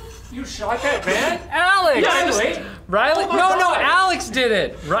 You shot that man? Alex! Riley? Riley? Oh my no, God. Alex did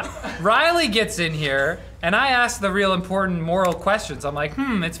it. Riley gets in here, and I ask the real important moral questions. I'm like,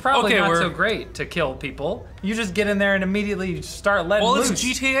 it's probably Okay, not we're- so great to kill people. You just get in there and immediately start letting Well, loose. it's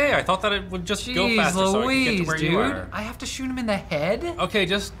GTA. I thought that it would just go Jeez faster so I could get Louise, to where dude. you are. I have to shoot him in the head? Okay,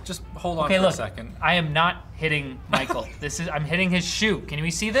 just hold on Okay, for look. a second. I am not hitting Michael. I'm hitting his shoe. Can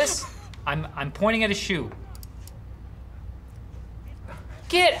we see this? I'm pointing at his shoe.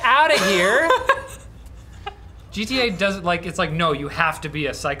 Get out of here! GTA doesn't it's like, no, you have to be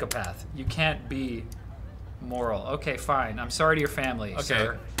a psychopath. You can't be moral. Okay, fine. I'm sorry to your family, Okay.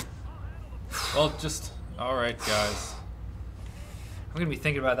 sir. Well, all right, guys. I'm gonna be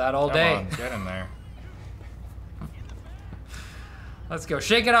thinking about that all Come day. on, get in there. Let's go.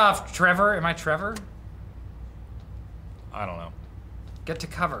 Shake it off, Trevor. Am I Trevor? I don't know. Get to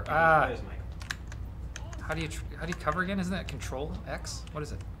cover. That is Michael. How do you cover again? Isn't that Control X? What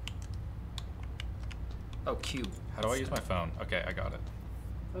is it? Oh, Q. How do I use my phone? Okay, I got it.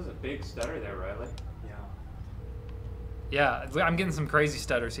 That was a big stutter there, Riley. Yeah. Yeah, I'm getting some crazy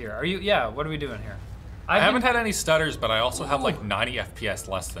stutters here. Are you? Yeah. What are we doing here? I haven't had any stutters, but I also have like 90 FPS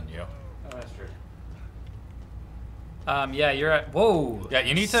less than you. Oh, that's true. Yeah, you're at. Whoa. Yeah,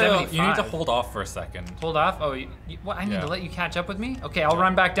 you need to 75. hold off for a second. Hold off. Oh, what? I need Yeah. to let you catch up with me. Okay, I'll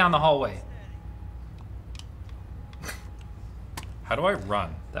run back down the hallway. How do I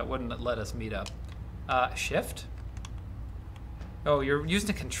run? That wouldn't let us meet up. Shift. Oh, you're using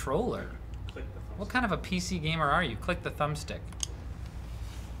a controller. Click the phone. What kind of a PC gamer are you? Click the thumbstick.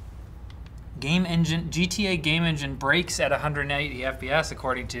 Game engine, GTA game engine breaks at 180 FPS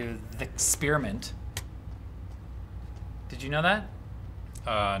according to the experiment. Did you know that?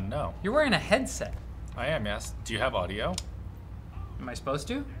 No. You're wearing a headset. I am, yes. Do you have audio? Am I supposed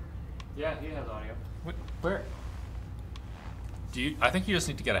to? Yeah, he has audio. Where? I think you just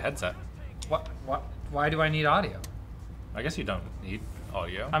need to get a headset. What? Why do I need audio? I guess you don't need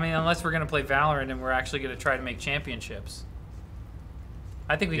audio. I mean, unless we're gonna play Valorant and we're actually gonna try to make championships.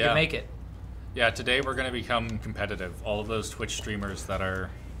 I think we Yeah. can make it. Yeah, today we're gonna become competitive. All of those Twitch streamers that are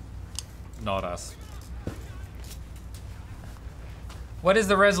not us. What is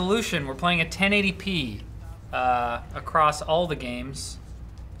the resolution? We're playing at 1080p across all the games.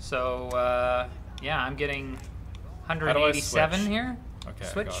 So yeah, I'm getting How do I 187 switch? here. Okay,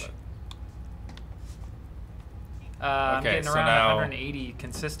 Switch. I got it. I'm Okay, getting so around now- 180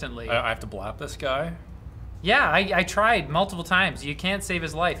 consistently. I have to blap this guy? Yeah, I tried multiple times. You can't save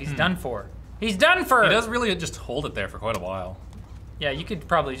his life. He's done for. He's done for. He does really just hold it there for quite a while. Yeah, you could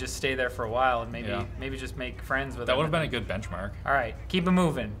probably just stay there for a while and Yeah. maybe just make friends with That him. would have been a good benchmark. All right, keep it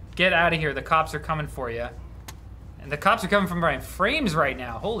moving. Get out of here. The cops are coming for you. And the cops are coming from behind frames right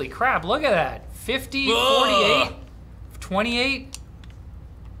now. Holy crap, look at that. 50, 48, 28,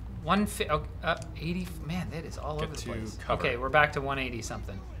 80. Man, that is all Get over the to place. cover. Okay, we're back to 180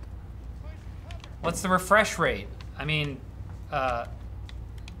 something. What's the refresh rate? I mean, are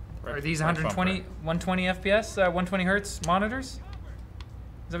these 120, 120 FPS, 120 hertz monitors?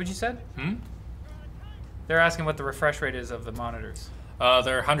 Is that what you said? Hmm? They're asking what the refresh rate is of the monitors.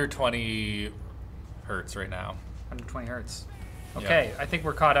 They're 120 hertz right now. 120 hertz. Okay, I think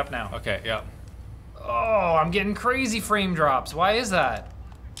we're caught up now. Okay, yeah. Oh, I'm getting crazy frame drops. Why is that?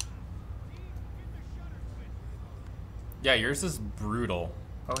 Yeah, yours is brutal.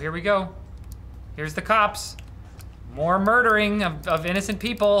 Oh, here we go. Here's the cops. More murdering of innocent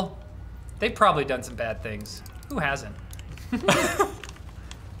people. They've probably done some bad things. Who hasn't?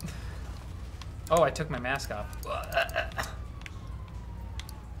 Oh, I took my mask off.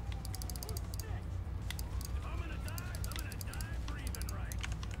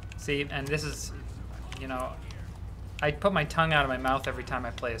 See, and this is, you know, I put my tongue out of my mouth every time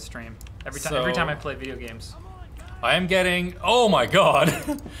I play a stream. Every time I play video games. I am getting, oh my god,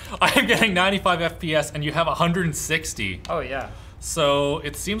 I am getting 95 FPS and you have 160. Oh yeah. So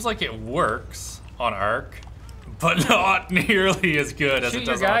it seems like it works on Arc, but not nearly as good as Shoot it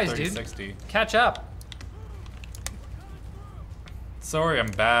does your guys, on dude. 3060. Catch up. Sorry, I'm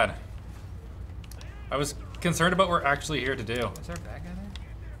bad. I was concerned about what we're actually here to do. Is there a bad guy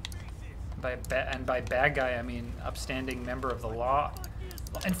there? And by bad guy, I mean upstanding member of the law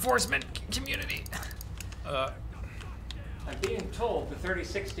enforcement community. I'm being told the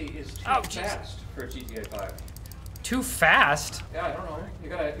 3060 is too fast for GTA 5. Too fast? Yeah, I don't know. You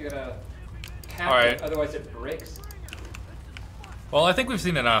gotta cap Alright. it, otherwise it breaks. Well, I think we've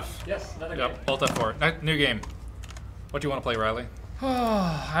seen enough. Yes, another game. Yep, Alt F4. New game. What do you want to play, Riley? Oh,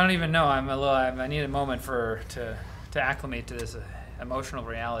 I don't even know. I need a moment to acclimate to this emotional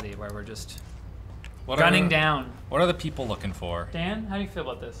reality where we're just gunning down. What are the people looking for? Dan, how do you feel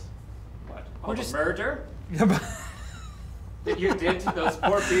about this? What? We're Oh, just- the murder that you did to those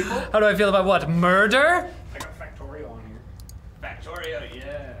poor people? How do I feel about what? Murder? I got Factorio on here. Factorio,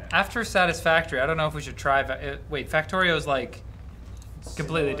 yeah. After Satisfactory, I don't know if we should try. Wait, Factorio is like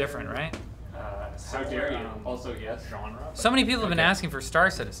completely different, right? How dare you? Also, yes. Genre. So many people have been asking for Star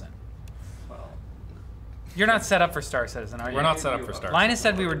Citizen. Well, You're not set up for Star Citizen, are you? We're not set up for Star. Linus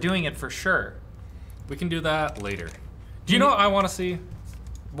said we were doing it for sure. We can do that later. Do you know what I want to see?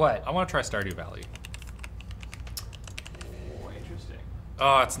 What? I want to try Stardew Valley. oh, interesting.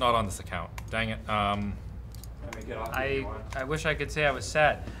 Oh, it's not on this account. Dang it. Let me get off if you want. I wish I could say I was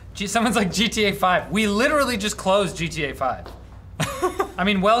sad. Someone's like GTA 5. We literally just closed GTA 5. I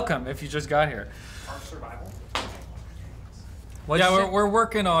mean, welcome if you just got here. Ark Survival. What'd you say? We're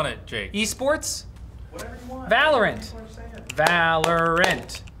working on it, Jake. Esports? Whatever you want. Valorant. People are saying.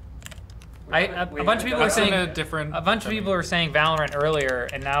 Valorant. A bunch of people are That's in saying a different. a bunch of people were saying Valorant earlier,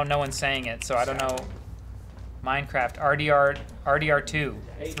 and now no one's saying it. So I don't know. Minecraft,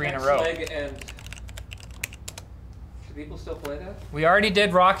 RDR2, 3 in a row. Leg and... Do people still play that? We already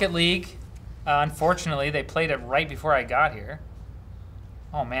did Rocket League. Unfortunately, they played it right before I got here.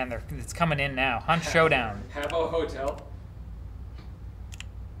 Oh man, it's coming in now. Hunt Showdown. Habbo Hotel.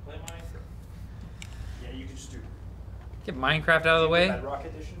 Play Minecraft. Yeah, you can just do. Get Minecraft out of the way. Bedrock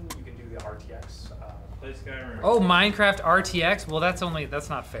Edition, you can do the RTX. Play Skyrim. Oh, Minecraft RTX. Well, that's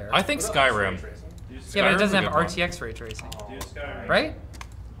not fair. I think what about Skyrim. ray tracing? Do Yeah, but it Skyrim's doesn't a have good one. RTX ray tracing, Do Skyrim. right?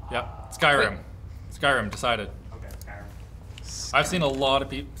 Yep. Skyrim. Skyrim decided. Okay, Skyrim. I've seen a lot of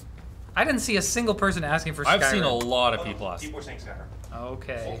people. I didn't see a single person asking for Skyrim. I've seen a lot of people ask. People are saying Skyrim.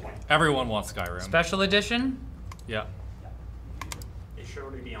 Okay. Full point. Everyone wants Skyrim. Special edition. Yeah. It should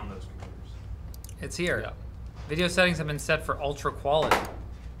already be on those computers. It's here. Yeah. Video settings have been set for ultra quality.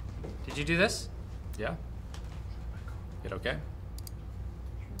 Did you do this? Yeah. It okay?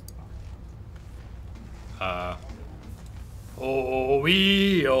 Oh,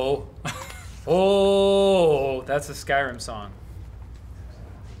 wee, oh. Oh, that's a Skyrim song.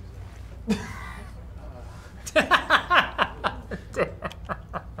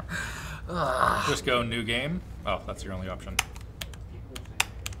 Just go new game. Oh, that's your only option.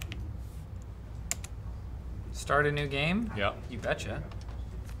 Start a new game? Yeah. You betcha.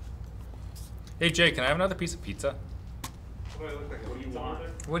 Hey Jake, can I have another piece of pizza? What do I look like? What do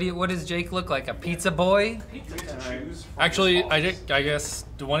you want? What does Jake look like? A pizza boy? Pizza choose. Actually, I guess.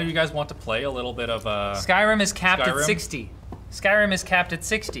 Do one of you guys want to play a little bit of Skyrim is capped at Skyrim? 60. Skyrim is capped at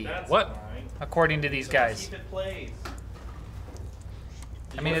 60, That's What? fine. according to these So guys. Keep it plays.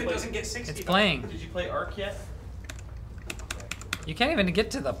 I mean, What if it doesn't get 60. it's playing. Did you play Ark yet? You can't even get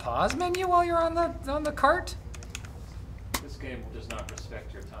to the pause menu while you're on the cart. This game does not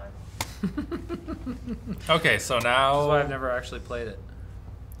respect your time. Okay, so That's why I've now never actually played it.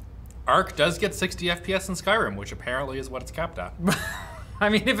 Arc does get 60 FPS in Skyrim, which apparently is what it's capped at. I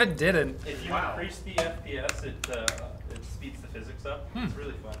mean, if it didn't, If you increase the FPS, it speeds the physics up. It's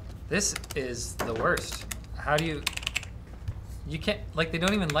really fun. this is the worst. How do you? You can't, like, they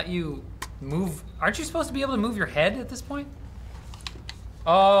don't even let you move. Aren't you supposed to be able to move your head at this point?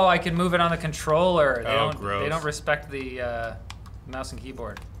 Oh, I can move it on the controller. Oh, They gross. don't respect the mouse and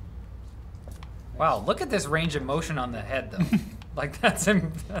keyboard. Wow, look at this range of motion on the head, though. Like, that's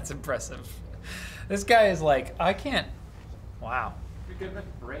impressive. This guy is like, I can't. Wow. You're getting enough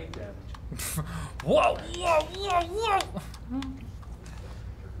brain damage. Whoa, whoa, whoa,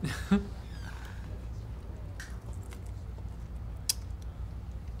 whoa.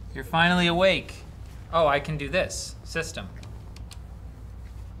 You're finally awake. Oh, I can do this. System.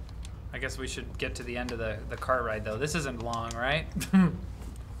 I guess we should get to the end of the cart ride, though. This isn't long, right?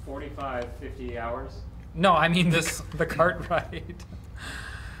 45, 50 hours. No, I mean the cart ride.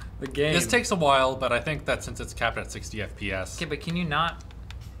 The game. This takes a while, but I think that since it's capped at 60 FPS. Okay, but can you not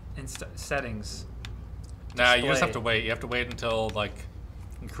in settings? Nah, you just display? have to wait. You have to wait until like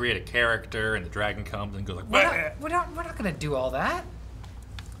you create a character and the dragon comes and goes like. We're not gonna do all that.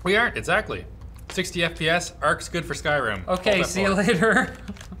 We aren't exactly. 60 FPS. Arc's good for Skyrim. Okay, Alt see you F4. later.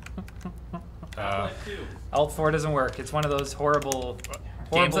 Half-Life 2. Alt 4 doesn't work. It's one of those horrible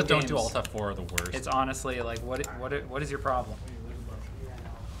Games that don't games. do Alt F4 are the worst. It's honestly like what is your problem?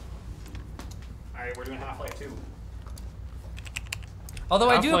 Alright, we're doing Half-Life 2. Although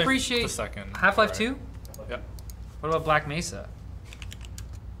I do Half-Life appreciate the second. Half-Life Right. 2. Yep. What about Black Mesa?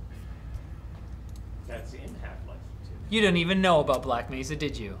 That's in Half-Life 2. You didn't even know about Black Mesa,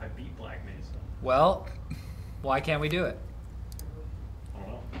 did you? I beat Black Mesa. Well, why can't we do it? I don't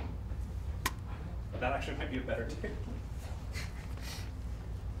know. That actually might be a better game.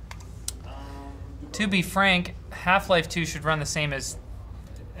 To be frank, Half-Life 2 should run the same as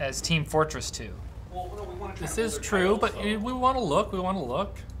Team Fortress 2. Well, no, we want to try This is older true, titles, but so- we want to look. We want to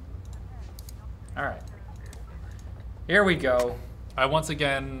look. All right. Here we go. I once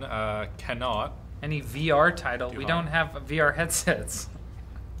again cannot. Any VR title? We don't have VR headsets.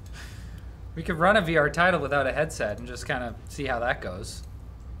 We could run a VR title without a headset and just kind of see how that goes.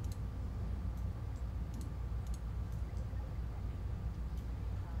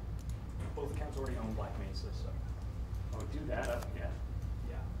 Both accounts already own Black Mesa, so. Oh, do that up, yeah.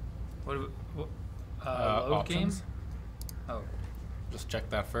 Yeah. What? Load Options. game? Oh, Just check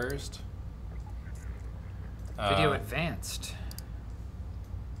that first. video advanced.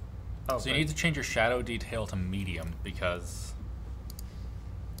 Oh, So you need to change your shadow detail to medium because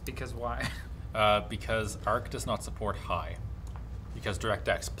because why? because Arc does not support high. Because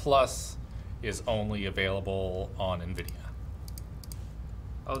DirectX Plus is only available on NVIDIA.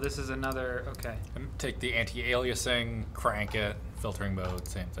 Oh, this is another. Okay, And take the anti-aliasing, crank it, filtering mode,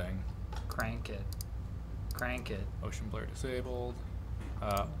 same thing. crank it, crank it. Motion blur disabled.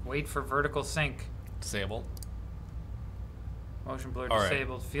 Wait for vertical sync. Disabled. Motion blur All right.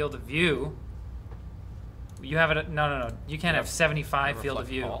 disabled. Field of view. You have it. No. You can't have 75 field of Reflect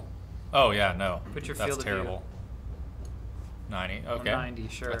view. all. Oh yeah, no. Put your That's field of view. terrible. 90. Oh, Okay. 90,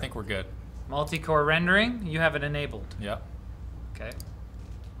 sure. I think we're good. Multi-core rendering. You have it enabled. Yep. Okay.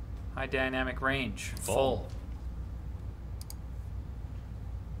 High dynamic range. Full. Full.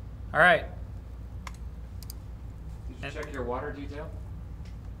 All right. Did you check your water detail?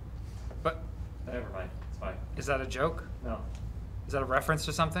 But Never mind, it's fine. is that a joke? No, Is that a reference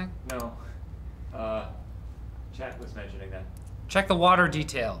to something? no. Chat was mentioning that. Check the water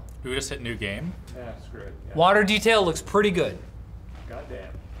detail. Do we just hit new game? Yeah, screw it. Yeah. Water detail looks pretty good.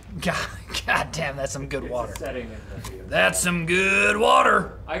 Goddamn. God damn, that's some good It's water. a setting in the video. That's some good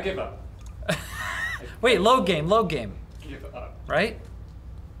water. I give up. Wait, load game, Give up. right?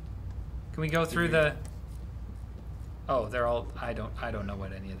 Can we go through the? Oh, they're all. I don't know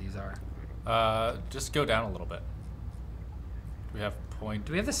what any of these are. Just go down a little bit. Do we have point?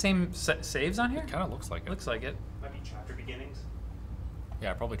 Do we have the same saves on here? Kind of looks like it. Looks like it. Might be chapter beginnings.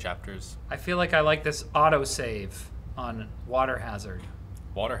 Yeah, probably chapters. I feel like I like this auto save on water hazard.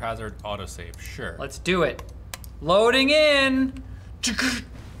 Water hazard autosave. Sure. Let's do it. Loading in.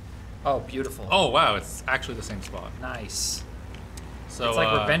 Oh, beautiful. Oh wow, it's actually the same spot. Nice. So It's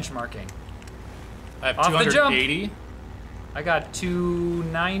like we're benchmarking. I have Off the jump. 280. I got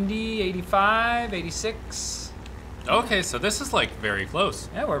 290, 85, 86. Okay, so this is like very close.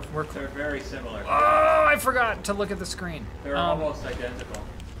 Yeah, we're They're very similar. Oh, I forgot to look at the screen. They're almost identical.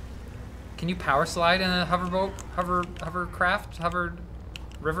 Can you power slide in a hoverboat? Hovercraft?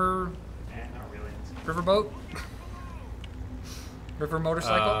 River Not really. riverboat? River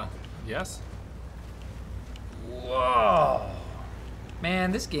motorcycle? Yes. Whoa.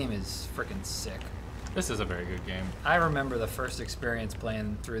 Man, this game is freaking sick. This is a very good game. I remember the first experience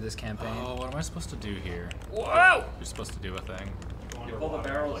playing through this campaign. Oh, what am I supposed to do here? Whoa! You're supposed to do a thing. You pull the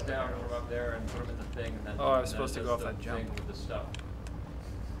barrels down from up there and put them in the thing, and then. Oh, I was and supposed then to go does off the that jump. thing with the stuff.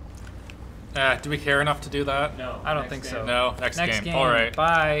 Do we care enough to do that? No. I don't next think game. so. No, next game. game. All right.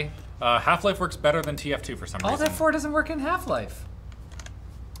 Bye. Half-Life works better than TF2 for some Alt reason. F4 doesn't work in Half-Life.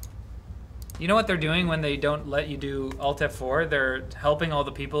 You know what they're doing when they don't let you do Alt F4? They're helping all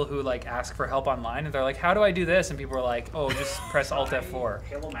the people who like ask for help online, and they're like, "How do I do this?" And people are like, "Oh, just press Alt F4."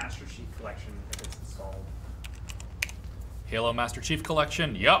 Halo Master Chief Collection if it's installed. Halo Master Chief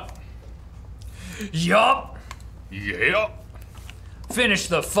Collection. Yup. Yup. Yup. Finish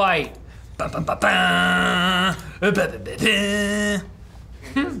the fight. Ba-ba-ba-ba. Ba-ba-ba-ba.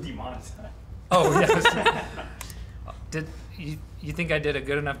 It's demonetized. Oh, yes. Did you think I did a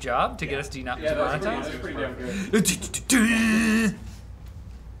good enough job to get us demonetized? That's pretty damn good.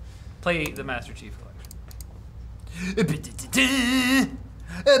 Play the Master Chief Collection.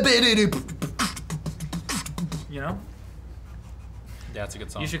 You know? Yeah, it's a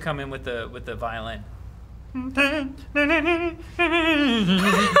good song. You should come in with the violin.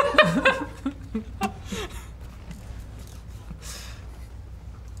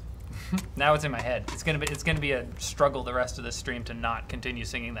 Now it's in my head. It's gonna be a struggle the rest of this stream to not continue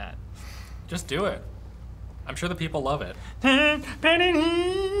singing that. Just do it. I'm sure the people love it. Oh,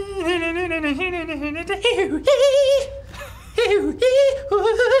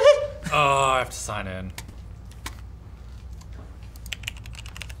 I have to sign in.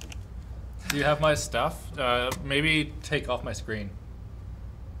 Do you have my stuff? Maybe take off my screen.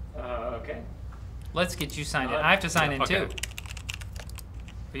 Okay. Let's get you signed in. I have to sign in okay.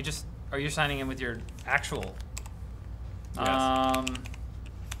 too. Are you signing in with your actual? Yes.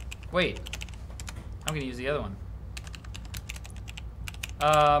 Wait. I'm gonna use the other one.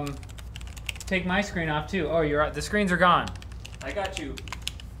 Take my screen off too. Oh, the screens are gone. I got you.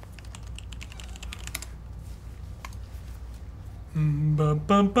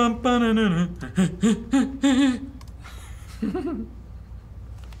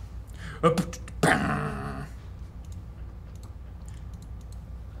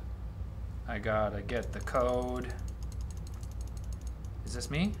 I gotta get the code. Is this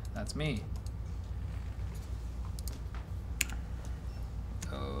me? That's me.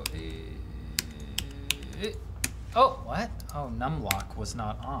 Oh, what? Oh, numlock was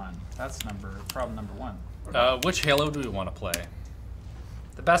not on. That's problem number 1. Which Halo do we want to play?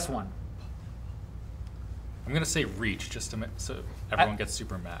 The best one. I'm gonna say Reach, just to so everyone gets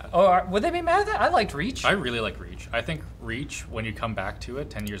super mad. Oh, would they be mad at that? I liked Reach. I really like Reach. I think Reach, when you come back to it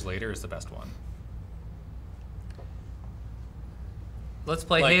 10 years later, is the best one. Let's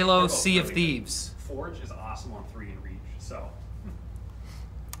play Like, Halo they're both Sea of really Thieves. Forge is awesome on 3 and Reach, so.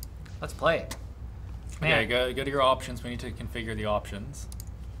 Let's play. Yeah, go to your options. We need to configure the options.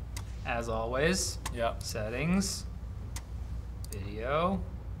 As always, Yeah. settings, video.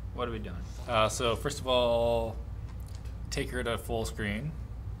 What are we doing? So first of all, take her to full screen.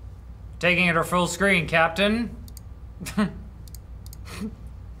 Taking it to full screen, Captain. And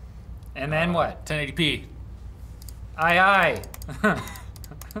then what? 1080p. Aye, aye.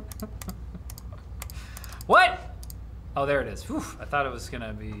 What? Oh, there it is. Whew, I thought it was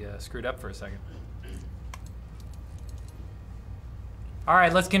gonna be screwed up for a second. All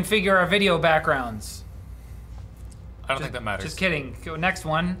right, let's configure our video backgrounds. I don't think that matters. Just kidding. Go next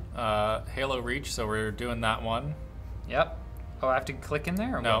one. Halo Reach, so we're doing that one. Yep. Oh, I have to click in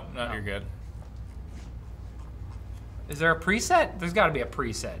there? Or No, what? no, you're good. Is there a preset? There's got to be a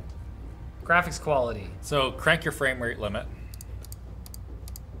preset. Graphics quality. So crank your frame rate limit.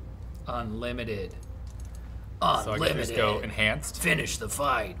 Unlimited. So I Unlimited. can just go enhanced. Finish the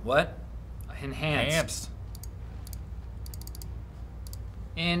fight. What? Enhanced.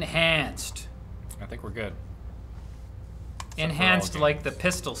 Enhanced. I think we're good. Enhanced all like the games.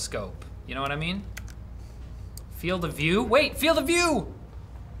 pistol scope. You know what I mean? Field of view? Wait, field of view!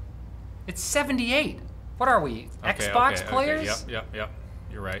 It's 78. What are we? Okay, Xbox okay, players? Okay, yep.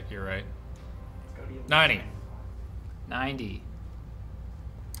 You're right, you're right. Let's go to 90. 90.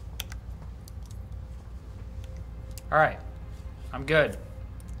 All right. I'm good.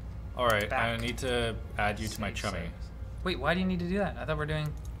 All right, I Back. need to add you to my chummy. Wait, why do you need to do that? I thought we're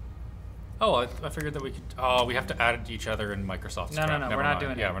doing... Oh, I figured that we could. Oh, we have to add each other in Microsoft. No, no, no, Never we're not mind.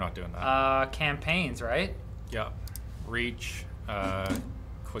 doing Yeah, it. we're not doing that. Campaigns, right? Yeah, Reach,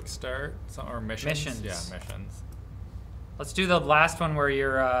 quick start, or missions. Missions. Yeah, missions. Let's do the last one where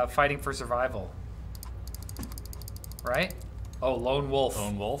you're fighting for survival. Right? Oh, Lone Wolf.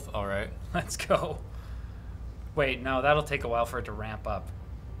 Lone Wolf. All right. Let's go. Wait, no, that'll take a while for it to ramp up.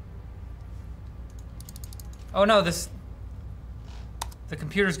 Oh no, the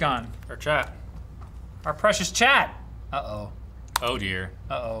computer's gone. Our chat. Our precious chat. Uh-oh. Oh dear.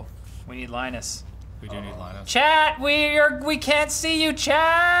 Uh-oh. We need Linus. We do need Linus. Chat, we can't see you,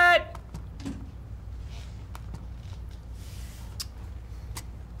 chat.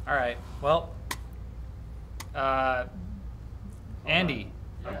 All right. Well, Andy.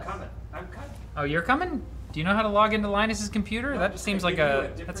 I'm coming. Oh, you're coming? Do you know how to log into Linus's computer? No, that just seems gonna like give you a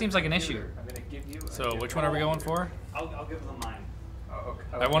different that seems like an issue. computer. I'm gonna give you a So different- which one are we going for? I'll give them mine. Oh,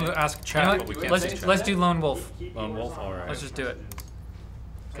 okay. I wanted to ask You chat, know but we what? can't let's see chat. let's do Lone Wolf Keep Lone yours Wolf, on. alright. Let's just do it.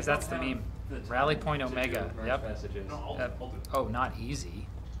 because that's the meme. the time Rally Point to Omega. do merge Yep. messages. No, I'll do it. Oh, not easy.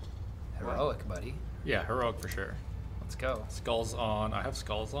 Heroic, buddy. Yeah, heroic for sure. Let's go. Skulls on. I have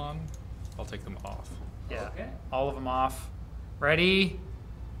skulls on. I'll take them off. Yeah. Okay. All of them off. Ready?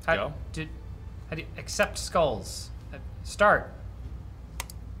 Go. How do you accept skulls? Start.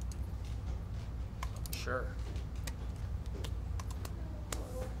 Sure.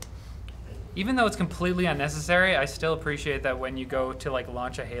 Even though it's completely unnecessary, I still appreciate that when you go to like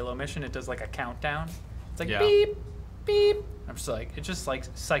launch a Halo mission, it does like a countdown. It's like Yeah. beep, beep. I'm just like, it just like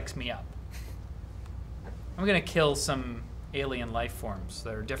psychs me up. I'm gonna kill some alien life forms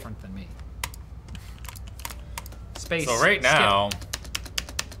that are different than me. Space. So right skip. now,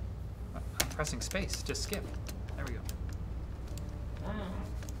 I'm pressing space. Just skip. There we go.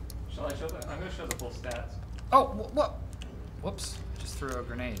 Shall I show the? I'm going to show the full stats. Oh, what? Whoops. Just threw a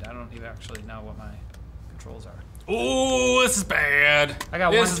grenade. I don't even actually know what my controls are. ooh, this is bad. I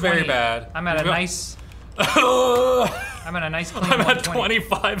got This is 120. very bad. I'm at a We've got- nice. I'm at a nice clean I'm at 120.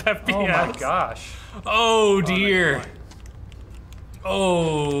 25 FPS. Oh my gosh. Oh my dear. God.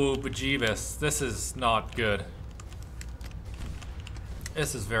 Oh, bejeebus. This is not good.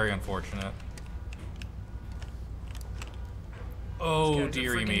 This is very unfortunate. Oh, These guys are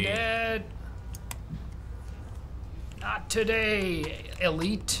dearie freaking me. Dead. Not today,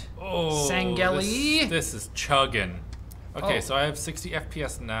 elite. Oh, Sangeli. This is chugging. Okay, Oh. so I have 60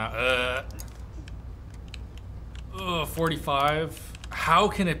 FPS now. 45. How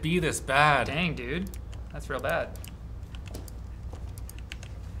can it be this bad? Dang, dude. That's real bad.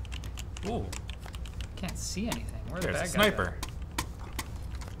 Ooh, Can't see anything. Where are the there's a bad guys sniper. at?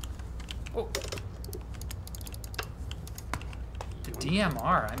 Oh. The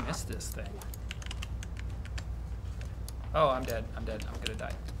DMR. I missed this thing. Oh, I'm dead. I'm dead. I'm gonna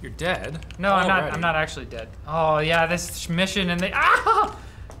die. You're dead? No, I'm not. Already? I'm not actually dead. Oh yeah, this mission and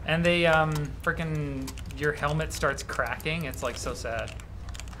they freaking your helmet starts cracking. It's like so sad.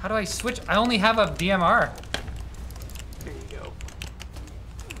 How do I switch? I only have a DMR. Here you go.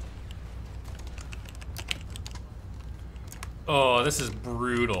 Oh, this is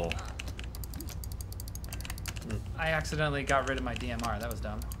brutal. I accidentally got rid of my DMR. That was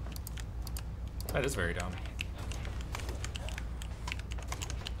dumb. That is very dumb.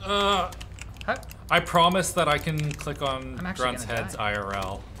 How? I promise that I can click on I'm actually Grunt's gonna Head's die.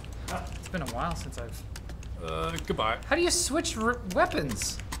 IRL. It's been a while since I've. Goodbye. How do you switch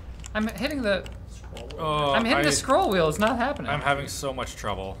weapons? I'm hitting the. Oh, I'm hitting the scroll wheel. It's not happening. I'm having so much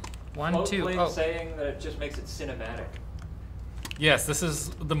trouble. 1, 2. Floatblade Oh. saying that it just makes it cinematic. Yes, this is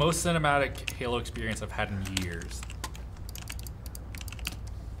the most cinematic Halo experience I've had in years.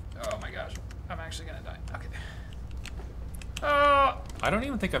 Oh my gosh. I'm actually gonna die. Okay. I don't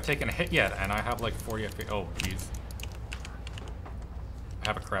even think I've taken a hit yet, and I have like 40 FPS. Oh, jeez. I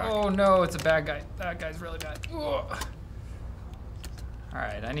have a crack. Oh no, it's a bad guy. That guy's really bad. Ugh. All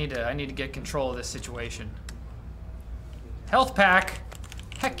right, I need to get control of this situation. Health pack.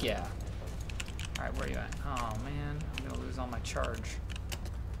 Heck yeah. All right, where are you at? Oh man, I'm gonna lose all my charge.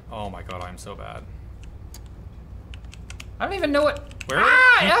 Oh my god, I'm so bad. I don't even know what. Where are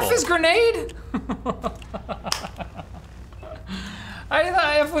F people? is grenade. I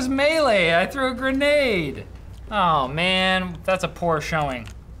thought F was melee. I threw a grenade. Oh man, that's a poor showing.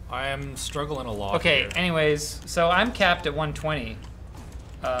 I am struggling a lot. Okay, here. anyways, so I'm capped at 120.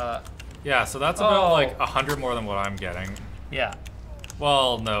 Yeah, so that's about Oh. like 100 more than what I'm getting. Yeah,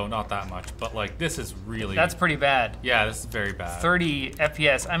 Well, no, not that much, but like this is really. that's pretty bad. Yeah, this is very bad. 30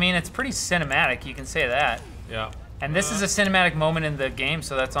 FPS. I mean, it's pretty cinematic, you can say that. Yeah. And this is a cinematic moment in the game,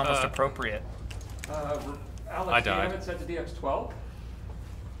 so that's almost appropriate. Alex, I do you have died. it set to DX12?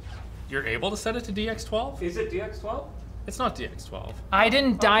 You're able to set it to DX12? Is it DX12? It's not DX12. I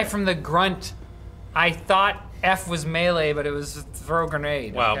didn't die Okay. from the grunt. I thought F was melee, but it was throw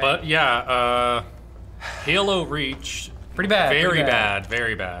grenade. Wow, okay? but yeah, Halo Reach. Pretty bad. Very pretty bad,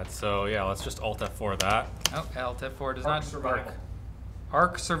 very bad. So yeah, let's just Alt F4 that. Oh, Alt F4 does Arc not survival. work.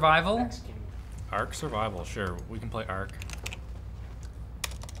 Arc survival? X-King. Arc Survival, sure. We can play Arc.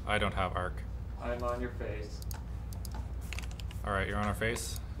 I don't have Arc. I'm on your face. Alright, you're on our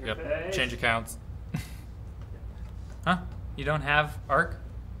face? Your Yep. face. Change accounts. Huh? You don't have Arc?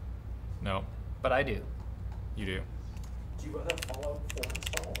 No, But I do. you do. Do you have Fallout 4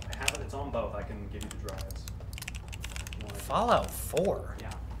 installed? I have it. It's on both. I can give you the drives. You want it? Fallout 4?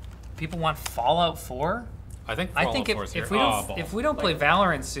 Yeah. People want Fallout 4? I think I Fallout think 4 is here. if we Oh, don't balls. if we don't play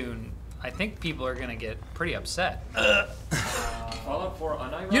Valorant soon, I think people are gonna get pretty upset. Fallout 4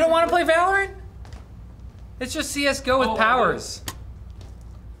 unironically? You don't want to play Valorant? It's just CS:GO with Oh, powers.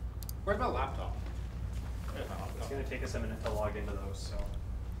 Where's my laptop? It's going to take us a minute to log into those, so.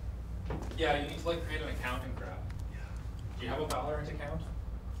 Yeah, you need to like create an account and crap. Do you have a Valorant account?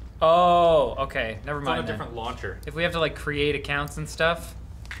 Oh, okay. Never It's on mind. a then. different launcher. If we have to like create accounts and stuff,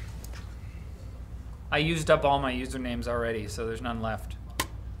 I used up all my usernames already, so there's none left.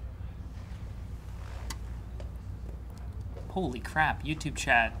 Holy crap! YouTube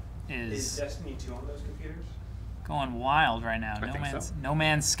chat Is is Destiny 2 on those computers? going wild right now. I think so. No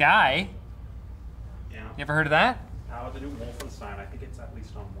Man's Sky. Yeah. You ever heard of that? The new Wolfenstein, I think it's at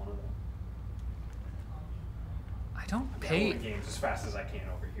least on one of them. I don't I'm pay. downloading games as fast as I can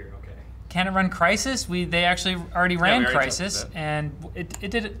over here, okay? Can it run Crysis? They actually already ran we already Crysis, tested it. and it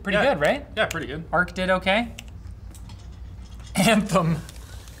did it pretty Yeah. good, right? Yeah, pretty good. Arc did okay. Anthem.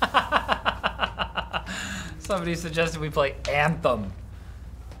 Somebody suggested we play Anthem.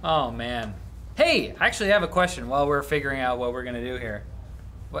 Oh man. Hey, I actually have a question while we're figuring out what we're gonna do here.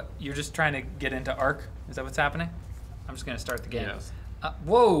 What, you're just trying to get into Arc? Is that what's happening? I'm just gonna start the game. Yes.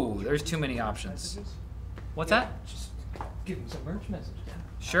 Whoa, there's too many options. What's that? Just give them some merch messages.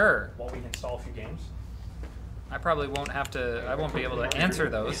 Sure. While we install a few games. I probably won't have to, I won't be able to answer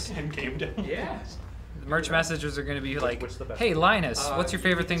those. And game down. Yeah. The merch messages are gonna be like, what's the best hey one? Linus, what's your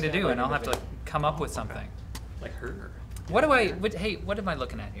favorite thing to do? And I'll have to like, come up with something. Like her. What hey, what am I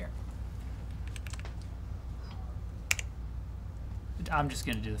looking at here? I'm just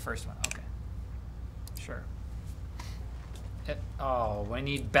gonna do the first one, okay. Sure. Oh, we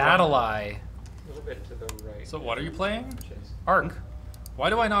need Battle Eye. A little bit to the right. So what are you playing? Arc. Why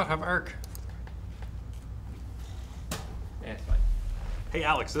do I not have Arc? Yeah, it's fine. Hey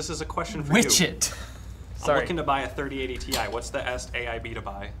Alex, this is a question for Witch you. it. I'm Sorry. looking to buy a 3080 Ti. What's the est AIB to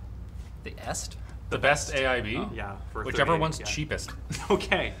buy? The Est? The best AIB? Yeah, for Whichever 3080 one's Ti. cheapest.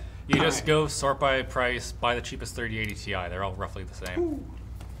 Okay. You All just right. go sort by price, buy the cheapest 3080 Ti. They're all roughly the same.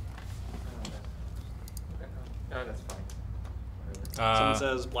 Oh, that's fine. Someone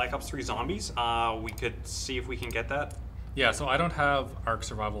says Black Ops 3 Zombies. We could see if we can get that. Yeah, so I don't have Arc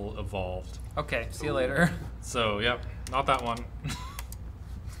Survival Evolved. Okay, see you later. So, yep, not that one.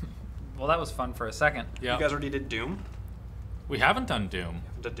 Well, that was fun for a second. Yeah. You guys already did Doom? We haven't done Doom.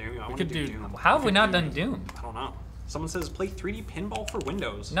 Did Doom? I want could to do do- Doom. How have we not done Doom? I don't know. Someone says play 3D pinball for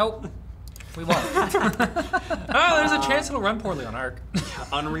Windows. Nope. We won't. Ah, there's a chance it'll run poorly on Arc.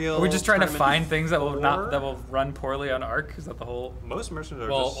 Unreal. We're just trying to Tournament find things that will 4. that will run poorly on Arc. Is that the whole? Most mercenaries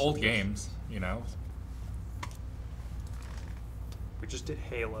are Well, just old games, you know. We just did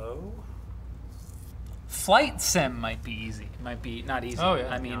Halo. Flight sim might be easy. Might be not easy. Oh, yeah.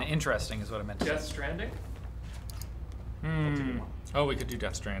 I mean, Yeah. interesting is what I meant to Death say. Stranding? Hmm. Oh, we could do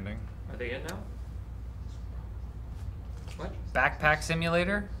Death Stranding. Are they in now? What? Backpack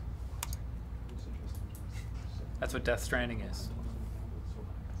simulator. That's what Death Stranding is.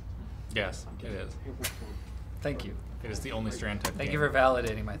 Yes, it is. Thank you. It is the only Strand type Thank game. you for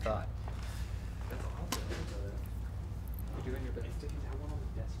validating my thought. You're doing your best.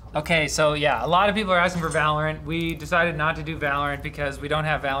 Okay, so yeah, a lot of people are asking for Valorant. We decided not to do Valorant because we don't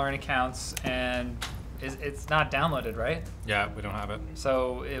have Valorant accounts and it's not downloaded, right? Yeah, we don't have it.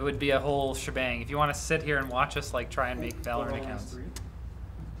 So it would be a whole shebang. If you want to sit here and watch us like try and make Valorant accounts.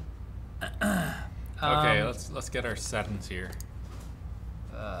 Okay, let's get our settings here.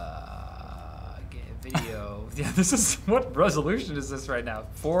 Video. Yeah, this is what resolution is this right now?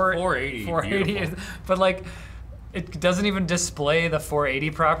 480, 480. beautiful. But like, it doesn't even display the 480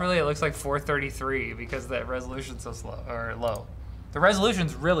 properly. It looks like 433 because the resolution's so slow or low. The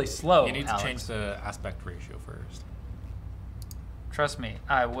resolution's really slow. You need to Alex. change the aspect ratio first. Trust me,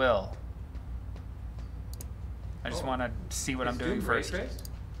 I will. I just want to see what I'm doing Doom ray first. traced?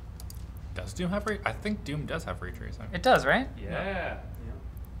 Does Doom have ray? I think Doom does have ray tracing. It does, right? Yeah.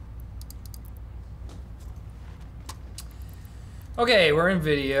 Okay, we're in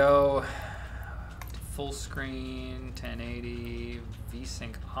video. Full screen, 1080,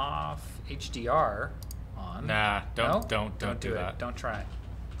 VSync off, HDR on. Nah, No? don't do it. that. Don't try it.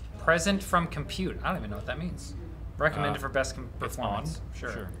 Present from compute. I don't even know what that means. Recommended for best It's performance. on.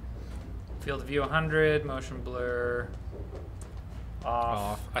 Sure. Field of view 100, motion blur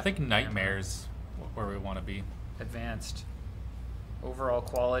off, I think Nightmare's where we want to be. advanced. Overall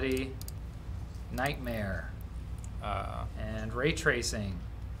quality, nightmare, and ray tracing.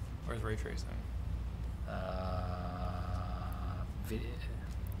 Where's ray tracing?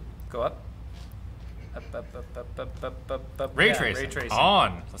 Go up. Up. Ray Yeah, tracing. Ray tracing.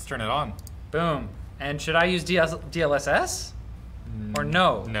 On. Let's turn it on. Boom. And should I use DLSS? Or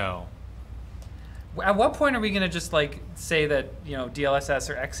no? No. At what point are we going to just like say that, you know, DLSS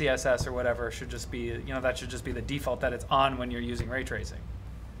or XeSS or whatever should just be, you know, that should just be the default that it's on when you're using ray tracing?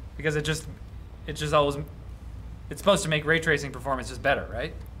 Because it just always, it's supposed to make ray tracing performance just better,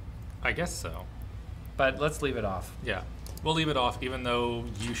 right? I guess so. But let's leave it off. Yeah. We'll leave it off, even though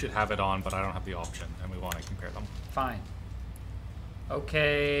you should have it on, but I don't have the option, and we want to compare them. Fine.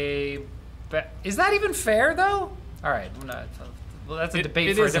 Okay. Is that even fair, though? All right. Well, that's a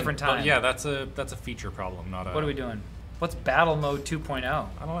debate for a different time. But yeah, that's a feature problem, not a... What are we doing? What's battle mode 2.0? I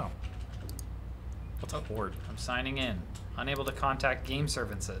don't know. What's a horde? I'm signing in. Unable to contact game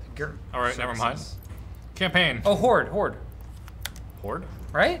services. All right, never mind. Campaign. Oh, horde. Horde?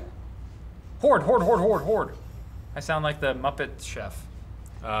 Right? Horde. I sound like the Muppet Chef.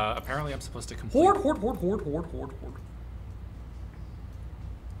 Apparently I'm supposed to complete... Horde.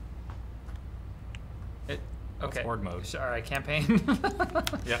 Okay. Horde mode. All right, campaign.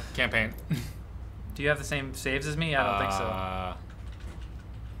 Yeah, campaign. Do you have the same saves as me? I don't think so.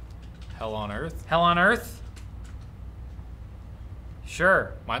 Hell on Earth? Hell on Earth?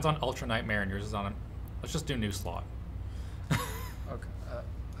 Sure. Mine's on Ultra Nightmare and yours is on... Let's just do new slot. Okay.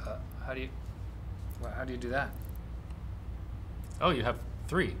 How do you do that? Oh, you have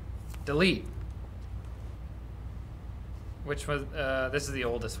 3. Delete. Which was... this is the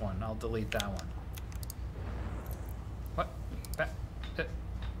oldest one. I'll delete that one. What?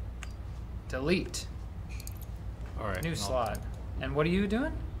 Delete. All right. New slot. And what are you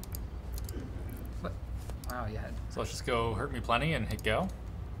doing? What? Wow, you had... So let's just go Hurt Me Plenty and hit go.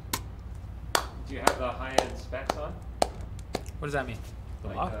 Do you have the high-end specs on? What does that mean?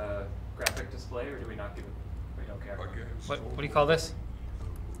 Like graphic display, or do we not give it? We don't care. What do you call this?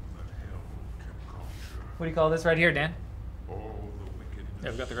 What do you call this right here, Dan? Yeah,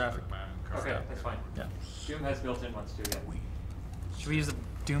 we've got the graphic. Okay, that's fine. Yeah. Doom has built-in ones too. Yeah. Should we use the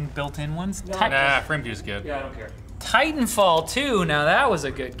Doom built-in ones? No. Nah, frame view's good. Yeah, I don't care. Titanfall 2. Now that was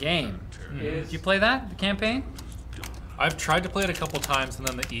a good game. Did you play that? The campaign? I've tried to play it a couple times, and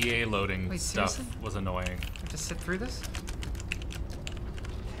then the EA loading Wait, stuff seriously? was annoying. Just sit through this?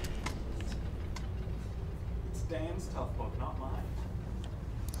 It's Dan's tough book, not mine.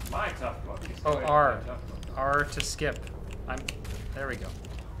 My tough book. You Oh, still R. have my tough book. R to skip. There we go.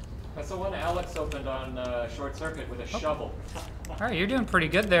 That's the one Alex opened on Short Circuit with a shovel. All right, you're doing pretty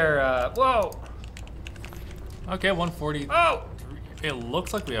good there. Whoa! Okay, 140. Oh! It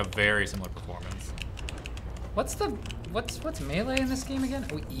looks like we have very similar performance. What's melee in this game again?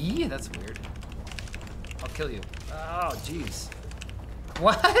 Oh, E? That's weird. I'll kill you. Oh, jeez.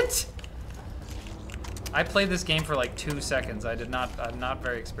 What? I played this game for like 2 seconds. I'm not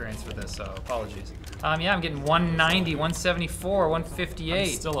very experienced with this, so apologies. Yeah, I'm getting 190, 174, 158. I'm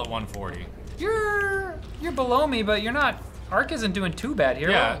still at 140. You're below me, but you're not. Arc isn't doing too bad here.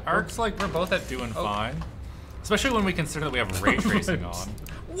 Yeah, Arc's like we're both at doing fine. Especially when we consider that we have ray tracing on.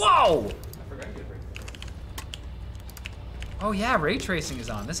 Whoa! I forgot to get ray tracing. Oh yeah, ray tracing is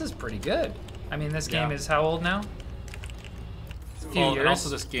on. This is pretty good. I mean, this game is how old now? A few years. And also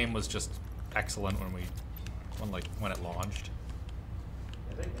this game was just excellent when it launched.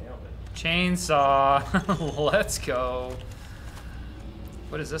 Yeah, they nailed it. Chainsaw. Let's go.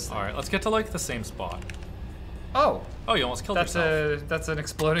 What is this thing? All right, let's get to like the same spot. Oh, Oh, you almost killed yourself. that's an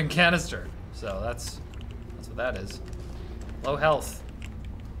exploding canister. So that's what that is. Low health.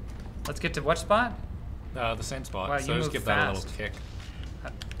 Let's get to what spot? The same spot. Wow, so you just move give that a fast. little kick.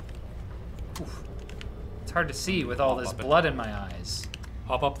 Oof. It's hard to see with all this Hop up it. blood in my eyes.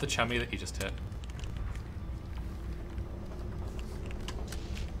 Hop up the chummy that you just hit.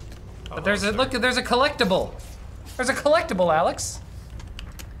 But there's a look. There's a collectible. There's a collectible, Alex.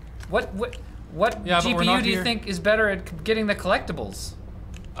 What Yeah, but we're GPU not do you here. think is better at getting the collectibles?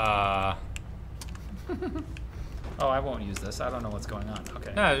 Oh, I won't use this. I don't know what's going on.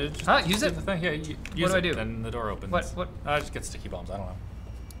 Okay. No, just Use do it? the thing. Yeah, use do I it, do? Then the door opens. What? Just get sticky bombs. I don't know.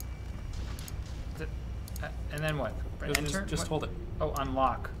 And then what? Enter? Just What? hold it. Oh,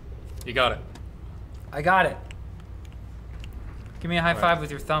 unlock. You got it. I got it. Give me a high Right. five with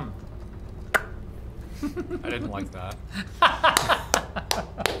your thumb. I didn't like that.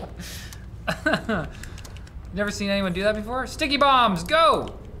 Never seen anyone do that before? Sticky bombs,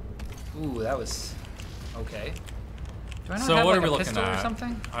 go! Ooh, that was okay. Do I not So have what like are we a looking pistol at? or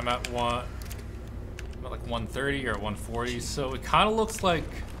something? I'm at like 130 or 140. So it kind of looks like,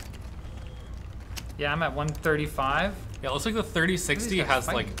 Yeah, I'm at 135. yeah, it looks like the 3060 Who's that has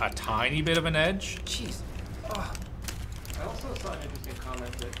fighting? like a tiny bit of an edge. Jeez. I also saw an interesting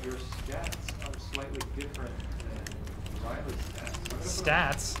comment that your stats are slightly different than Riley's stats. So I'm gonna put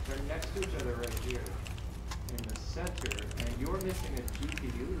Stats? them- They're next to each other right here in the center, and you're missing a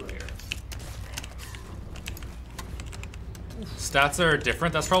GPU layer. Stats are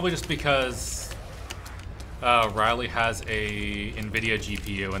different. That's probably just because Riley has a NVIDIA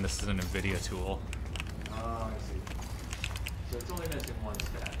GPU and this is an NVIDIA tool. Oh, I see. So it's only missing one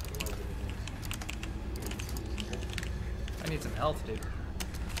stat. It was need some health, dude.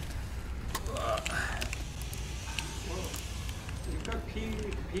 You've got P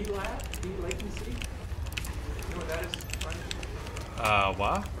latency. You know what that is?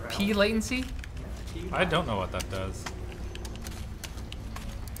 What? P latency? I don't know what that does.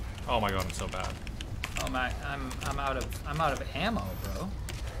 Oh my god, I'm so bad. Oh my, I'm out of ammo, bro.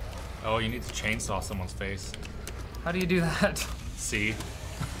 Oh, you need to chainsaw someone's face. How do you do that? See?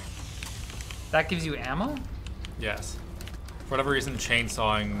 That gives you ammo? Yes. For whatever reason,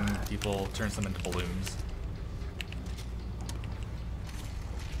 chainsawing people turns them into balloons.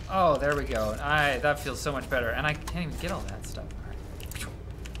 Oh, there we go. That feels so much better. And I can't even get all that stuff.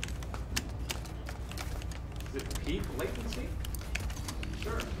 Is it peak latency?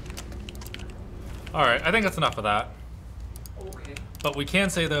 Sure. Alright, I think that's enough of that. Okay. But we can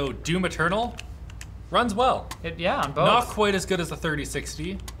say though, Doom Eternal runs well. Yeah, on both. Not quite as good as the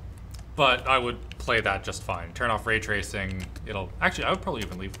 3060, but I would play that just fine. Turn off ray tracing. Actually, I would probably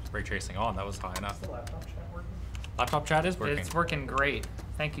even leave ray tracing on. That was high enough. Is the laptop chat working? Laptop chat is working. It's working great.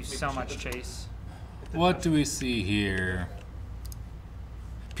 Thank you so much, Chase. What do we see here?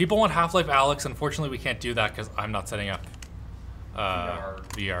 People want Half-Life Alyx. Unfortunately, we can't do that because I'm not setting up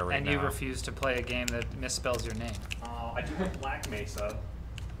VR right And now. you refuse to play a game that misspells your name. I do have Black Mesa.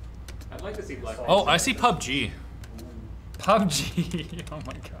 I'd like to see Black. Oh, I see PUBG. PUBG. Oh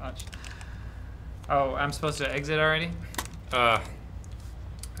my gosh. Oh, I'm supposed to exit already?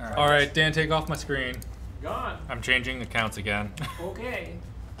 Alright, Dan, take off my screen. Gone. I'm changing accounts again. Okay.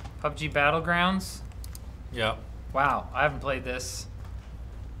 PUBG Battlegrounds? Yep. Wow, I haven't played this.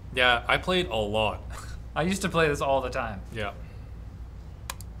 Yeah, I played a lot. I used to play this all the time. Yeah.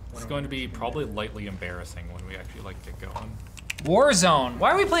 It's going to be probably lightly embarrassing when we actually get going. Warzone.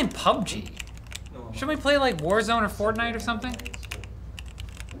 Why are we playing PUBG? Shouldn't we play like Warzone or Fortnite or something?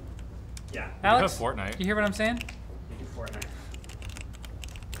 Yeah. Alex, We have Fortnite. you hear what I'm saying? You do Fortnite.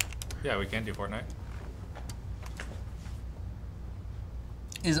 Yeah, we can do Fortnite.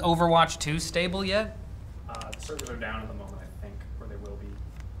 Is Overwatch 2 stable yet? The servers are down at the moment, I think, or they will be.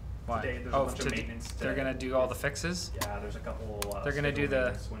 Why? Today, there's a bunch of maintenance. They're gonna do all the fixes? Yeah, there's a couple. They're gonna do scheduled the-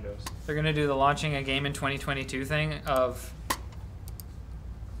 maintenance windows. They're gonna do the launching a game in 2022 thing of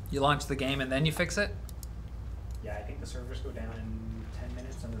you launch the game and then you fix it? Yeah, I think the servers go down in 10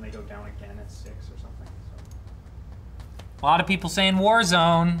 minutes and then they go down again at 6 or something. So. A lot of people saying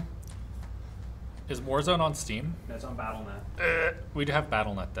Warzone. Is Warzone on Steam? No, it's on BattleNet. We do have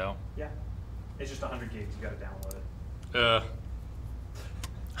BattleNet though. Yeah. It's just 100 gigs. You gotta download it.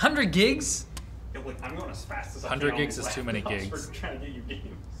 100 gigs? I'm going as fast as I can. 100 on gigs these is too many laptops gigs. For trying to get you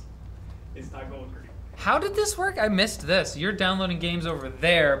games. It's not going great. How did this work? I missed this. You're downloading games over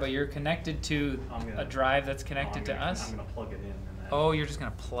there, but you're connected to a drive that's connected to us? I'm gonna plug it in. And then Oh, you're just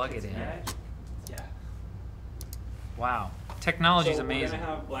gonna plug it in. Yeah. Wow. Technology's So amazing. we're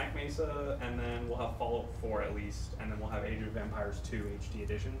gonna have Black Mesa, and then we'll have Fallout 4 at least, and then we'll have Age of Empires 2 HD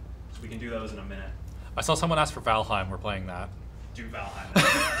edition. So we can do those in a minute. I saw someone ask for Valheim. We're playing that. Do Valheim. Do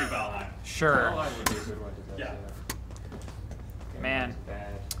Valheim. Sure. Valheim would be a good one to test. Yeah. Man. Bad.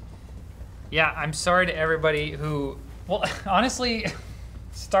 Yeah, I'm sorry to everybody who, well, honestly,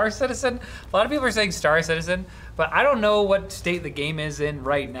 Star Citizen, a lot of people are saying Star Citizen, but I don't know what state the game is in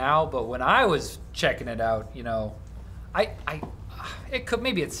right now, but when I was checking it out, you know, it could,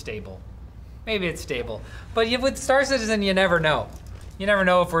 maybe it's stable. Maybe it's stable. But with Star Citizen, you never know. You never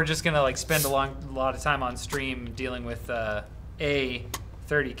know if we're just gonna spend a lot of time on stream dealing with A,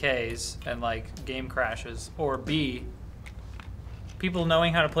 30Ks and game crashes, or B, people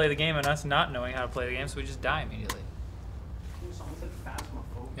knowing how to play the game and us not knowing how to play the game, so we just die immediately.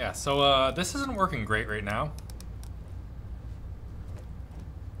 Yeah, so this isn't working great right now.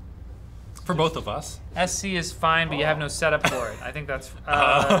 For both of us. SC is fine, but you have no setup for it. I think that's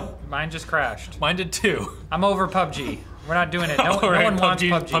mine just crashed. Mine did too. I'm over PUBG. We're not doing it. No, All right, no one wants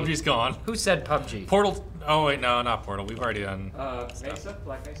PUBG. PUBG's gone. Who said PUBG? Portal. Oh wait, no, not Portal. We've already done. Mesa?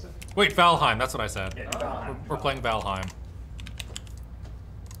 Black Mesa? Wait, Valheim. That's what I said. Yeah, do Valheim. We're playing Valheim.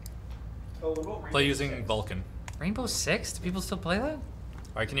 Oh, what about Play Rainbow using Six? Vulkan. Rainbow Six? Do people still play that? All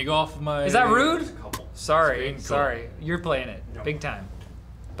right, can you go off of my? Is that rude? There's a couple. Sorry, Screen? Cool. sorry. You're playing it No. big time.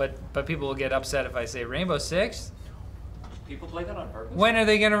 But people will get upset if I say Rainbow Six. People play that on purpose? When are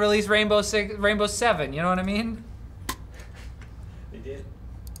they gonna release Rainbow 7? You know what I mean? They did.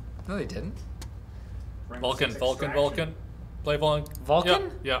 No, they didn't. Rainbow Vulkan, Six Vulkan, Extraction. Vulkan. Play Vulkan.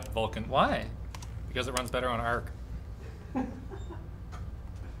 Vulkan? Yeah, Vulkan. Why? Because it runs better on Arc.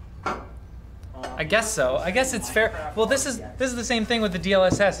 I guess so. I guess it's fair. Well, this is the same thing with the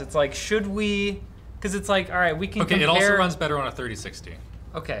DLSS. It's like, should we? Because it's like, all right, we can Okay, compare. it also runs better on a 3060.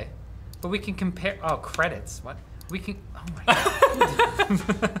 Okay, but we can compare. Oh, credits. What? We can. Oh my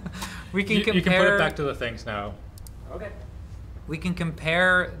god. We can compare. You can put it back to the things now. Okay. We can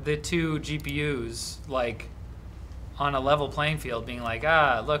compare the two GPUs like on a level playing field, being like,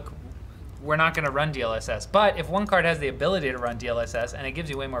 look, we're not going to run DLSS. But if one card has the ability to run DLSS and it gives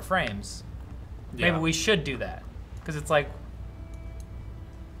you way more frames, maybe we should do that. Because it's like,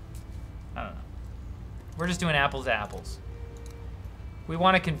 I don't know. We're just doing apples to apples. We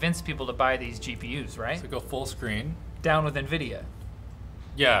want to convince people to buy these GPUs, right? So go full screen. Down with NVIDIA.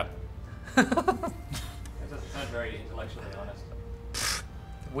 Yeah. That doesn't sound very intellectually honest.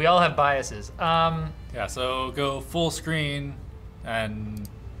 We all have biases. Yeah, so go full screen and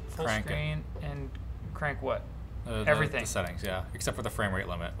Full crank screen and crank what? it. Everything. The settings, yeah. Except for the frame rate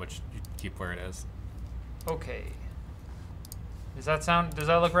limit, which you keep where it is. Okay. Does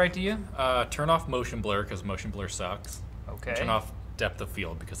that look right to you? Turn off motion blur, because motion blur sucks. Okay. Turn off depth of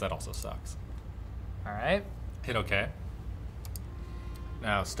field, because that also sucks. All right. Hit OK.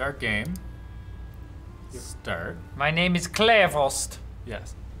 Now start game. Start. My name is Clevost.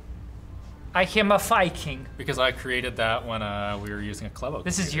 Yes. I am a Viking. Because I created that when we were using a Clevo.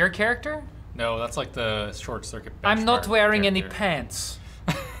 This is your character? No, that's like the short circuit. I'm not benchmark wearing any character. pants.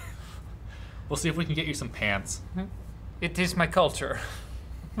 We'll see if we can get you some pants. It is my culture.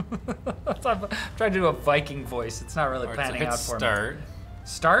 I'm trying to do a Viking voice. It's not really All right, so panning hit out for start. me.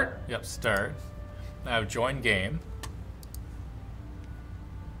 Start? Yep, start. Now join game.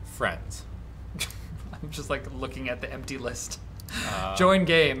 Friends. I'm just like looking at the empty list. Join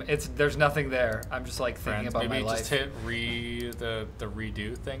game. There's nothing there. I'm just like thinking Friends. about Maybe my life. just hit the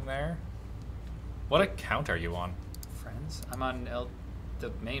redo thing there. What account are you on? Friends? I'm on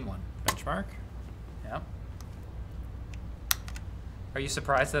the main one. Benchmark? Yeah. Are you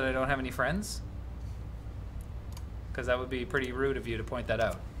surprised that I don't have any friends? Because that would be pretty rude of you to point that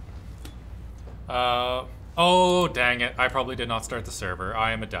out. Oh, dang it. I probably did not start the server.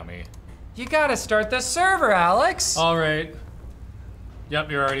 I am a dummy. You gotta start the server, Alex! All right.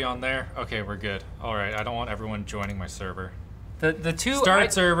 Yep, you're already on there. Okay, we're good. All right, I don't want everyone joining my server. The two...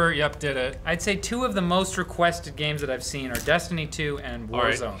 Start server, yep, did it. I'd say two of the most requested games that I've seen are Destiny 2 and All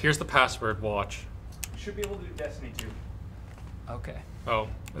right, Warzone. here's the password, watch. Should be able to do Destiny 2. Okay. Oh,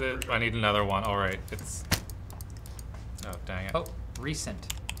 I need another one. All right, it's... Oh, dang it. Oh,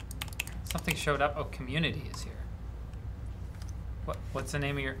 recent. Something showed up. Oh, community is here. What's the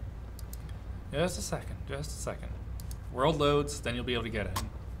name of your... Just a second, just a second. World loads, then you'll be able to get in.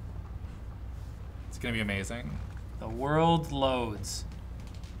 It's gonna be amazing. The world loads.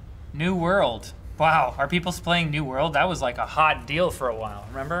 New World. Wow, are people playing New World? That was like a hot deal for a while.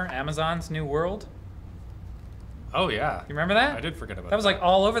 Remember Amazon's New World? Oh yeah. You remember that? I did forget about that. That was like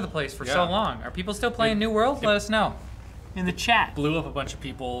all over the place for so Yeah. long. Are people still playing New World? Let us know. In the chat. Blew up a bunch of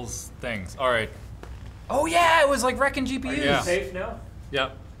people's things. All right. Oh yeah, it was like wrecking GPUs. Are you Yeah. safe now?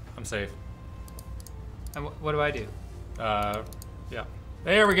 Yep, I'm safe. And what do I do? Yeah.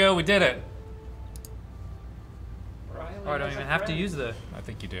 There we go, we did it. Riley Oh, I don't has even a have to friend. use the... I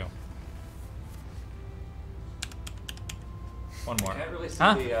think you do. One more. Can't really see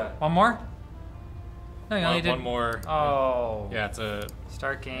Huh? the. One more? No, you only did... One more. Oh. Yeah, it's a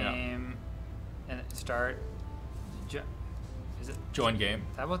Start game. And start... Is it... join game.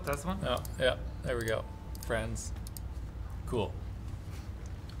 That's the one? Oh, yeah, there we go. Friends. Cool.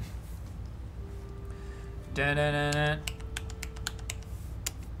 Dun-dun-dun-dun.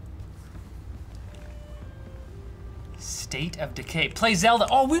 State of Decay. Play Zelda.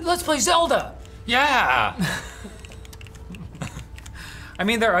 Oh, let's play Zelda. Yeah! I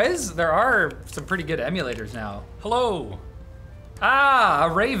mean, there are some pretty good emulators now. Hello! Ah,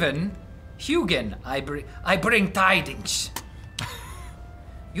 a raven. Hugin, I bring tidings.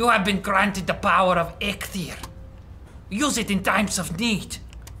 You have been granted the power of Eikthyr. Use it in times of need.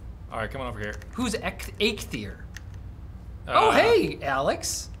 Alright, come on over here. Who's Eikthyr? Oh, hey,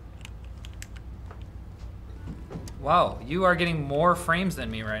 Alex. Wow, you are getting more frames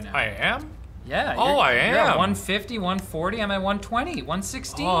than me right now. I am? Yeah. Oh, I You're at am. 150, 140. I'm at 120,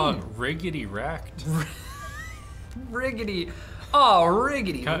 116. Oh, riggedy wrecked. Riggedy. Oh,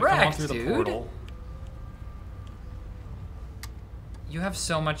 riggedy Come on wrecked, through the dude. portal. You have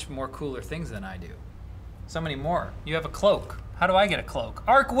so much more cooler things than I do. So many more. You have a cloak. How do I get a cloak?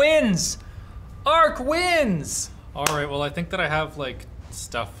 Arc wins! Arc wins! Alright, well I think that I have like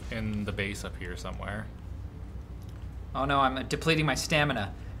stuff in the base up here somewhere. Oh no, I'm depleting my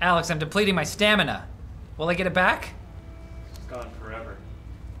stamina. Alex, I'm depleting my stamina. Will I get it back? It's gone forever.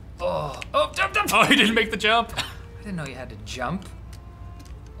 Oh, jump. Oh, he didn't make the jump! I didn't know you had to jump.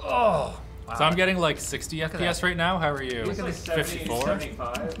 Oh, wow. So I'm getting like 60 at FPS that. right now. How are you? It's like 70, 54?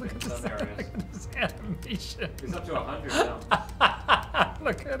 75 in some areas. animation. He's up to 100 now.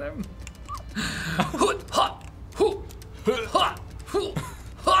 Look at him.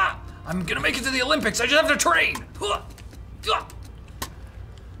 I'm gonna make it to the Olympics. I just have to train.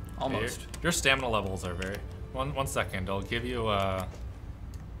 Almost. Your stamina levels are very. One second. I'll give you. Oh.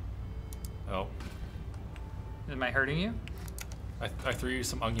 Am I hurting you? I threw you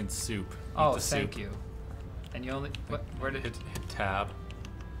some onion soup. Eat Oh, the thank soup. you. And you only. What? Where did hit tab?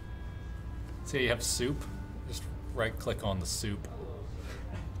 See, you have soup. Just right click on the soup.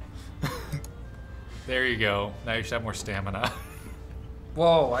 There you go. Now you should have more stamina.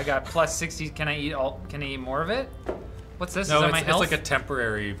 Whoa! I got plus 60. Can I eat all? Can I eat more of it? What's this? No, Is that it's, my it's health? like a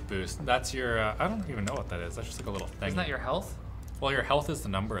temporary boost. That's your. I don't even know what that is. That's just like a little thing. Isn't that your health? Well, your health is the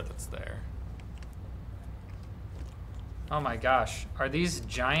number that's there. Oh my gosh! Are these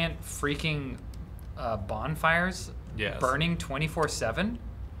giant freaking bonfires Yes. burning 24/7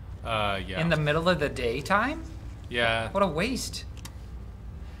 Yeah. in the middle of the daytime? Yeah. What a waste!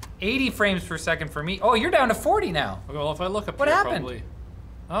 80 frames per second for me. Oh, you're down to 40 now. Well, if I look up What here, happened? probably.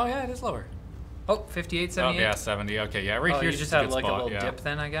 Oh yeah, it is lower. Oh, 58, Oh 78. yeah, 70. Okay, yeah, right Oh, here. you just have like a little yeah. dip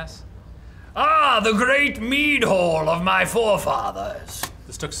then, I guess. Ah, the great mead hall of my forefathers.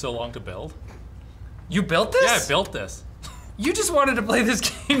 This took so long to build. You built this? Yeah, I built this. You just wanted to play this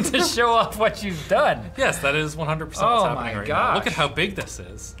game to show off what you've done. Yes, that is 100% what's Oh happening my right now. Look gosh. at how big this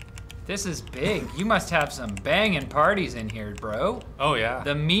is. This is big. You must have some banging parties in here, bro. Oh yeah.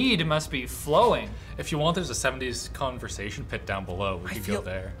 The mead must be flowing. If you want, there's a 70s conversation pit down below. We could go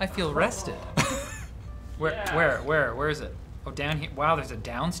there. I feel rested. Where is it? Oh, down here. Wow, there's a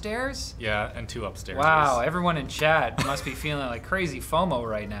downstairs? Yeah, and 2 upstairs. Wow, everyone in chat must be feeling like crazy FOMO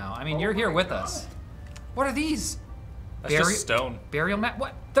right now. I mean, you're here with us. What are these? That's just stone. Burial mat?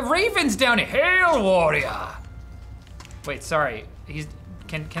 What? The Raven's down here. Hail, warrior! Wait, sorry.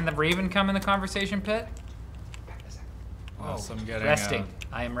 Can the Raven come in the conversation pit? Oh, so I'm getting. Resting.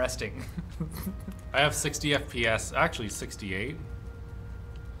 I am resting. I have 60 FPS. Actually, 68.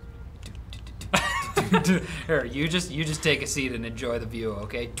 Here, you just take a seat and enjoy the view,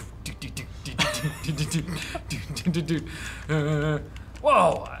 okay?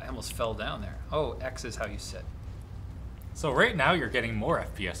 Whoa! I almost fell down there. Oh, X is how you sit. So right now you're getting more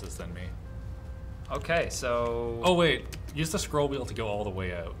FPSs than me. Okay, so. Oh wait, use the scroll wheel to go all the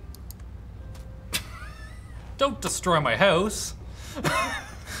way out. Don't destroy my house.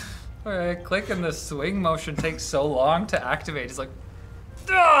 Alright, click and the swing motion takes so long to activate. It's like.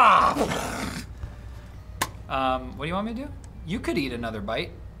 Ah! What do you want me to do? You could eat another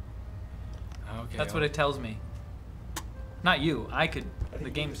bite. Okay. That's what it tells me. Not you. I could. The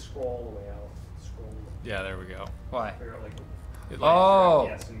game's. Scroll all the way out. Scroll. Yeah, there we go. Why? Figure out like. Oh.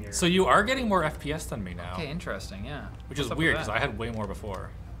 Yes, in your. So you are getting more FPS than me now. Okay, interesting. Yeah. Which What's is up weird with because that? I had way more before.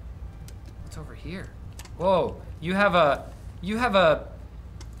 What's over here? Whoa! You have a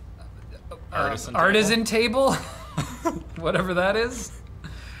artisan table, whatever that is.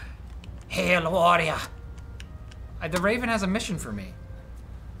 Hail, warrior! The Raven has a mission for me.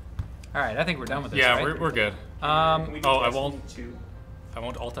 All right, I think we're done with this. Yeah, right? we're good. Can we do Oh, I Destiny won't. 2? I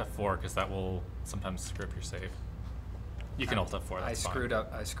won't Alt F4 because that will sometimes screw up your save. You can Alt F4. That's fine.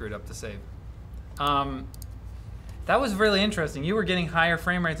 I screwed up the save. That was really interesting. You were getting higher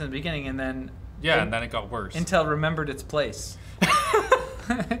frame rates in the beginning, and then Yeah, and then it got worse. Intel remembered its place.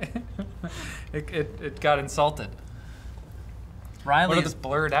 it got insulted. Riley What are is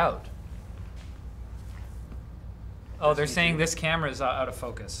blurred out. Oh, they're saying this camera is out of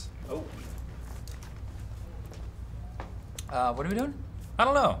focus. Oh. What are we doing? I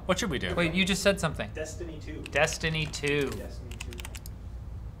don't know. What should we do? Wait, you just said something. Destiny 2. Destiny 2. Destiny 2.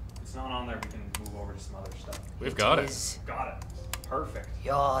 It's not on there. We can move over to some other stuff. We've got it. Is Got it. Perfect.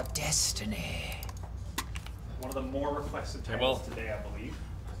 your destiny. One of the more requested Okay, titles well- today, I believe.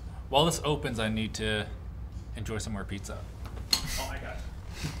 While this opens, I need to enjoy some more pizza. Oh my god.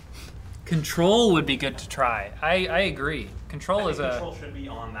 Control would be good to try. I agree. Control I is think a Control should be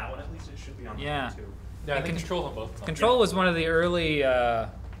on that one. At least it should be on Yeah. that one too. Yeah, I And think controls on both. Control was one of the early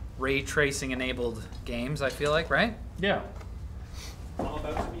ray tracing enabled games, I feel like, right? Yeah. I'm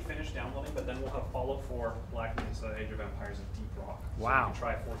about to be finished downloading, but then we'll have Fallout 4, Black Mesa, Age of Empires, and Deep Rock. So Wow. we can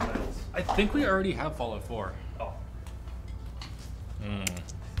try 4 titles. I think we already have Fallout 4. Oh, Mm.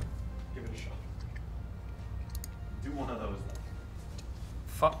 give it a shot. Do one of those.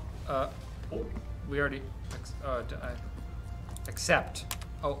 Oh. We already accept.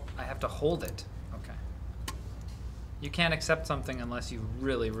 Oh, I have to hold it. Okay. You can't accept something unless you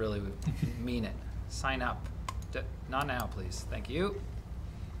really, really mean it. Sign up. Not now, please. Thank you.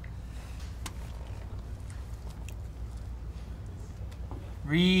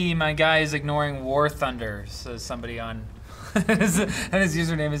 My guy is ignoring War Thunder, says somebody on. And his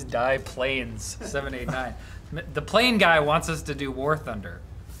username is DiePlanes789. The plane guy wants us to do War Thunder.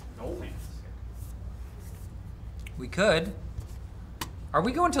 No man. We could. Are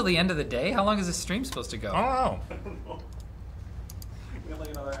we going till the end of the day? How long is this stream supposed to go? I don't know. I don't know. We have like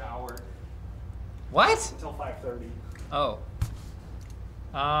another hour What? until 5:30. Oh.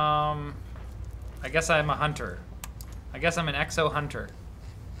 I guess I'm a hunter. I guess I'm an exo hunter.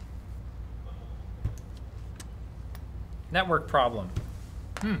 Network problem.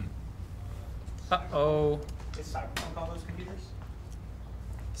 Uh-oh. Is Cyberpunk on those computers?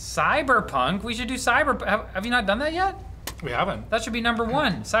 Cyberpunk? We should do Cyberpunk. Have you not done that yet? We haven't. That should be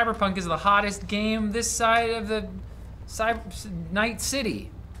 #1. Cyberpunk is the hottest game this side of the Night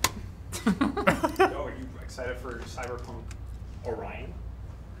City. Oh, are you excited for Cyberpunk Orion?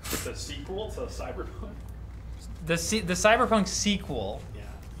 The sequel to Cyberpunk? The Cyberpunk sequel. Yeah.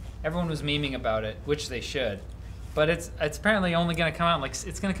 Everyone was memeing about it, which they should. But it's apparently only going to come out in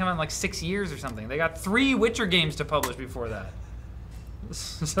like 6 years or something. They got 3 Witcher games to publish before that.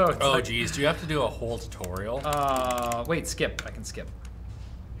 So it's Oh, like, geez. Do you have to do a whole tutorial? wait, skip. I can skip.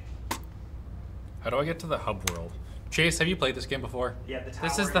 How do I get to the hub world? Chase, have you played this game before? Yeah, the tower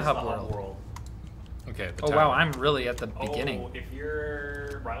This is the hub world. Okay. The Oh tower. wow, I'm really at the beginning. Oh, if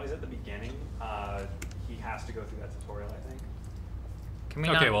Riley's at the beginning, he has to go through that tutorial, I think. Can we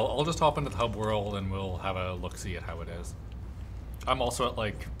Okay, not? well, I'll just hop into the hub world and we'll have a look-see at how it is. I'm also at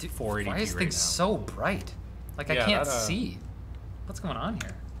like 480p Why is right things now. so bright? Like I Yeah, can't that, see. What's going on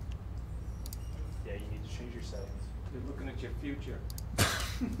here? Yeah, you need to change your settings. You're looking at your future.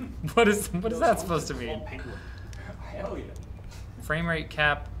 What is that supposed to It's mean? called Penguin. Hell yeah. Frame rate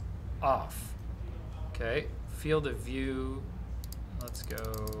cap off. Okay. Field of view. Let's go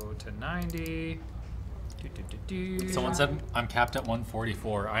to 90. Someone said I'm capped at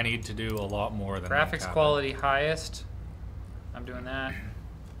 144. I need to do a lot more than that Graphics cap. quality highest. I'm doing that.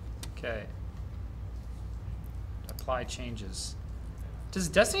 Okay. Apply changes. Does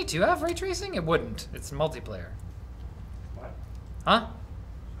Destiny 2 have ray tracing? It wouldn't. It's multiplayer. What? Huh?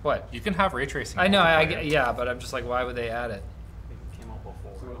 What? You can have ray tracing. I know, multiplayer. yeah, but I'm just like, why would they add it? It came out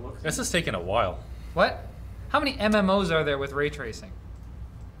before. So it looks This is taking a while. What? How many MMOs are there with ray tracing?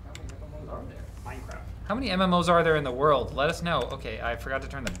 How many MMOs are there? Minecraft. How many MMOs are there in the world? Let us know. Okay, I forgot to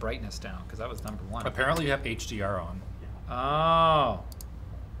turn the brightness down because that was #1. Apparently you have HDR on. Oh.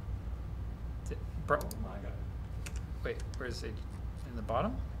 Oh my god. Wait, where is it? In the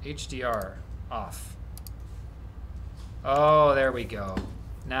bottom? HDR off. Oh, there we go.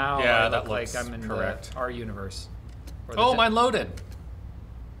 Now Yeah, I that look like looks I'm in correct. our universe. Or the Oh, de- mine loaded.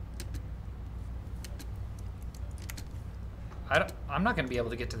 I'm not going to be able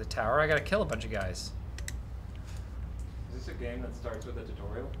to get to the tower. I got to kill a bunch of guys. Is this a game that starts with a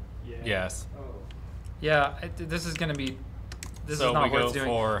tutorial? Yeah. Yes. Oh. Yeah, this is going to be. This So is not we go worth doing.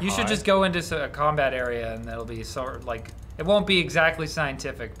 for You should high? just go into a combat area, and it'll be sort of like it won't be exactly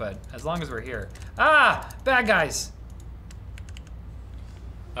scientific, but as long as we're here. Ah, bad guys.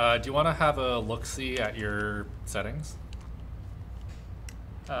 Do you want to have a look-see at your settings?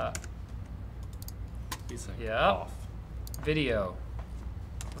 These things Yeah. off. Video.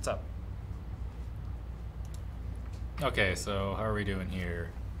 What's up? Okay, so how are we doing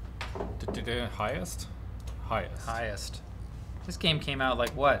here? Highest? Highest. Highest. This game came out like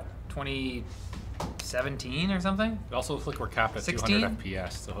what? 2017 or something? It also looks like we're capped at 16? 200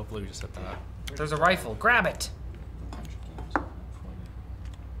 FPS, so hopefully we just hit that. There's a rifle. Grab it.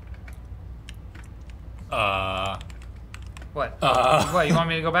 What? What? You want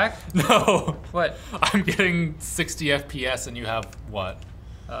me to go back? No. What? I'm getting 60 FPS and you have what?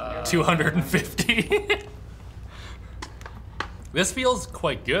 250. This feels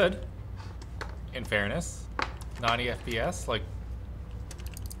quite good, in fairness. 90 FPS, like.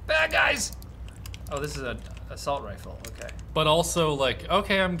 Bad guys. Oh, this is an assault rifle. Okay. But also like,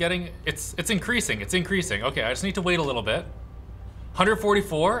 okay, I'm getting, it's increasing, it's increasing. Okay, I just need to wait a little bit.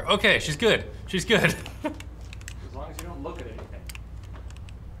 144, okay, she's good, she's good. As long as you don't look at anything.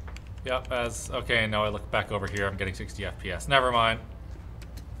 Yep, okay, now I look back over here, I'm getting 60 FPS. Never mind.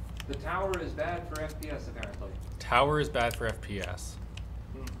 The tower is bad for FPS apparently. Tower is bad for FPS.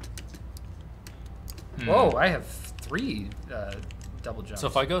 Whoa, I have 3 double jumps. So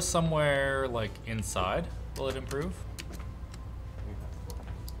if I go somewhere like inside, will it improve?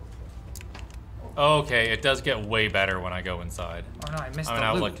 Okay, it does get way better when I go inside. Oh no, I missed I'm the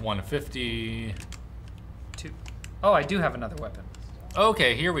now loot. like 150. 2. Oh, I do have another weapon.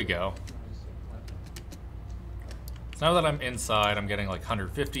 Okay, here we go. So now that I'm inside, I'm getting like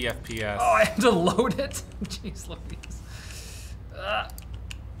 150 FPS. Oh, I have to load it. Jeez Louise.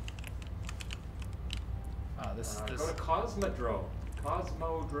 this. Go to Cosmodrome.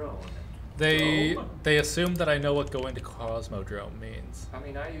 Cosmodrome. They assume that I know what going to Cosmodrome means. I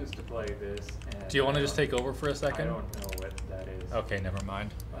mean, I used to play this. And, Do you want to just take over for a second? I don't know what that is. Okay, never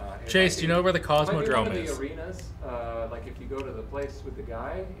mind. It Chase, might do you know where the be one Cosmodrome of is? the arenas, like if you go to the place with the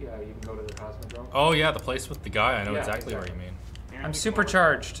guy, yeah, you can go to the Cosmodrome. Oh yeah, the place with the guy. I know Yeah, exactly where you mean. I'm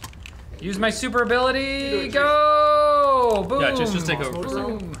supercharged. Use my super ability. Go! Boom! Yeah, just take over for a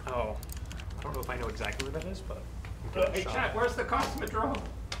second. Boom. Oh, I don't know if I know exactly where that is, but. Hey, chat, where's the Cosmodrome?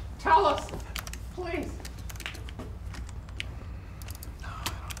 Tell us, please.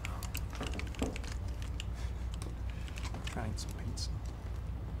 Trying some pizza.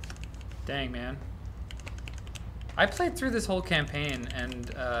 Dang, man. I played through this whole campaign and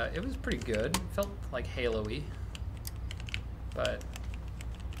it was pretty good. It felt like Halo-y, but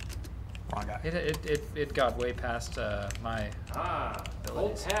Wrong guy. it got way past my Hold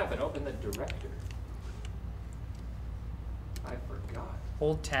abilities. tab and open the director. I forgot.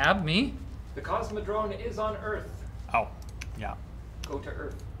 Hold tab, me? The Cosmodrome is on Earth. Oh, yeah. Go to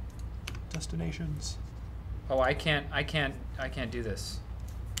Earth. Destinations. Oh, I can't do this.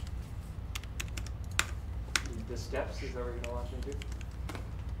 The steps is that we're gonna launch into?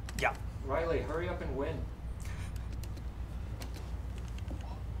 Yeah. Riley, hurry up and win.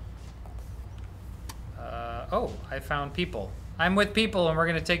 Oh, I found people. I'm with people and we're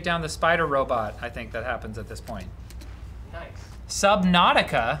gonna take down the spider robot. I think that happens at this point. Nice.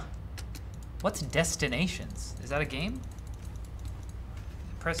 Subnautica? What's Destinations? Is that a game?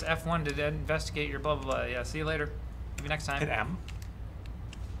 Press F1 to investigate your blah blah blah. Yeah, see you later. Maybe next time. Hit M.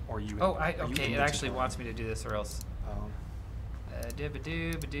 Or you. Oh, are you okay, in it the actually tutorial? wants me to do this or else. Oh.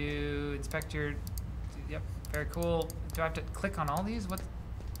 Ba-doo, inspect your, yep, very cool. Do I have to click on all these?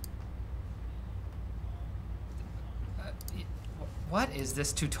 What is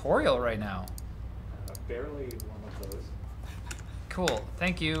this tutorial right now? Barely one of those. Cool,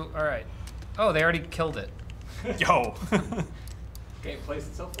 thank you, all right. Oh, they already killed it. Yo. Game plays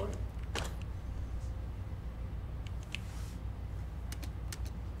itself for you.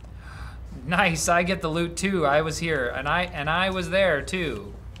 Nice, I get the loot too. I was here, and I was there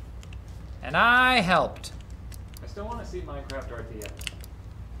too. And I helped. I still want to see Minecraft RTX.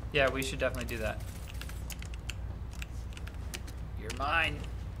 Yeah, we should definitely do that. You're mine.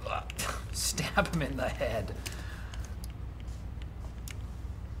 Ugh. Stab him in the head.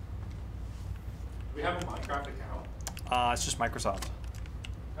 Do we have a Minecraft account? It's just Microsoft.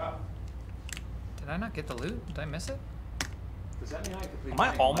 Oh. Did I not get the loot? Did I miss it? Does that mean I could play Am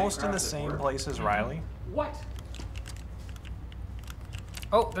I almost in Minecraft the at same work? place as Riley? What?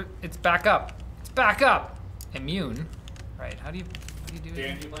 Oh, it's back up. It's back up. Immune. Right. How do you do it?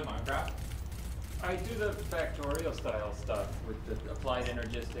 Dan, do you play Minecraft? I do the factorial style stuff with the applied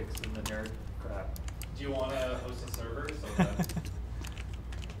energistics and the nerd crap. Do you want to host a server so that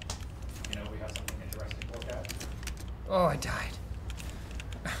we have something interesting to look at? Oh, I died.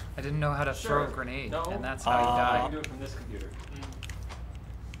 I didn't know how to throw a Sure. grenade, No. and that's how you I die. can do it from this computer.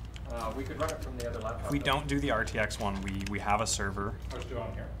 We could run it from the other laptop. If we though. don't do the RTX one, we have a server. I'll just do it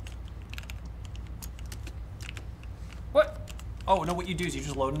on here. What? Oh, no, what you do is you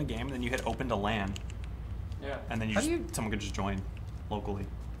just load in the game, and then you hit open to LAN, Yeah. and then How do you- someone could just join locally.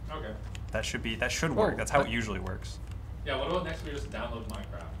 Okay. That should work. Whoa, That's how what? it usually works. Yeah, what about next we just download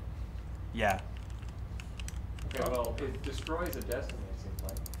Minecraft? Yeah. Okay, well, it destroys a Destiny, it seems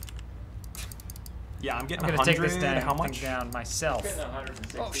like. Yeah, I'm getting I'm gonna 100. take this down, How much? down myself. Getting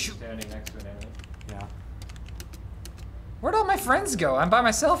 160 Oh, shoot. standing next to an enemy. Yeah. Where'd all my friends go? I'm by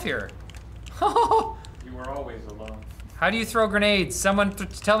myself here. You were always alone. How do you throw grenades? Someone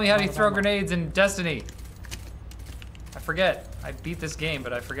tell me how do you throw grenades in Destiny? I forget. I beat this game,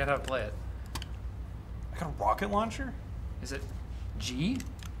 but I forget how to play it. I got a rocket launcher? Is it G?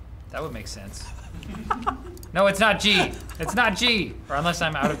 That would make sense. No, it's not G. It's not G. Or unless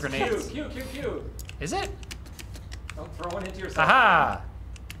I'm out of grenades. Q. Is it? Don't throw one into yourself. Aha!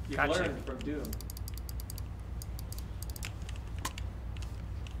 You've Gotcha. learned from Doom.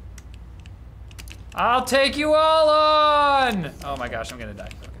 I'll take you all on! Oh my gosh, I'm gonna die.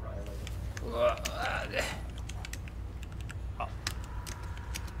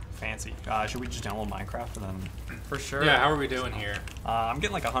 Fancy. Should we just download Minecraft and then? For sure. Yeah, how are we doing here? I'm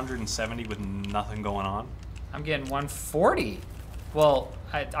getting like 170 with nothing going on. I'm getting 140. Well,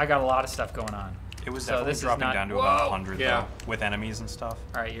 I got a lot of stuff going on. It was So definitely this is dropping not- down to Whoa! about 100 Yeah. though, with enemies and stuff.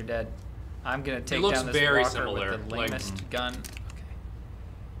 All right, you're dead. I'm gonna take looks down this very walker similar, with the like- lamest gun. Okay.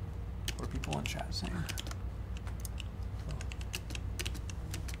 What are people in chat saying?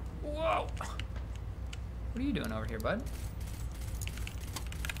 Whoa! What are you doing over here, bud?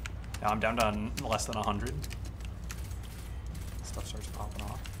 Yeah, I'm down to less than 100. stuff starts popping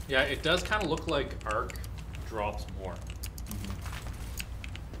off. Yeah, it does kind of look like Arc drops more.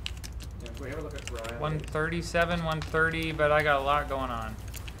 Yeah, if we have a look at Riley. 137, 130, but I got a lot going on.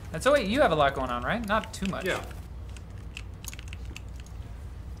 And so wait, you have a lot going on, right? Not too much. Yeah.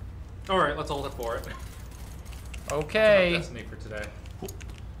 All right, let's hold it for it. Okay. That's enough Destiny for today.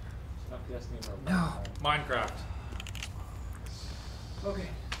 Not Destiny, No. Minecraft. Okay.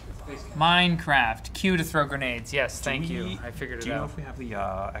 Face cam. Minecraft. Q to throw grenades. Yes, Do thank we- you. I figured Do it you know out. if we have the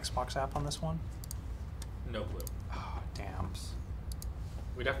Xbox app on this one? No clue. Oh, damn.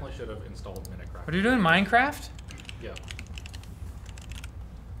 We definitely should have installed Minecraft. What are you doing, Minecraft? Yeah.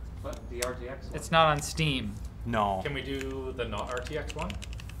 What? The RTX one? It's not on Steam. No. Can we do the not RTX one?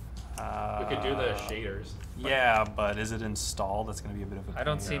 We could do the shaders. Yeah, but is it installed? That's going to be a bit of a I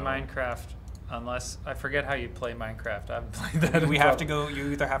don't pain. see Minecraft unless I forget how you play Minecraft. I haven't played that. We in have to prob- go.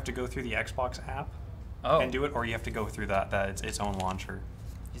 You either have to go through the Xbox app Oh, and do it, or you have to go through that its own launcher.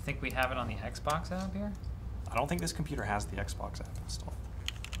 you think we have it on the Xbox app here? I don't think this computer has the Xbox app installed.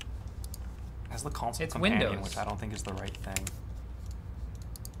 It has the console It's companion, Windows. which I don't think is the right thing.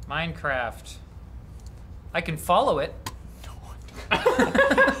 Minecraft. I can follow it.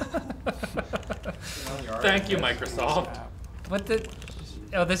 Thank you, Microsoft. What the?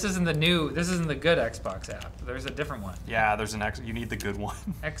 Oh, this isn't the new. This isn't the good Xbox app. There's a different one. Yeah, there's an X. You need the good one.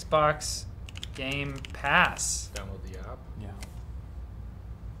 Xbox Game Pass. Download the app. Yeah.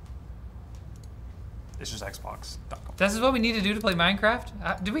 It's just Xbox.com. This is what we need to do to play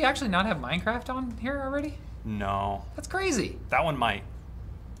Minecraft. Do we actually not have Minecraft on here already? No, That's crazy. that one might.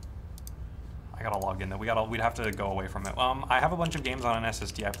 I gotta log in though. We'd have to go away from it. I have a bunch of games on an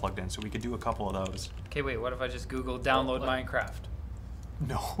SSD I plugged in, so we could do a couple of those. Okay, wait. What if I just Google download Minecraft?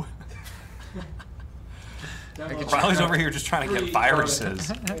 No. Download Riley's Minecraft over here just trying to get free viruses.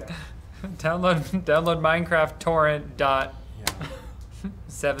 torrent. download Minecraft torrent dot Yeah.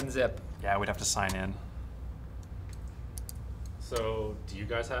 7-zip. Yeah, we'd have to sign in. So, do you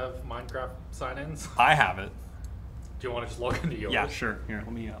guys have Minecraft sign-ins? I have it. Do you want to just log into yours? Yeah, sure. Here,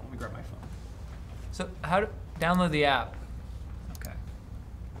 let me grab my phone. So how to download the app? Okay.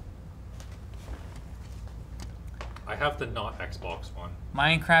 I have the not Xbox one.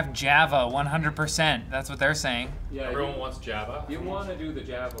 Minecraft Java 100%. That's what they're saying. Yeah, Everyone wants Java. you want to do the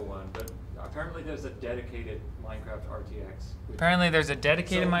Java one, but apparently there's a dedicated Minecraft RTX. which- Apparently there's a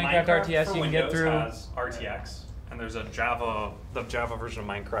dedicated Minecraft RTS you can get through. Has RTX, and there's a Java. The Java version of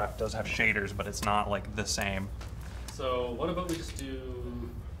Minecraft does have shaders, but it's not like the same. So, what about we just do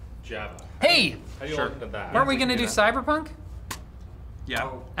Java? Hey! How do you Sure. log into that? Weren't we we going to can do do Cyberpunk? Yeah.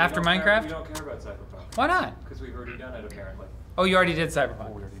 Oh, we After don't care- Minecraft? we don't care about Cyberpunk. Why not? Because we've already done it apparently. Oh, you already did Oh, Cyberpunk.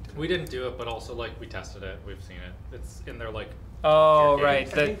 we already did. We didn't do it, but also like we tested it. We've seen it. It's in there like. Oh, Your right.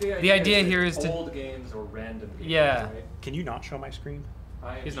 games. I think The idea here is to... old games or random games. Yeah. Right? Can you not show my screen?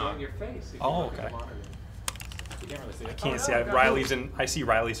 I am He's showing not. your face. If you Oh, look at the okay. monitor. You can't really see it. I can't no, see. I got Riley's in. I see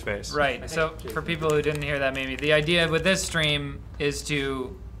Riley's face. Right. I So think for Jason- people who didn't hear that, maybe the idea with this stream is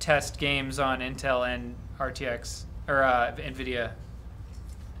to test games on Intel and RTX or NVIDIA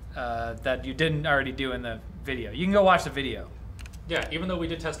that you didn't already do in the video. You can go watch the video. Yeah, even though we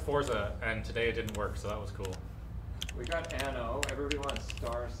did test Forza and today it didn't work, so that was cool. We got Anno. Everybody wants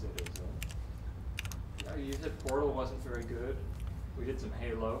Star Citizen. You said Portal wasn't very good. We did some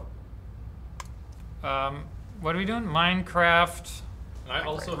Halo. What are we doing? Minecraft And I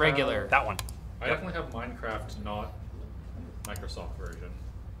also regular. That one. I definitely have Minecraft, not Microsoft version.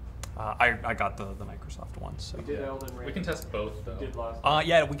 I got the Microsoft one. So. We did Elden Ring. We can test both though. We did last.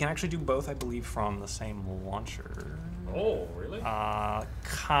 Yeah, we can actually do both, I believe, from the same launcher. Oh, really?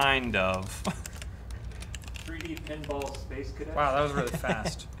 Kind of. 3D Pinball Space Cadet. Wow, that was really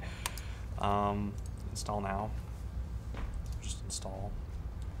fast. Install now. Just install.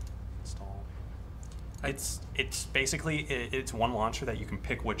 Install. It's basically it's one launcher that you can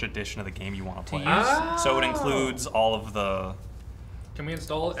pick which edition of the game you want to play. use? So it includes all of the. Can we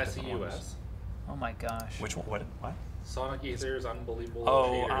install Different SEUS? ones. Oh my gosh. Which one? What? Sonic Ether's Unbelievable Oh,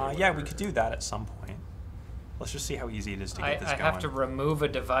 Shaders or yeah, we whatever. could do that at some point. Let's just see how easy it is to I get this going. have to remove a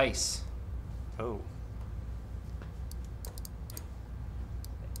device. Oh.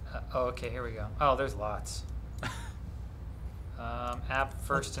 Oh, okay, here we go. Oh, there's lots. App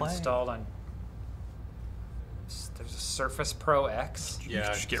first play. installed on. There's a Surface Pro X. Yeah,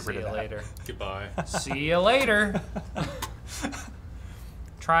 Just get rid See of you that. later. Goodbye. See you later.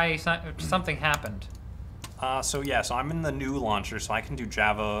 Try something happened. So I'm in the new launcher, so I can do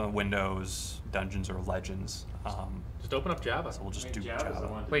Java, Windows, Dungeons, or Legends. Just open up Java. So we'll just do Java's the Java.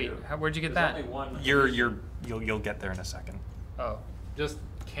 one to Wait, do. where'd you get There's that? only one You'll get there in a second. Oh, Just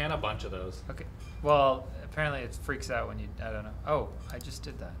can a bunch of those. okay. Well, apparently it freaks out when you. I don't know. Oh, I just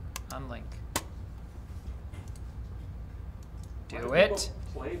did that. Unlink. Do it.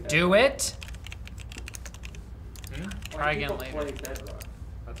 Do it. Try again later.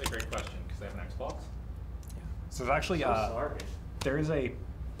 That's a great question because they have an Xbox. So there's actually Sorry. there is a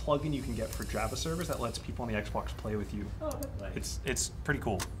plugin you can get for Java servers that lets people on the Xbox play with you. Oh, that's nice. It's pretty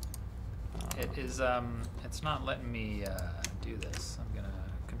cool. It is. It's not letting me do this. I'm gonna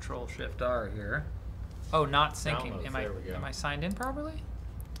Control Shift R here. Oh, not syncing. Downloads, Am I? there we go. Am I signed in properly?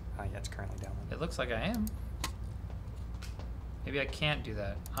 Yeah, it's currently downloaded. It looks like I am. Maybe I can't do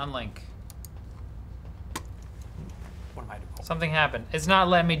that. Unlink. What am I doing? Something happened. It's not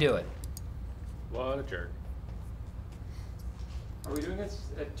letting me do it. What a jerk. Are we doing this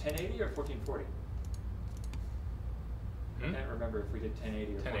at 1080 or 1440? I can't remember if we did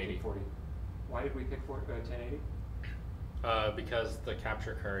 1080 or 1080. 1440. Why did we pick 1080? Because the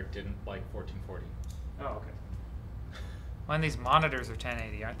capture card didn't like 1440. Oh, okay. One of these monitors are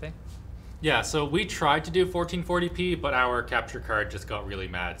 1080, aren't they? Yeah, so we tried to do 1440p, but our capture card just got really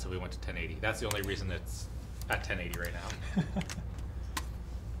mad, so we went to 1080. That's the only reason it's at 1080 right now.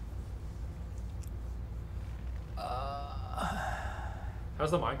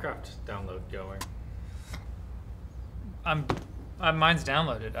 How's the Minecraft download going? Mine's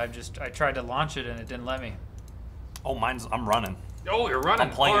downloaded. I tried to launch it and it didn't let me. Oh, I'm running. Oh, you're running.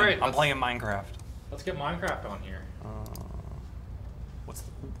 I'm playing. All right, I'm playing Minecraft. Let's get Minecraft on here.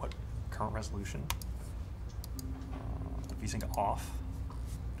 What current resolution? VSync off.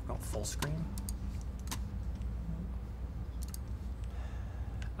 Go full screen.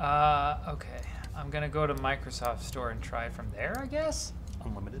 Okay. I'm gonna go to Microsoft Store and try it from there, I guess.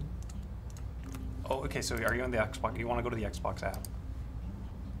 Unlimited. Oh, okay. So are you on the Xbox? You want to go to the Xbox app?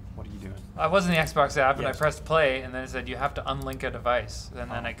 What are you doing? I was in the Xbox app and I Yes. pressed play, and then it said you have to unlink a device. And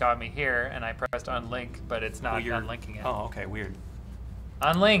then it got me here, and I pressed unlink, but it's not Weird. unlinking it. Oh, okay. Weird.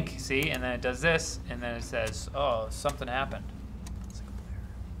 Unlink, see, and then it does this, and then it says, "Oh, something happened."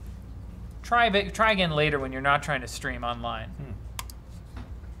 Try again later when you're not trying to stream online,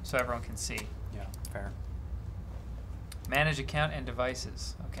 so everyone can see. Yeah. Fair. Manage account and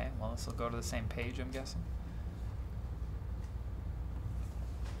devices. Okay, well, this will go to the same page, I'm guessing.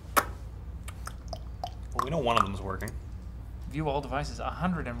 Well, we know one of them's working. View all devices.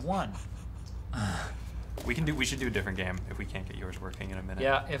 101. We should do a different game if we can't get yours working in a minute.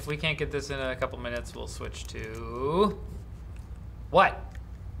 Yeah, if we can't get this in a couple minutes, we'll switch to what?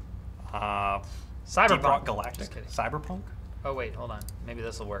 Deep Cyberpunk. Rock Galactic. Just kidding. Cyberpunk. Oh wait, hold on. Maybe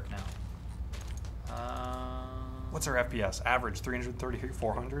this will work now. What's our FPS? Average 333,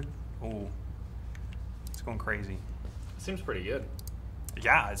 400. Ooh, it's going crazy. Seems pretty good.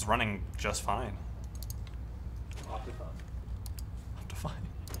 Yeah, it's running just fine. Optifine. Fine.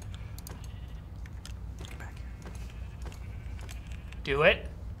 Get back here. Do it.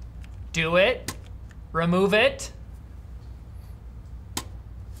 Do it. Remove it.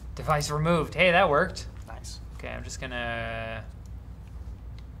 Device removed. Hey, that worked. Nice. Okay, I'm just gonna...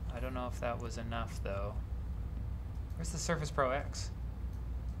 I don't know if that was enough, though. Where's the Surface Pro X?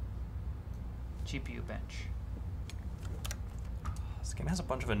 GPU bench. This game has a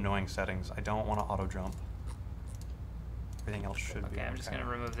bunch of annoying settings. I don't want to auto jump. Everything else should be Okay, I'm just gonna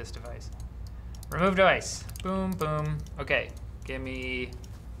remove this device. Remove device. Boom, boom. Okay, give me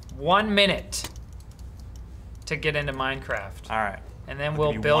 1 minute to get into Minecraft. All right. And then I'll we'll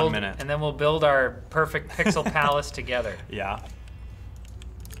give you build 1 minute. and then we'll build our perfect pixel palace together. Yeah.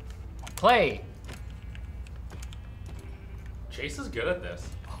 Play. Chase is good at this.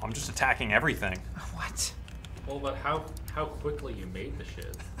 I'm just attacking everything. What? Well, but how quickly you made the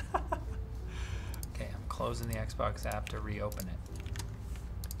shit. Okay, I'm closing the Xbox app to reopen it.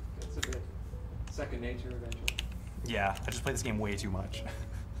 That's a bit second nature eventually. Yeah, I just played this game way too much.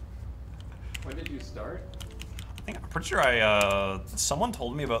 When did you start? I'm pretty sure someone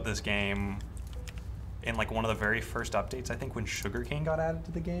told me about this game in like one of the very first updates. I think when Sugarcane got added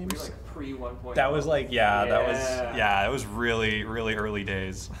to the game. Were you like pre 1.0? That was like it was really really early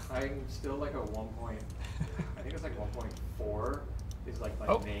days. I'm still like a 1. I think it's like 1.4 is like my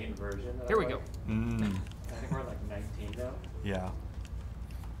Oh. main version. That Here I we go. like. I think we're at like 19 now. Yeah.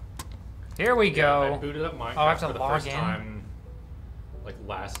 Here we I go. booted up Minecraft Oh, I have to for the log first in? time like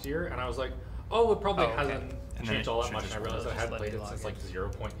last year, and I was like, oh, it probably Oh, okay. hasn't And then changed it all that should much. just And I realized I just hadn't let played you it log since in.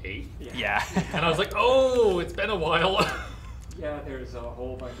 like 0.8. Yeah. And I was like, oh, it's been a while. Yeah, there's a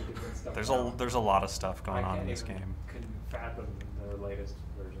whole bunch of different stuff. There's a lot of stuff going I on can't in this even game. fathom the latest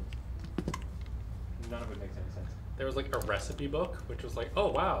versions. None of it makes any sense. There was like a recipe book, which was like, oh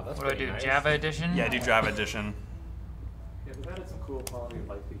wow, that's What do I pretty do? nice. Java edition? Yeah, do Java Edition. Yeah, they've added some cool quality of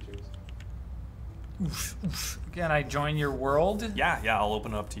life features. Can I join your world? Yeah, I'll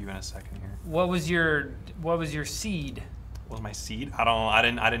open it up to you in a second here. What was your seed? What was my seed? I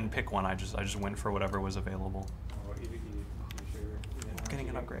didn't pick one. I just went for whatever was available. Getting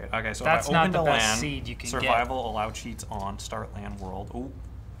an upgrade. Okay, so That's if I not open the to best LAN, seed you can survival, allow cheats on, start LAN world. Ooh.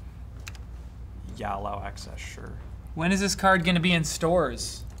 Yeah, allow access, sure. When is this card going to be in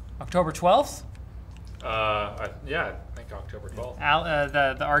stores? October 12th? Yeah, I think October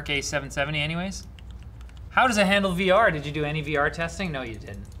 12th. The Arc A770 anyways? How does it handle VR? Did you do any VR testing? No, you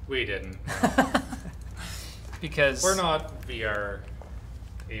didn't. We didn't. Because... We're not VR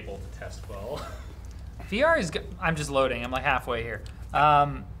able to test well. VR is... I'm just loading. I'm like halfway here.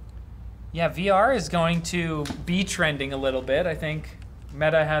 Yeah, VR is going to be trending a little bit. I think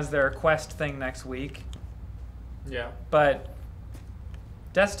Meta has their Quest thing next week. Yeah. But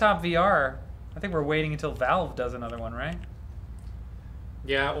desktop VR, I think we're waiting until Valve does another one, right?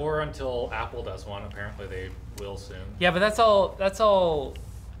 Yeah, or until Apple does one. Apparently they will soon. Yeah, but that's all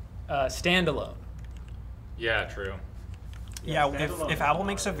standalone. Yeah, true. Yeah, if Apple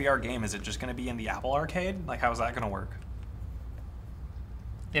makes a VR game, is it just going to be in the Apple Arcade? Like, how is that going to work?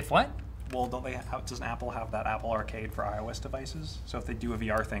 If what? Well, doesn't Apple have that Apple Arcade for iOS devices? So if they do a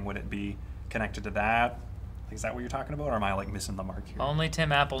VR thing, would it be connected to that? Like, is that what you're talking about, or am I like missing the mark here? Only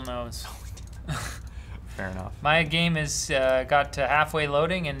Tim Apple knows. Fair enough. My game is got to halfway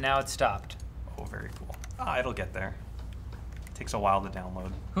loading and now it's stopped. Oh, very cool. It'll get there. It takes a while to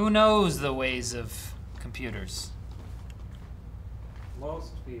download. Who knows the ways of computers?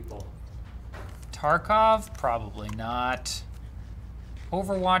 Most people. Tarkov? Probably not.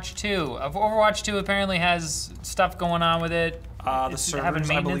 Overwatch 2. Overwatch 2 apparently has stuff going on with it. The It's having servers,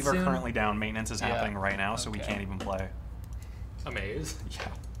 I believe, are soon. currently down. Maintenance is Yeah. happening right now, so we Okay. can't even play. Amaze.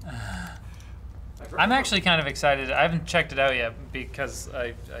 Yeah. I'm actually kind of excited. I haven't checked it out yet because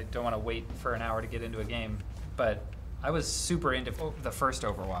I don't want to wait for an hour to get into a game. But I was super into the first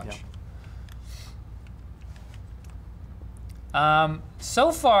Overwatch.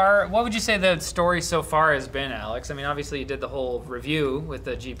 So far, what would you say the story so far has been, Alex? I mean, obviously you did the whole review with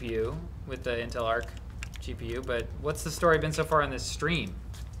the GPU, with the Intel Arc GPU, but what's the story been so far on this stream?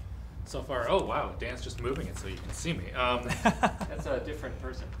 So far, oh wow, Dan's just moving it so you can see me. That's a different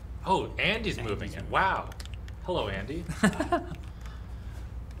person. Oh, Andy's moving it. Wow. Hello, Andy.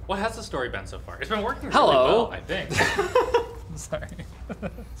 What has the story been so far? It's been working really Hello. well, I think. Sorry.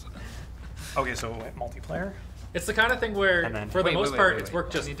 Okay, so multiplayer? It's the kind of thing where, And then- for the Wait, most wait, part, wait, it's wait.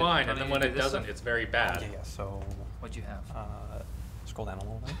 worked Do I just need to- fine, do I and then need when to it do this doesn't, stuff? it's very bad. Yeah, so What'd you have? scroll down a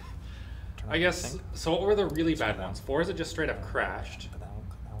little bit. Turn I on guess, sync. so what were the really bad down. ones? Forza just straight up crashed. Put that one,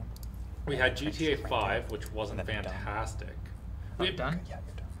 put that one. We had GTA 5, which wasn't And then you're done. fantastic. Are you done? Yeah,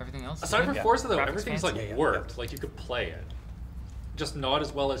 you're done. Everything else? Aside from Yeah. Forza, though, Graphics everything's fancy? like Yeah, yeah, worked. Like you could play it. Just not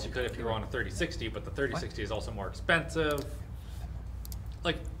as well as you could if you were on a 3060, but the 3060 is also more expensive.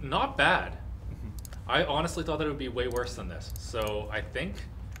 Like, not bad. I honestly thought that it would be way worse than this. So I think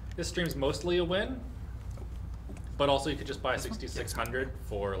this stream's mostly a win. But also you could just buy a 6600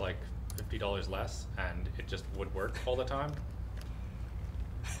 for like $50 less, and it just would work all the time.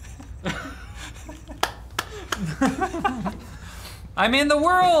 I'm in the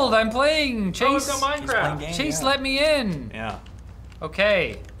world. I'm playing. Oh, it's Chase. got He's playing Minecraft. games. Chase Yeah. let me in. Yeah.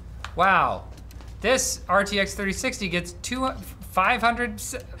 Okay. Wow. This RTX 3060 gets 500,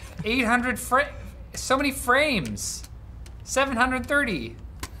 800 so many frames. 730.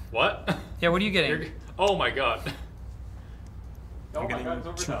 What? Yeah, what are you getting? You're- oh my god. Oh my getting god, it's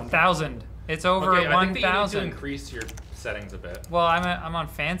over 200. 1,000. It's over Okay, I think that you need to 1,000. increase your settings a bit. Well, I'm on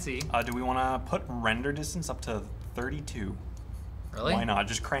fancy. Do we want to put render distance up to 32? Really? Why not?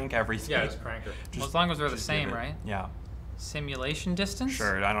 Just crank everything. Yeah, just crank it. Well, as long as we're the just same, give it- right? Yeah. Simulation distance?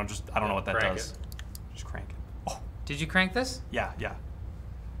 Sure. I don't know what that Crank does. Just crank it. Oh. Did you crank this? Yeah. Yeah.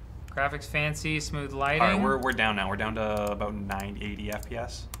 Graphics fancy, smooth lighting. All right, we're down now. We're down to about 980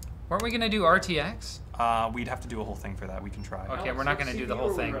 FPS. Weren't we gonna do RTX? We'd have to do a whole thing for that. We can try. Okay, Alex, we're not what gonna do the CPU whole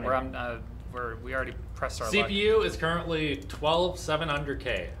are we thing. running? We already pressed our luck. CPU is currently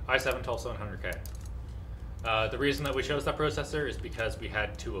 12700K, i7 12700K. The reason that we chose that processor is because we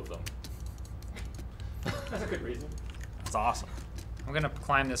had two of them. That's a good reason. That's awesome. I'm gonna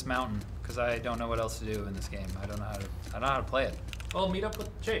climb this mountain because I don't know what else to do in this game. I don't know how to play it. Well, meet up with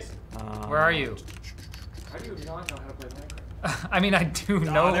Chase. Where are you? How do you not know how to play Minecraft? I mean, I do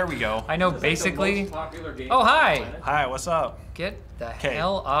know. there we go. I know It's like the basically. most popular game Oh, on the hi. planet. Hi, what's up? Get the 'Kay.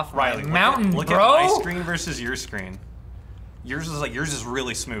 hell off Riley, my mountain, look bro! at my screen versus your screen. Yours is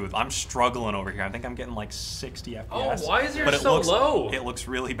really smooth. I'm struggling over here. I think I'm getting like 60 FPS. Oh, why is yours but it so looks, low? It looks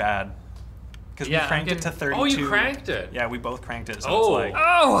really bad. Because Yeah, we I'm cranked it to getting- 32. Oh, you cranked it. Yeah, we both cranked it. So Oh. it's like,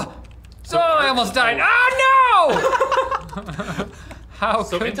 Oh! So I almost died. Oh no! How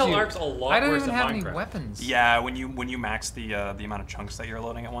So could Intel you? Arc's a lot I don't worse even than have any Minecraft. weapons. Yeah, when you max the amount of chunks that you're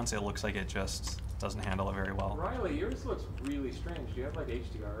loading at once, it looks like it just doesn't handle it very well. Riley, yours looks really strange. Do you have like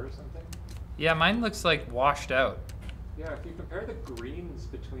HDR or something? Yeah, mine looks like washed out. Yeah, if you compare the greens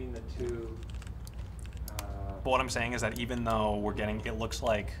between the two. But what I'm saying is that even though we're getting, it looks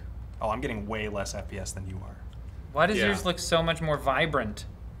like, oh, I'm getting way less FPS than you are. Why does Yeah. yours look so much more vibrant?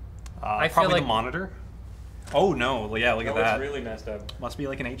 I feel Probably like- the monitor. Oh no! Yeah, look at That that. looks really messed up. Must be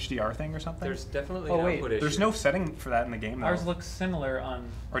like an HDR thing or something. There's definitely Oh, an wait. output issue. There's no setting for that in the game though. Ours looks similar on.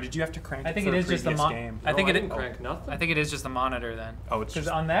 Or did you have to crank? I think it it for is just the previous mon. game? I think No, it. didn't crank nothing. I think it is just the monitor then. Oh, it's Because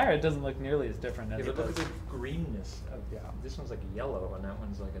just. on there it doesn't look nearly as different as Yeah, it but look does. at the greenness of this one's like yellow and that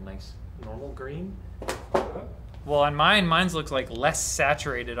one's like a nice normal green. Well, on mine's looks like less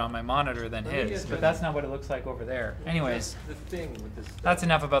saturated on my monitor than Let me his, just- but that's not what it looks like over there. Anyways, the thing with this. that's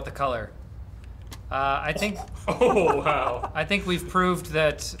enough about the color. I think Oh wow. I think we've proved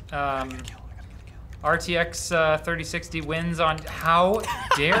that RTX 3060 wins on. How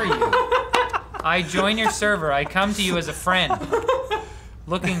dare you? I join your server. I come to you as a friend,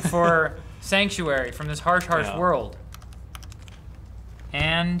 looking for sanctuary from this harsh Yeah. world,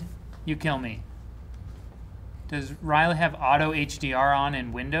 and you kill me. Does Riley have auto HDR on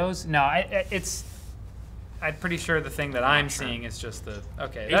in Windows? No, I'm pretty sure the thing that I'm seeing is just the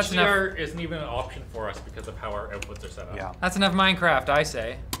okay. That's enough. HDR isn't even an option for us because of how our outputs are set up. Yeah. That's enough Minecraft, I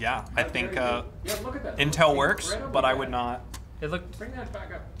say. Yeah. I think Yeah, look at that. Intel Look, works, right over but I there. would not. It looked. Bring that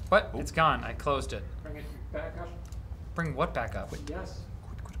back up. What? It's gone. I closed it. Bring it back up. Bring what back up? Yes.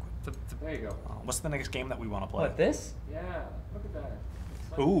 The, There you go. What's the next game that we want to play? what? This? Yeah. Look at that. It's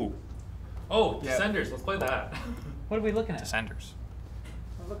like- Ooh, Oh, Yeah. Descenders. Let's play that. What are we looking at? Descenders.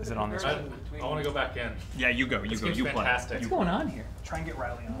 Look at Is the it on this I, comparison between- want to go back in. Yeah, you go. You This go. game's You play. fantastic. What's going on here? Try and get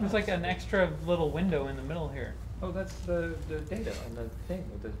Riley on. There's like an extra little window in the middle here. Oh, that's the data on the thing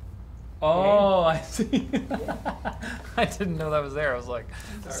with the. Oh, I see. I didn't know that was there. I was like,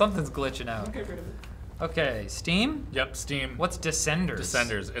 something's glitching out. Don't get rid of it. Okay, Steam? Yep, Steam. What's Descenders?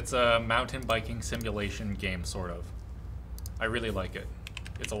 Descenders? It's a mountain biking simulation game, sort of. I really like it.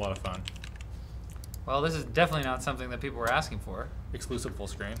 It's a lot of fun. Well, this is definitely not something that people were asking for. Exclusive full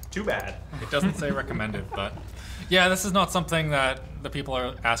screen. Too bad. It doesn't say recommended, but yeah, this is not something that the people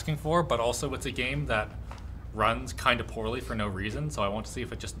are asking for, but also it's a game that runs kind of poorly for no reason, so I want to see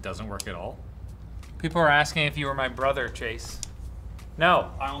if it just doesn't work at all. People are asking if you were my brother, Chase. No.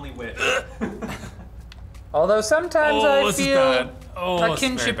 I only wish. Although sometimes I this is feel bad. Oh, a this is very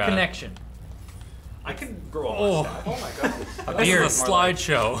kinship bad. connection. I can grow a Oh, mustache. Oh my goodness. A this beard, is a more like.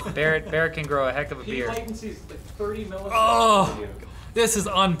 slideshow. Barrett can grow a heck of a Key beard. latency is like 30 milliseconds. Oh. video. This is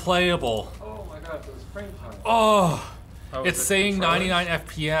unplayable. Oh my god, those frame time. Oh, Oh, it's is it saying controllers? 99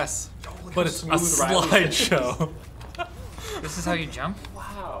 FPS, but it's a smooth Riley is. slideshow. This is how you jump?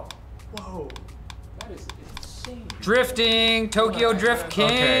 Wow. Whoa. That is insane. Drifting, Tokyo Hold on, Drift I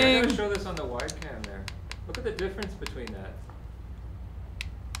King. gotta show this on the wide cam there. Look at the difference between that.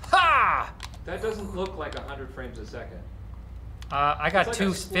 Ha! That doesn't look like 100 frames a second. I got It's like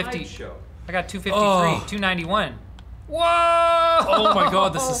a 250. slideshow. I got 253, Oh. 291. Whoa! Oh my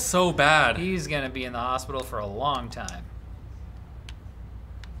god, this is so bad. He's gonna be in the hospital for a long time.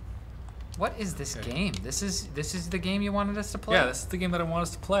 What is this Okay. game? This is the game you wanted us to play? Yeah, this is the game that I want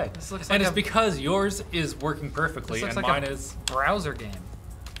us to play. This looks and like it's a- because yours is working perfectly This looks and like mine a is browser game.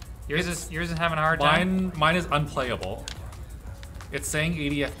 Yours is having a hard time. mine is unplayable. It's saying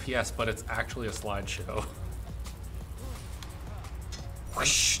 80 FPS, but it's actually a slideshow.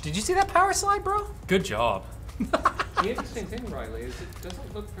 Whoosh. Did you see that power slide, bro? Good job. The interesting thing, Riley, is it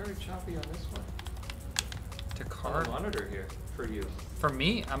doesn't look very choppy on this one. To On card the monitor here for you. for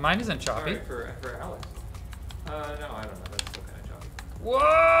me, mine isn't choppy. Sorry, for Alex. No, I don't know. That's still kind of choppy.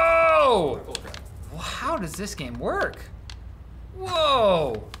 Whoa! Full crap. Well, how does this game work?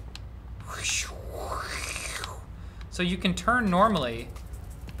 Whoa! So you can turn normally,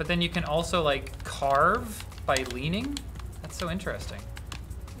 but then you can also like carve by leaning? That's so interesting.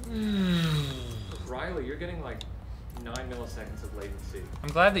 Riley, you're getting like 9 milliseconds of latency. I'm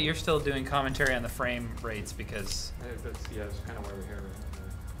glad that you're still doing commentary on the frame rates because... That's kind of why we're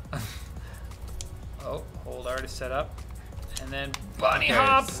here. Oh, hold R to set up. And then bunny Okay,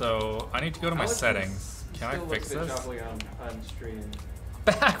 hop! so I need to go to my Alex settings. Can I still fix looks a bit this? choppy on stream.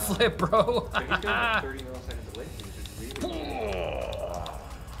 Backflip, bro! But he's getting like 30 milliseconds of latency, which is really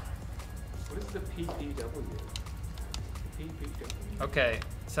What is the PPW? PPW. Okay,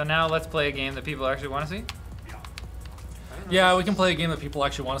 so now let's play a game that people actually want to see. I don't know. Yeah, we can play a game that people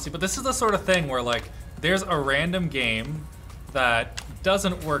actually want to see, but this is the sort of thing where like there's a random game that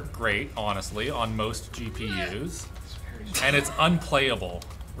doesn't work great, honestly, on most GPUs. And it's unplayable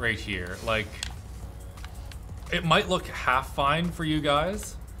right here. Like, it might look half fine for you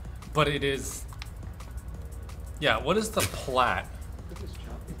guys, but it is... Yeah, what is the plat?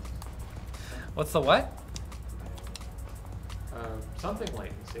 What's the what? Something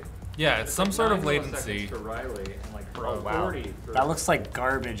latency. Yeah, it's some like sort of 9 latency. milliseconds for Riley and like Oh wow, 40 for that looks like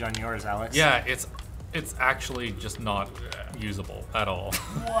garbage on yours, Alex. Yeah, it's actually just not usable at all.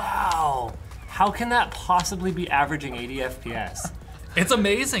 Wow. How can that possibly be averaging 80 FPS? It's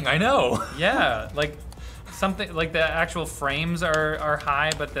amazing, I know. Yeah, like something like the actual frames are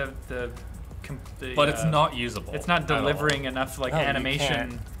high, but the But it's not usable. It's not at all. delivering enough like No, you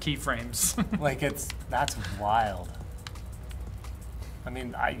animation keyframes. Like that's wild. I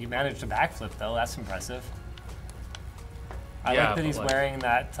mean, you managed a backflip though. That's impressive. I Yeah, like that but he's like- wearing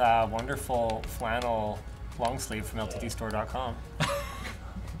that wonderful flannel long sleeve from LTDstore.com.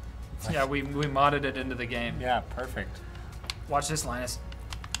 Yeah, we modded it into the game. Yeah, perfect. Watch this, Linus.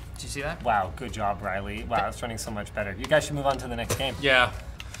 Did you see that? Wow, good job, Riley. Wow, it's running so much better. You guys should move on to the next game. Yeah.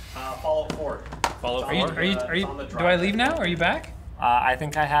 Fallout 4. Fallout Are you? 4? Are you? on the Do I leave drive. now? Are you back? I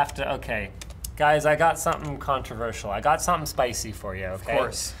think I have to. Okay, guys, I got something controversial. I got something spicy for you. Okay. Of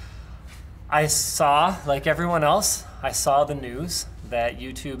course. I saw, like everyone else, I saw the news that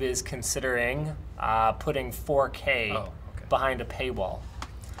YouTube is considering putting 4K Oh, okay. behind a paywall.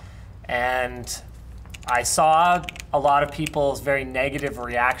 And I saw a lot of people's very negative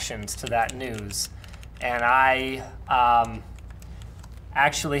reactions to that news. And I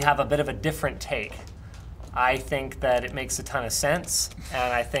actually have a bit of a different take. I think that it makes a ton of sense,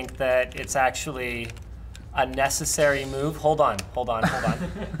 and I think that it's actually a necessary move. Hold on.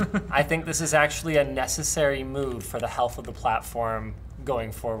 I think this is actually a necessary move for the health of the platform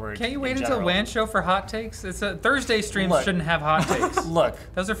going forward. Can't you wait in until general. WAN show for hot takes? It's a Thursday streams Look. shouldn't have hot takes. Look,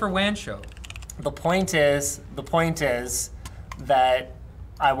 Those are for WAN show. the point is that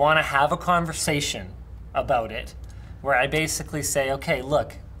I want to have a conversation about it where I basically say, okay,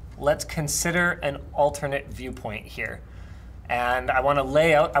 look, let's consider an alternate viewpoint here. And I want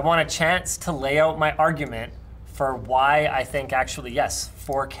a chance to lay out my argument for why I think actually, yes,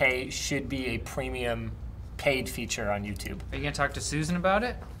 4K should be a premium paid feature on YouTube. Are you gonna talk to Susan about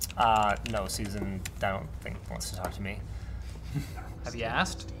it? No, Susan, I don't think wants to talk to me. Have you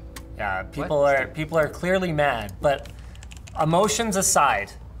asked? Yeah, people are clearly mad, but emotions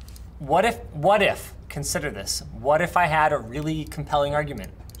aside, what if, consider this, what if I had a really compelling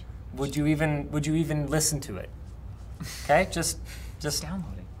argument? Would you even listen to it? Okay, just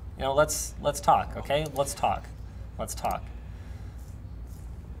Downloading. you know, let's talk, okay? Let's talk.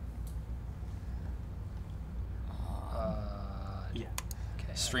 Yeah.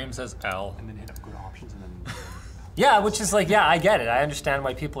 Stream says L. And then hit up good options and then. Yeah, which is like, yeah, I get it. I understand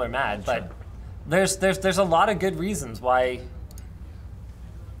why people are mad, but there's a lot of good reasons why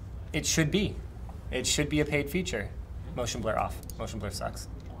it should be. It should be a paid feature. Motion blur off. Motion blur sucks.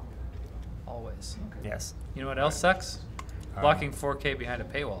 Always. Yes. You know what else sucks? Blocking 4K behind a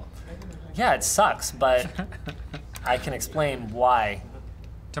paywall. Yeah, it sucks, but I can explain why.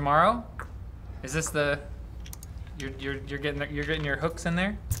 Tomorrow? Is this the? You're getting your hooks in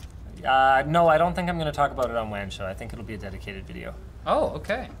there? No, I don't think I'm going to talk about it on WAN Show. I think it'll be a dedicated video. Oh,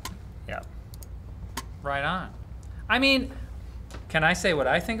 okay. Yeah. Right on. I mean, can I say what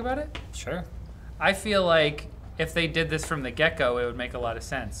I think about it? Sure. I feel like if they did this from the get-go, it would make a lot of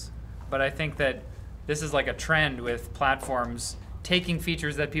sense. But I think that this is like a trend with platforms taking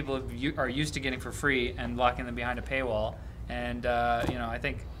features that people are used to getting for free and locking them behind a paywall. And you know, I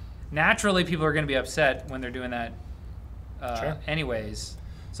think naturally people are going to be upset when they're doing that Sure. anyways.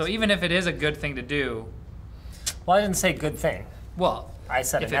 So even if it is a good thing to do, Well, I didn't say good thing. well, I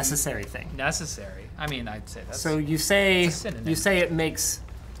said a if it- necessary thing. necessary. I mean, I'd say that's So you say it's a synonym.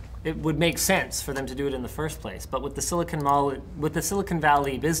 it would make sense for them to do it in the first place, but with the Silicon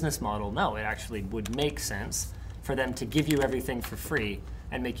Valley business model, no, it actually would make sense for them to give you everything for free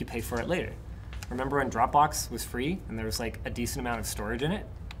and make you pay for it later. Remember when Dropbox was free and there was like a decent amount of storage in it?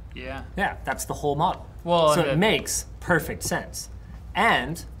 yeah. Yeah, that's the whole model. Well, so and it the- makes perfect sense.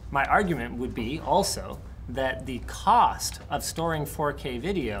 And my argument would be also that the cost of storing 4K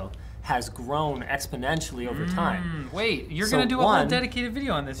video has grown exponentially over time. Wait, you're So gonna do a whole one- dedicated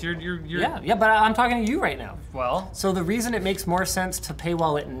video on this. You're Yeah, but I'm talking to you right now. Well, So the reason it makes more sense to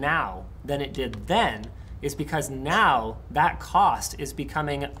paywall it now than it did then is because now that cost is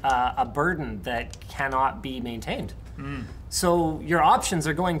becoming a burden that cannot be maintained. So your options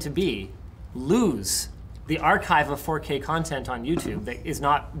are going to be lose the archive of 4K content on YouTube that is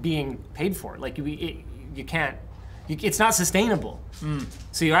not being paid for. Like you It's not sustainable.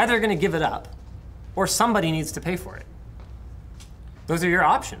 So you're either going to give it up, or somebody needs to pay for it. Those are your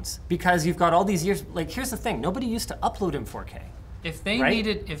options, because you've got all these years. Like, here's the thing: nobody used to upload in 4K. If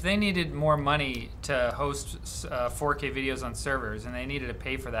they needed more money to host 4K videos on servers, and they needed to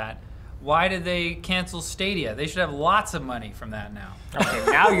pay for that, why did they cancel Stadia? They should have lots of money from that now.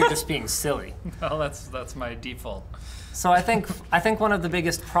 Okay, now you're just being silly. Well, that's my default. So I think one of the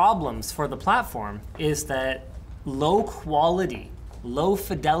biggest problems for the platform is that low quality, low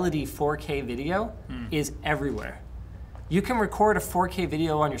fidelity 4K video is everywhere. You can record a 4K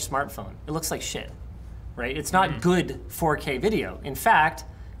video on your smartphone. It looks like shit, right? It's not good 4K video. In fact,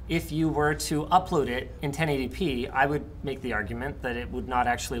 if you were to upload it in 1080p, I would make the argument that it would not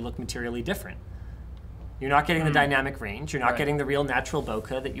actually look materially different. You're not getting the dynamic range. You're not getting the real natural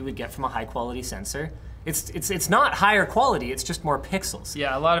bokeh that you would get from a high quality sensor. It's not higher quality, it's just more pixels.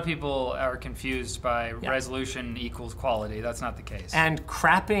 Yeah, a lot of people are confused by resolution equals quality. That's not the case. And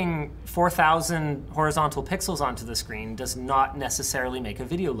crapping 4,000 horizontal pixels onto the screen does not necessarily make a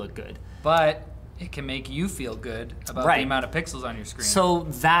video look good. But it can make you feel good about the amount of pixels on your screen. So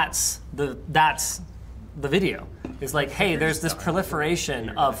that's the video. Is like, hey, there's this proliferation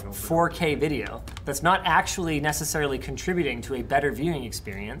of 4K video that's not actually necessarily contributing to a better viewing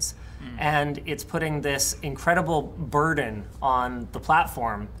experience, and it's putting this incredible burden on the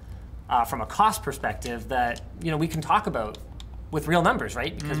platform from a cost perspective that we can talk about with real numbers,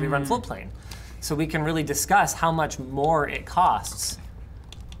 right? Because we run floatplane, so we can really discuss how much more it costs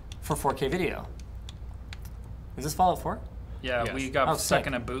for 4K video. Is this Fallout 4? Yeah, Yes. we got stuck sick.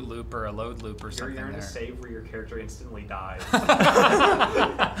 in a boot loop or a load loop or something You're in there. a save where your character instantly dies. Okay.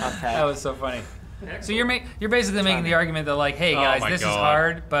 That was so funny. So you're basically making the argument that, like, hey guys, my this is God.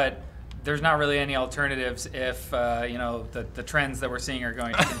 hard, but there's not really any alternatives if the trends that we're seeing are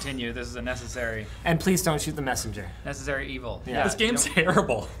going to continue. This is a necessary And please don't shoot the messenger. evil. Yeah. This game's you know,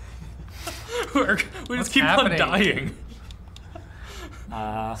 terrible. we What's just keep happening? on dying.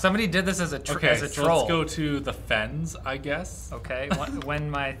 Somebody did this as a Okay, as a so troll. let's go to the fens, I guess. Okay,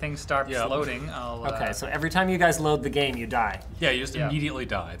 when my thing stops Yep. loading, I'll. Okay, so every time you guys load the game, you die. Yeah, you just Yeah. immediately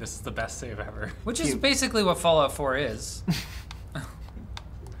die. This is the best save ever. Which is basically what Fallout 4 is. I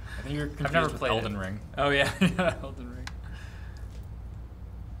think you're confused never with played Elden it. Ring. Oh yeah, Elden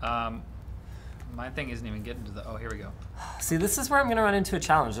Ring. My thing isn't even getting to the. Oh, here we go. See, this is where I'm going to run into a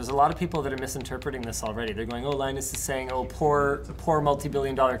challenge. There's a lot of people that are misinterpreting this already. They're going, oh, Linus is saying, oh, poor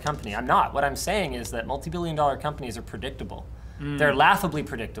multi-billion-dollar company. I'm not. What I'm saying is that multi-billion-dollar companies are predictable. They're laughably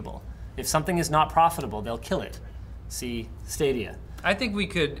predictable. If something is not profitable, they'll kill it. See Stadia. I think we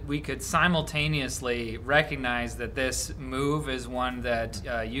could simultaneously recognize that this move is one that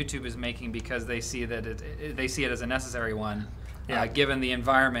YouTube is making because they see that they see it as a necessary one, given the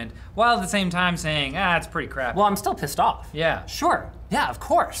environment, while at the same time saying, it's pretty crap. Well, I'm still pissed off. Yeah, Sure. Yeah, of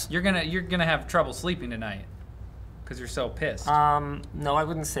course. you're gonna have trouble sleeping tonight because you're so pissed. No, I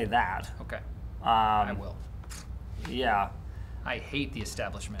wouldn't say that. Okay, I Um, will. yeah. I hate the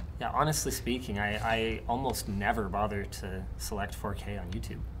establishment. Yeah, honestly speaking, I almost never bother to select 4K on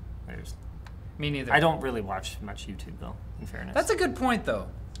YouTube. Me neither. I don't really watch much YouTube, though, in fairness. That's a good point, though.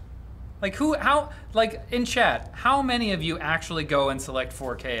 Like in chat, how many of you actually go and select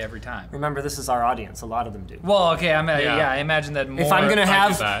 4K every time? Remember, this is our audience. A lot of them do. Well, okay, I imagine that more. If I'm gonna I do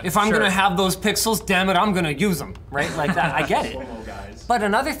have that. gonna have those pixels, damn it, I'm gonna use them, right? Like that. I get it. Slow-mo guys. But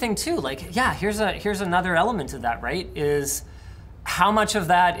another thing too, like, yeah, here's another element of that, right? Is how much of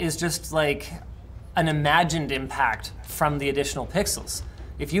that is just like an imagined impact from the additional pixels?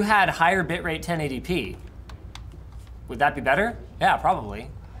 If you had higher bitrate 1080p, would that be better? Yeah,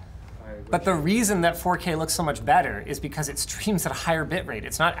 probably. But the reason that 4K looks so much better is because it streams at a higher bitrate.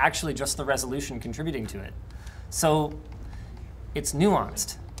 It's not actually just the resolution contributing to it. So it's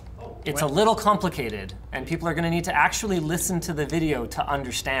nuanced. It's a little complicated, and people are going to need to actually listen to the video to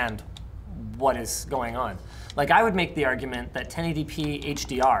understand what is going on. Like, I would make the argument that 1080p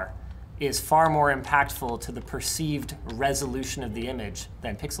HDR is far more impactful to the perceived resolution of the image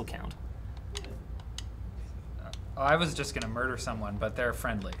than pixel count. Oh, I was just gonna murder someone, but they're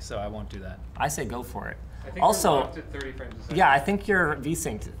friendly, so I won't do that. I say go for it. I think Also, we're locked at 30 frames a second. yeah, I think you're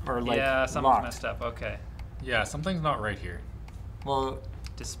V-synced or like Yeah, something's locked. messed up. Okay, Yeah, something's not right here. Well,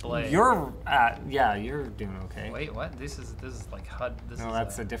 display. you're you're doing okay. Wait, what? This is like HUD. This No, is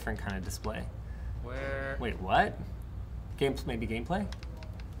that's a different kind of display. where. Wait, what? Maybe gameplay?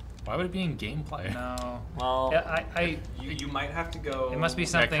 Why would it be in gameplay? No. Well, Yeah, You might have to go. it must be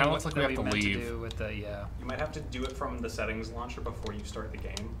something kinda looks like we that have to meant to leave. do with the You might have to do it from the settings launcher before you start the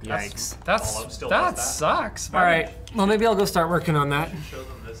game. yikes. Fallout still That does that. sucks. All right, well, maybe I'll go start working on that. Show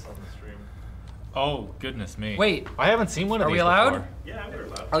them this on the stream. Oh, goodness me. Wait, I haven't seen one of are these we allowed? before. Yeah, we're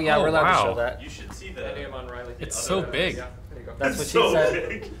allowed. Oh yeah, Oh, we're allowed wow. to show that. You should see I the. am on Riley. It's so big. Yeah, there you go. That's what It's she so said.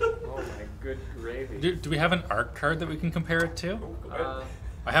 big. Oh my good gravy. Do we have an art card that we can compare it to?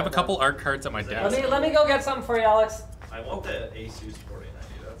 I have a hold couple on. art cards at my desk. Let me go get something for you, Alex. I want the Asus 4090.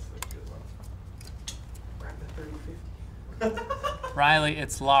 That's the good one. Grab the 3050. Riley,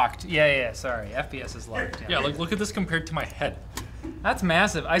 it's locked. Yeah, sorry. FPS is locked. Yeah, like look at this compared to my head. That's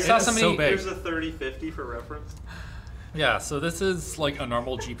massive. I saw is somebody. so big. Here's a 3050 for reference. Yeah, so this is like a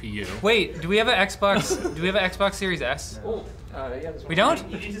normal GPU. Wait, do we have an Xbox? Do we have an Xbox Series S? Oh, yeah, there's one. We don't?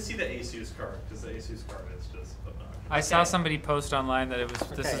 You need to see the Asus card because the Asus card is just obnoxious. I saw somebody post online that it was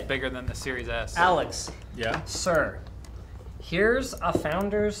this is Okay. bigger than the Series S. Alex, Yeah. sir, here's a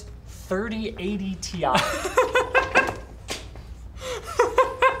Founders 3080 Ti.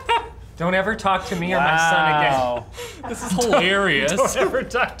 Don't ever talk to me or my son again. This is hilarious. Don't ever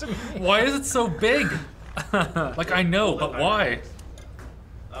talk to me. Why is it so big? Like I know, but why?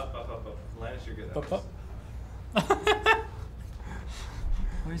 Up. Linus, you're good. Up, up.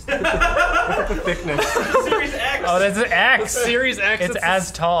 Look at the thickness. Series X. Oh, that's an X. Series X. It's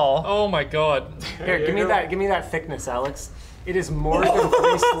as tall. Oh my god. Here, give me that thickness, Alex. It is more than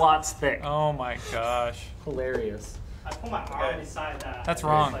 3 slots thick. Oh my gosh. Hilarious. I put my arm beside that. That's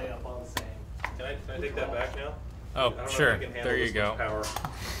wrong. Play up all the same. Can I take that back now? I Oh, don't know if sure. I can handle There you this go. much power.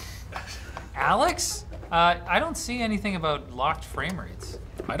 Alex? I don't see anything about locked frame rates.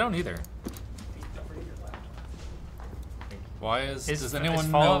 I don't either. Why is does Is anyone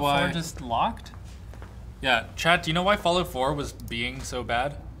know Fallout why? 4 just locked? Yeah, chat. Do you know why Fallout 4 was being so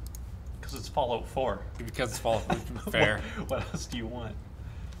bad? Because it's Fallout 4. Because it's Fallout. Fair. What else do you want?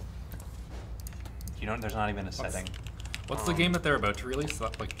 You don't. There's not even a setting. What's the game that they're about to release?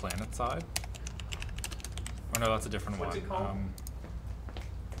 That, like Planet Side? Or no, that's a different What's one. it called?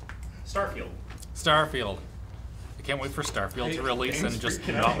 Starfield. Starfield. I can't wait for Starfield to release and just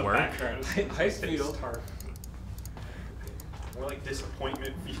not work. Icefield. More like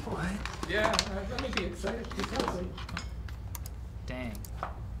disappointment. What? Yeah, let me be excited. Dang.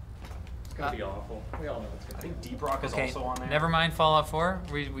 It's gonna be awful. We all know it's I gonna think Deep Rock is Okay, also on there. never mind Fallout 4.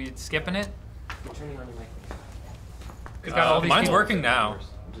 We skipping it? You're turning on your mic. We've got all these mine's people. working now.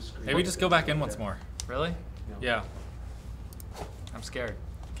 Maybe just go back in once more. Really? Yeah. I'm scared.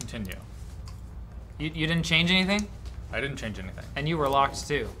 Continue. You didn't change anything? I didn't change anything. And you were locked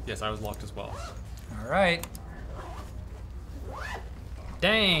too. Yes, I was locked as well. All right.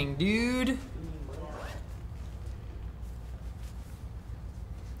 Dang, dude.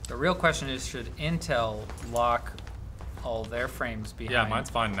 The real question is, should Intel lock all their frames behind Yeah, mine's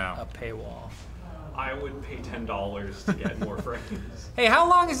fine a now. paywall? I would pay $10 to get more frames. Hey, how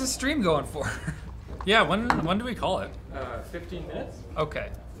long is this stream going for? Yeah, when do we call it? 15 minutes, okay.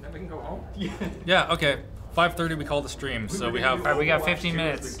 and then we can go home. Yeah, okay. 5:30 we call the stream, so we have. Alright, we got Overwatch 15 2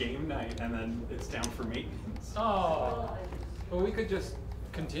 minutes. is the game night, and then it's down for maintenance. Oh. Well, we could just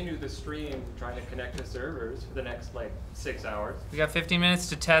continue the stream trying to connect to servers for the next like 6 hours. We got 15 minutes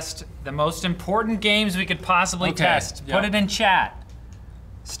to test the most important games we could possibly Okay, test. yeah. Put it in chat.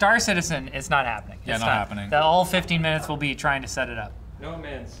 Star Citizen, it's not happening. Yeah, It's not happening. All 15 minutes will be trying to set it up. No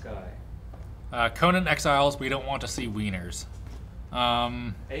Man's Sky. Conan Exiles, we don't want to see wieners.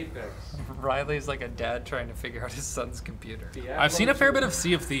 Apex. Riley's like a dad trying to figure out his son's computer. I've seen a fair bit of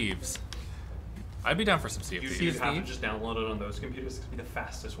Sea of Thieves. I'd be down for some Sea of You Thieves. have to just download it on those computers. It's gonna be the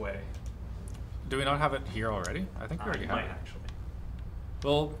fastest way. Do we not have it here already? I think we already You have might it. actually.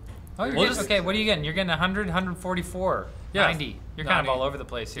 Well, Oh, you're we'll getting, okay, what are you getting? You're getting 100, 144, Yeah, 90. You're kind of 90. all over the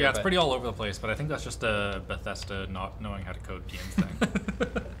place here. yeah, it's but- pretty all over the place, but I think that's just a Bethesda not knowing how to code games thing.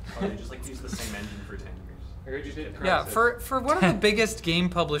 Or they just like use the same engine for 10 years. I heard you did Yeah, Crysis. for one of the biggest game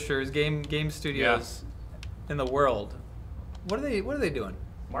publishers, game studios in the world, what are they doing?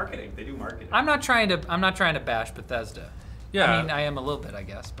 Marketing. They do marketing. I'm not trying to bash Bethesda. Yeah. I mean, I am a little bit, I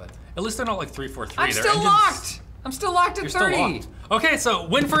guess, but At least they're not like 343. I'm Their still engines- locked. I'm still locked at You're 30. still locked. Okay, so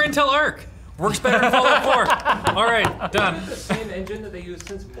win for Intel Arc. Works better than Fallout 4. All right, done. The same engine that they used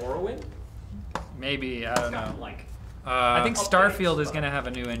since Morrowind? Maybe, I don't know. Like, I think updates, Starfield is but- going to have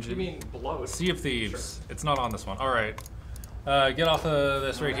a new You engine. mean bloat? Sea of Thieves. It's not on this one. All right. Get off of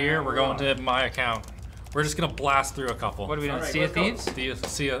this right here. We're going to my account. We're just gonna blast through a couple. What are we doing? Alright, Sea of let's go.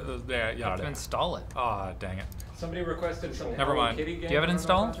 Thieves? Yeah, To yeah. install it. Ah, dang it. Somebody requested some Never Hello mind. Kitty game. Do you have it I don't know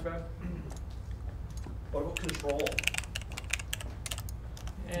installed? much about. What about Control?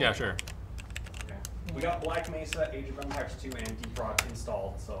 Yeah, sure. we got Black Mesa, Age of Empires 2, and Deep Rock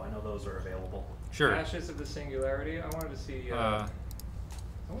installed, so I know those are available. Sure. Ashes of the Singularity. I wanted to see. I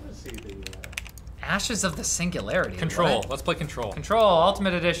wanted to see the Ashes of the Singularity. Control. What? Let's play Control. Control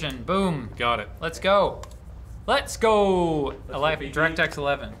Ultimate Edition. Boom. Got it. Let's go. Let's go. repeat. DirectX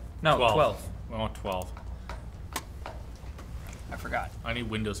 11. No, 12. We want 12. I forgot. I need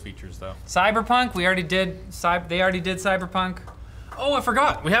Windows features though. Cyberpunk. We already did. They already did Cyberpunk. Oh, I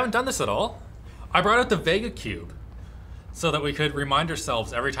forgot. We haven't done this at all. I brought out the Vega Cube so that we could remind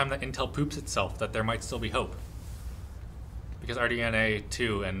ourselves every time that Intel poops itself that there might still be hope. Because RDNA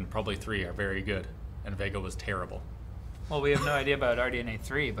 2 and probably 3 are very good, and Vega was terrible. Well, we have no idea about RDNA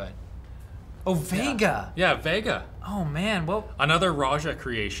 3, but... Oh, Vega! Yeah, Vega. Oh, man. Well... Another Raja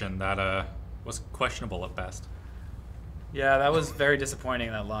creation that was questionable at best. Yeah, that was very disappointing,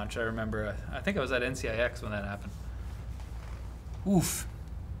 that launch. I remember, I think I was at NCIX when that happened. Oof.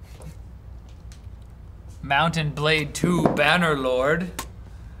 Mountain Blade 2 Bannerlord.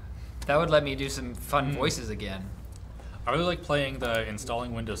 That would let me do some fun voices again. I really like playing the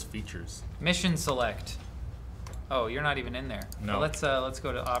installing Windows features. Mission select. Oh, you're not even in there. No. Well, let's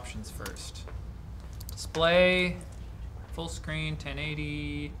go to options first. Display, full screen,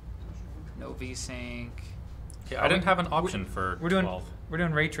 1080, no VSync. Okay, I didn't have an option for We're doing 12. we're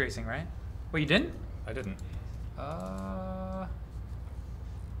doing ray tracing, right? Well, you didn't? I didn't.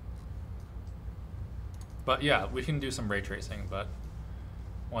 But yeah, we can do some ray tracing, but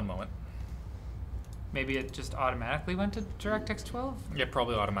one moment. Maybe it just automatically went to DirectX 12? Yeah,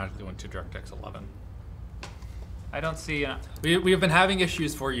 probably automatically went to DirectX 11. I don't see We have been having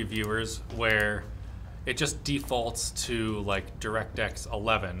issues for you viewers where it just defaults to like DirectX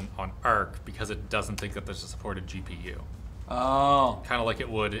 11 on Arc because it doesn't think that there's a supported GPU. Oh. Kind of like it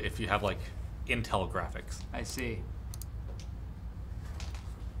would if you have like Intel graphics. I see.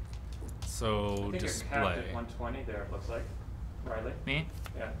 So I think you're display. capped at 120 there, it looks like. Riley? Me?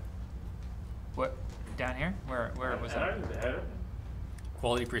 Yeah. What? Down here? Where was that?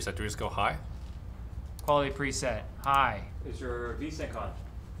 Quality preset, do we just go high? Quality preset. High. Is your VSync on?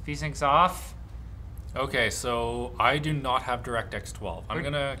 VSync's off. Okay, so I do not have DirectX 12.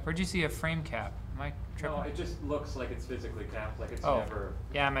 Where'd you see a frame cap? Am I tripping? No, it just looks like it's physically capped, like it's Oh. never...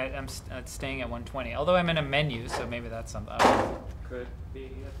 Yeah, I'm staying at 120. Although I'm in a menu, so maybe that's something. Could be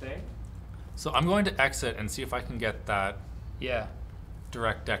a thing. So I'm going to exit and see if I can get that Yeah.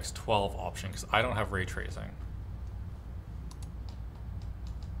 DirectX 12 option because I don't have ray tracing.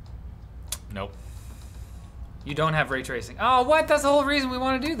 Nope. You don't have ray tracing. Oh, what? That's the whole reason we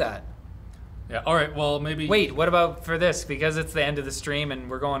want to do that. Yeah, all right, well, maybe... Wait, what about for this? Because it's the end of the stream and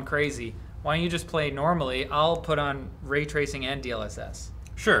we're going crazy. Why don't you just play normally? I'll put on ray tracing and DLSS.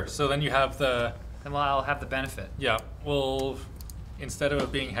 Sure, so then you have the... Then I'll have the benefit. Yeah, well, instead of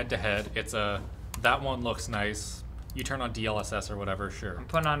it being head-to-head, it's that one looks nice. You turn on DLSS or whatever, sure. I'm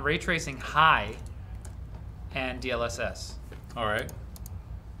putting on ray tracing high and DLSS. All right.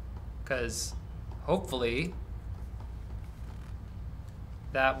 Because hopefully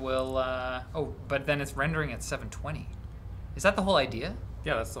that will, oh, but then it's rendering at 720. Is that the whole idea?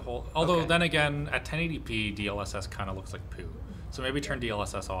 Yeah, that's the whole... Although, Okay. then again, at 1080p, DLSS kind of looks like poo. So maybe turn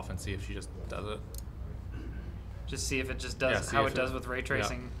DLSS off and see if she just does it. Just see if it just Yeah, does see how if it does with ray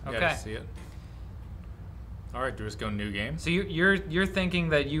tracing. Yeah, Okay. yeah, just see it. All right, do we just go new game? So you're thinking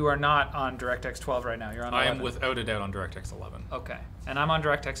that you are not on DirectX 12 right now. You're on 11. I am without a doubt on DirectX 11. Okay. And I'm on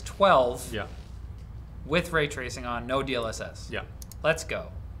DirectX 12 Yeah, with ray tracing on, no DLSS. yeah. Let's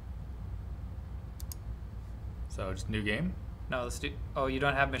go. So just new game? No, let's do. Oh, you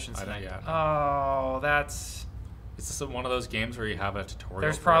don't have missions I don't tonight. yet. Oh, that's. It's just one of those games where you have a tutorial.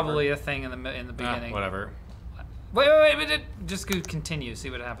 There's forever. probably a thing in the beginning. Whatever. Wait. Just go continue. See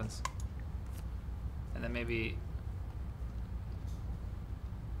what happens. And then maybe.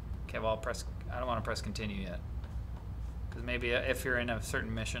 Okay, well, I'll press. I don't want to press continue yet. Because maybe if you're in a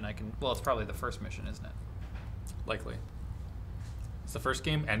certain mission, I can. Well, it's probably the first mission, isn't it? Likely. Is the first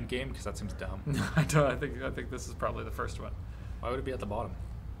game end game? Because that seems dumb. No, I don't. I think this is probably the first one. Why would it be at the bottom?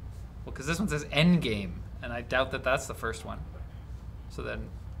 Well, because this one says end game, and I doubt that that's the first one. So then.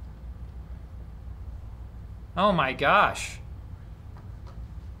 Oh my gosh.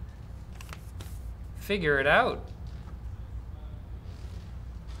 Figure it out.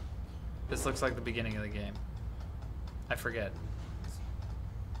 This looks like the beginning of the game. I forget.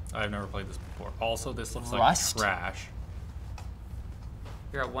 I've never played this before. Also, this looks Rust? like trash.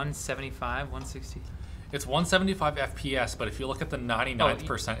 You're at 175, 160. It's 175 FPS, but if you look at the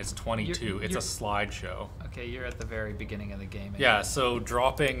 99%, it's 22. It's a slideshow. Okay, you're at the very beginning of the game. Yeah, so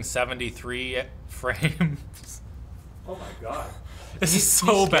dropping 73 frames. Oh my god. This is Can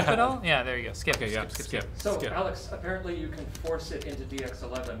you so skip bad. it all? Yeah, there you go. Skip. Okay, yeah, skip. So, skip. Alex, apparently you can force it into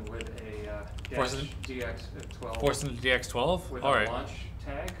DX11 with a Force dash it- DX12 Force into DX12? with All a right. launch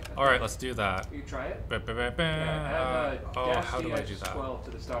tag. All right, let's do that. You try it. Yeah, oh, dash how do I do that? DX12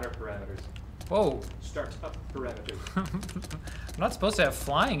 to the startup parameters. Whoa. Start up parameters. I'm not supposed to have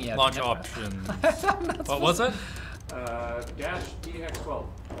flying yet. Launch No. options. I'm not What was it? Dash DX12.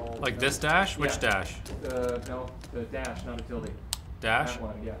 Like this dash? Which dash? No, the dash, not a tilde. Dash? That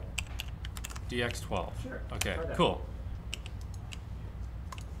one, yeah. DX12. Sure. Okay, Try that. cool.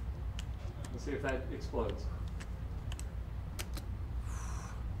 Let's see if that explodes.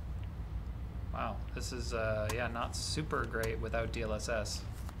 Wow, this is yeah, not super great without DLSS.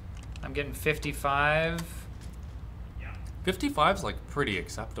 I'm getting 55. 55's like pretty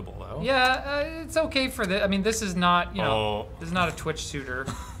acceptable though. Yeah, it's okay for the. I mean, this is not, you know, Oh. this is not a Twitch shooter.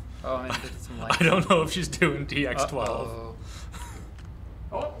 Oh, I mean, it's some light. I don't know if she's doing DX12. Uh-oh.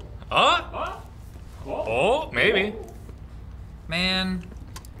 Oh! Huh? Oh, maybe. Man,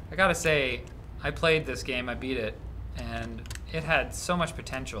 I gotta say, I played this game, I beat it, and it had so much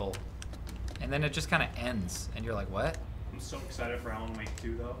potential, and then it just kind of ends, and you're like, what? I'm so excited for Alan Wake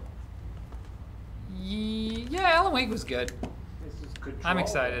 2 though. Yeah, Alan Wake was good. This is Control. I'm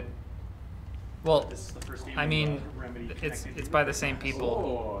excited. Well, This is the first game I mean, Remedy it's connected by to the same people.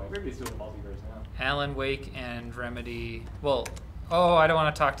 Oh, everybody's doing multiverse now. Alan Wake and Remedy. Well, oh, I don't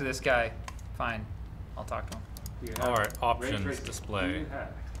want to talk to this guy. Fine, I'll talk to him. Do you have All right, ray options, tracing? display. Do you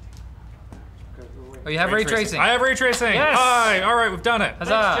have? Okay, wait. Oh, you have ray tracing. I have ray tracing. Yes! Hi. All right, we've done it. Huzzah!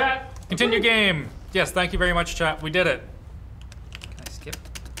 Thanks, chat. Continue game. Yes, thank you very much, chat. We did it. Can I skip?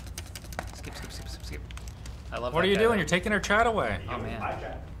 Skip. I love. What that are you guy, doing? though. You're taking our chat away. Oh man, Hi,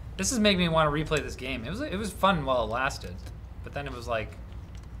 Jack. this is making me want to replay this game. It was fun while it lasted, but then it was like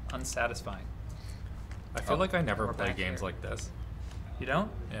unsatisfying. I feel Oh, like I never we're play back games here. like this. You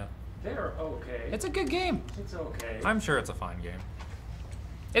don't? Yeah. They're okay. It's a good game. It's okay. I'm sure it's a fine game.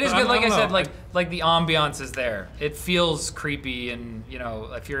 It is But good. Like I don't said, know. like the ambiance is there. It feels creepy, and you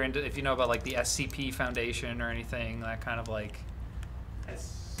know, if you know about like the SCP Foundation or anything, that kind of like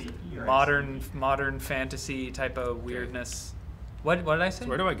SCP or modern fantasy type of weirdness. What did I say? So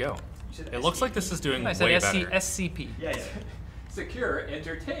where do I go? said It looks like this is doing I said way SC, better. SCP. Yeah. Secure,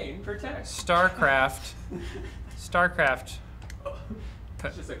 entertain, protect. Starcraft. Starcraft.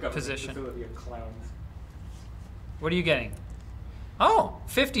 It's just a government Position. facility of clowns. What are you getting? Oh,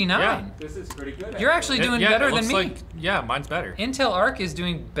 59. Yeah. This is pretty good. You're actually It- doing yeah, better it than looks me. like, yeah, mine's better. Intel Arc is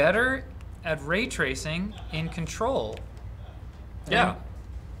doing better at ray tracing in Control. Yeah.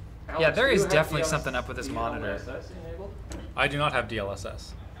 Alex, Yeah, there do is you have definitely DLSS something up with this monitor. enabled? I do not have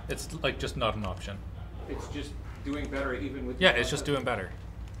DLSS. It's like just not an option. It's just doing better even with. Yeah, it's DLSS? just doing better.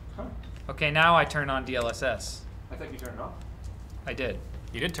 Huh? Okay, now I turn on DLSS. I thought you turned it off. I did.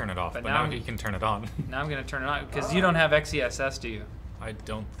 You did turn it off, But but now now you can turn it on. Now I'm gonna turn it on because you don't have XESS, do you? I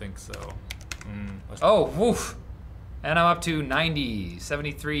don't think so. Let's- Oh, woof. And I'm up to 90,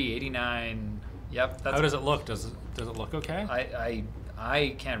 73, 89. Yep. That's How does it look? Does it look okay?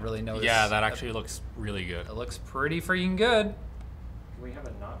 I can't really notice. Yeah, that actually looks really good. It looks pretty freaking good. Can we have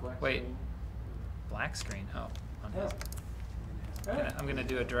a not black Wait. screen? Black screen. Oh. Yeah. I'm gonna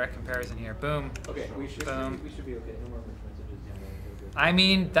do a direct comparison here. Boom. Okay, we should Boom. be okay. No more rich messages. Yeah, we're good. I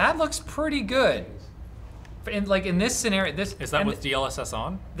mean, that looks pretty good. In this scenario, Is that and with DLSS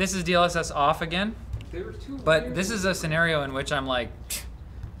on? this is DLSS off again. There were two. But this is a scenario in which I'm like,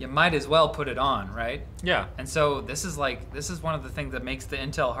 you might as well put it on, right? Yeah. And so this is one of the things that makes the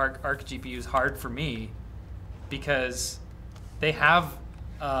Intel Arc GPUs hard for me, because they have,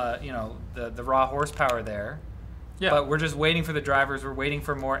 the raw horsepower there. Yeah. But we're just waiting for the drivers. We're waiting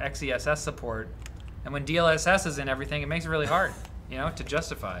for more XESS support, and when DLSS is in everything, it makes it really hard, to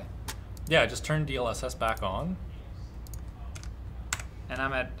justify. Yeah, just turn DLSS back on. And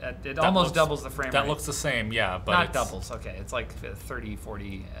I'm at it That almost looks- doubles the frame rate. That looks the same, yeah, but Not it's, doubles, okay. It's like a 30,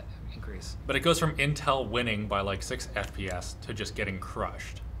 40 increase. But it goes from Intel winning by like 6 FPS to just getting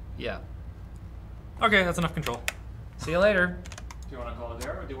crushed. Yeah. Okay, that's enough control. See you later. Do you want to call it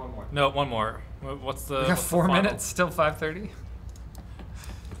there or do one more? No, one more. What's the? We got what's the 4 final? minutes, still 5:30.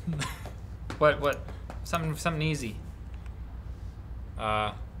 What? Something easy.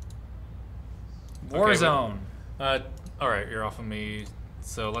 Okay, Warzone. All right, you're off of me.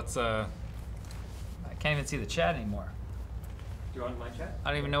 So let's. I can't even see the chat anymore. Do you want my chat? I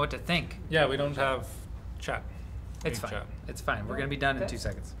don't even know what to think. Yeah, we don't have chat. It's Need fine. chat. It's fine. We're gonna be done in 2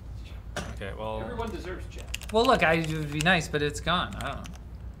 seconds. Okay, well. Everyone deserves chat. Well, look, it would be nice, but it's gone. I don't know.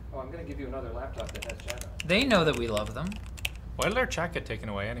 Oh, I'm gonna give you another laptop that has chat on it. They know that we love them. Why did our chat get taken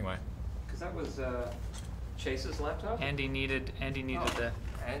away anyway? Because that was Chase's laptop. Andy needed the.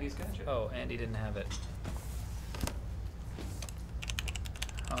 Andy's got you. Oh, Andy didn't have it.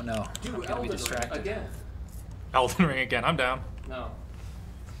 Oh no. Do I'm gonna be Elden Ring distracted. again. Elden Ring again. I'm down. No.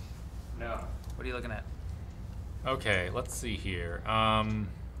 No. What are you looking at? Okay, let's see here.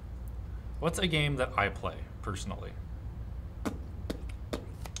 What's a game that I play personally?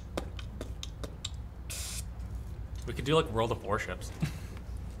 We could do like World of Warships.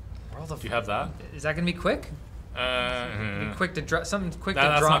 World of. Do you have that? Is that gonna be quick? Be quick to drop something quick to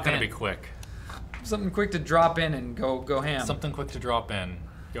That's drop not going in. to be quick. Something quick to drop in and go ham. Something quick to drop in.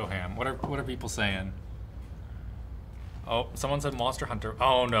 Go ham. What are people saying? Oh, someone said Monster Hunter.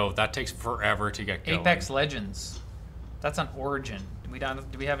 Oh no, that takes forever to get going. Apex Legends. That's on Origin.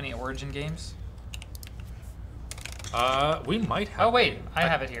 Do we have any Origin games? We might have. Oh wait, I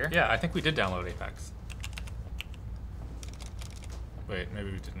have it here. Yeah, I think we did download Apex. Wait,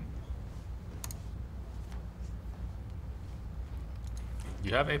 maybe we didn't.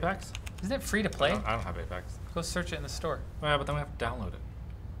 You have Apex? Isn't it free to play? I don't have Apex. Go search it in the store. Yeah, but then we have to download it.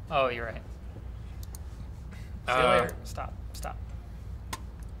 Oh, you're right. See you later. Stop.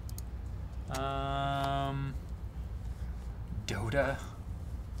 Dota.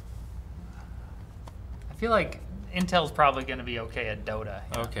 I feel like Intel's probably going to be okay at Dota.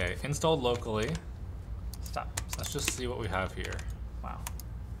 Yeah. Okay, installed locally. Stop. Let's just see what we have here. Wow.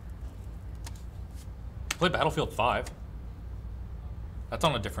 Play Battlefield 5. That's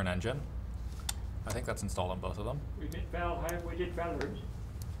on a different engine. I think that's installed on both of them. We did Valheim, we did Valorant.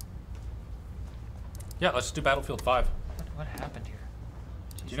 Yeah, let's do Battlefield 5. What happened here?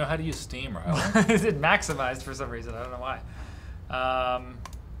 Do you know how to use Steam, Riley? It maximized for some reason. I don't know why.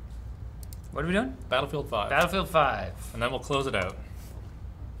 What are we doing? Battlefield 5. Battlefield 5. And then we'll close it out.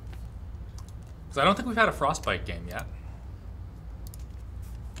 Because I don't think we've had a Frostbite game yet.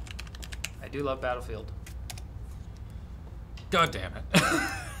 I do love Battlefield. God damn it.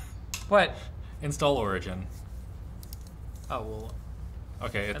 What? Install Origin. Oh, well.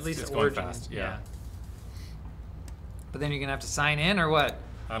 Okay, At least it's Origin, going fast. Yeah. But then you're going to have to sign in or what?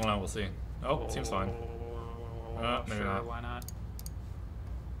 I don't know, we'll see. Oh, seems fine. Maybe Sure, not. why not?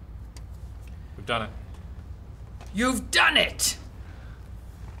 We've done it. You've done it!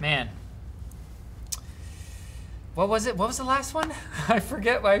 Man. What was it? What was the last one? I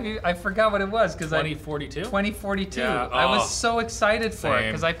forgot what it was because 2042? 2042. Yeah, I was oh, so excited for it same.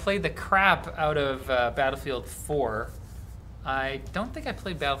 because I played the crap out of Battlefield 4. I don't think I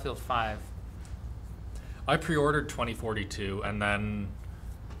played Battlefield 5. I pre-ordered 2042, and then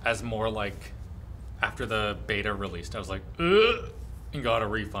as more like after the beta released, I was like, ugh, and got a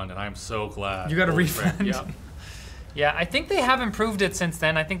refund, and I'm so glad. You got a Holy refund? crap, Yeah. Yeah, I think they have improved it since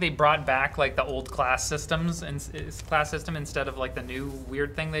then. I think they brought back like the old class system instead of like the new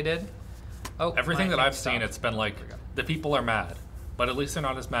weird thing they did. Oh, Everything my that I've stop. seen, it's been like the people are mad, but at least they're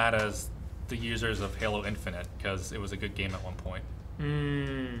not as mad as the users of Halo Infinite because it was a good game at one point.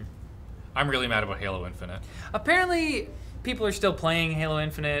 I'm really mad about Halo Infinite. Apparently, people are still playing Halo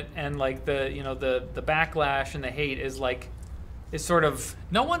Infinite, and like the backlash and the hate is sort of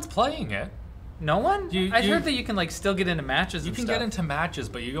No one's playing it. no one. I you- heard that you can like still get into matches. You and can stuff. get into matches,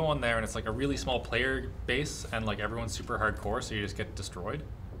 but you go on there and it's like a really small player base, and like everyone's super hardcore, so you just get destroyed.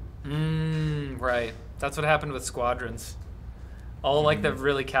 Right. That's what happened with Squadrons. All like the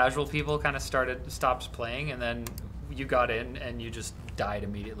really casual people kind of stopped playing, and then you got in and you just died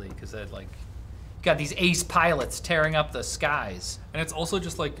immediately because you got these ace pilots tearing up the skies. And it's also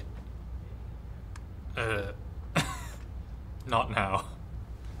just like, not now.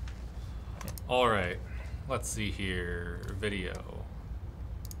 All right, let's see here. Video.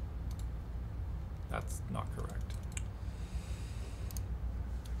 That's not correct.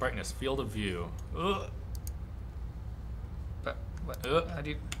 Brightness, field of view. Ugh. But what? How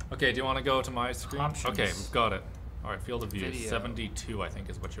do you? Okay, do you want to go to my screen? Options. Okay, we've got it. All right, field of view. Video. 72, I think,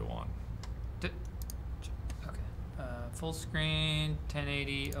 is what you want. Okay. Full screen,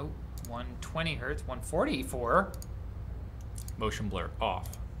 1080. Oh, 120 hertz, 144. Motion blur off.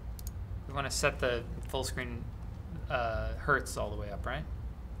 We want to set the full screen hertz all the way up, right?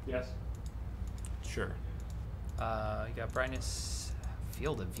 Yes. Sure. You got brightness,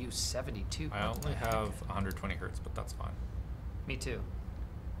 field of view 72. I What the only heck? have 120 hertz, but that's fine. Me too.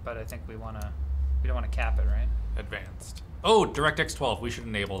 But I think we don't want to cap it, right? Advanced. Oh, DirectX 12. We should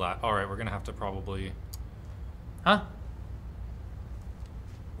enable that. All right, we're gonna have to probably. Huh?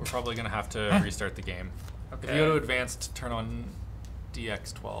 We're probably gonna have to restart the game. Okay. If you go to advanced, turn on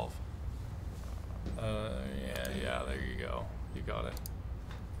DX12. Yeah, there you go. You got it.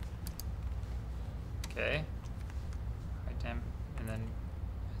 Okay. Right, Tim. And then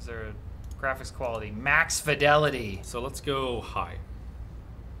is there a graphics quality? Max fidelity. So let's go high.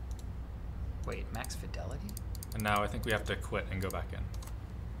 Wait, max fidelity? And now I think we have to quit and go back in.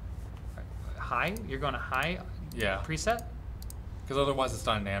 High? You're going to high Yeah. preset? Because otherwise it's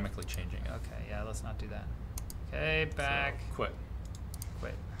dynamically changing it. Okay, yeah, let's not do that. Okay, back. So, quit.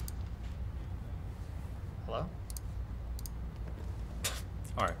 Quit. Hello?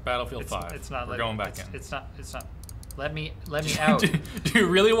 All right, Battlefield 5. It's not. We're going back in. It's not. It's not. Let me out. Do you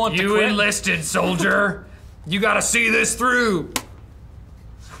really want to You quit? enlisted, soldier. You gotta see this through.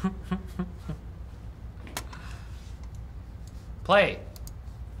 Play.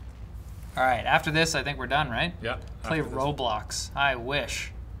 All right. After this, I think we're done, right? Yeah. Play after this. Roblox. I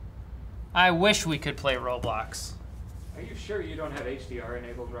wish. I wish we could play Roblox. Are you sure you don't have HDR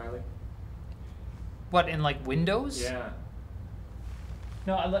enabled, Riley? What, in like Windows? Yeah.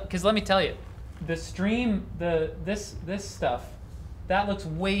 No, because let me tell you, the stream, this stuff, that looks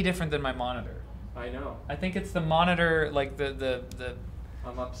way different than my monitor. I know. I think it's the monitor, like the.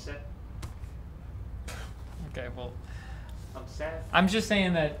 I'm upset. Okay, well, I'm sad. I'm just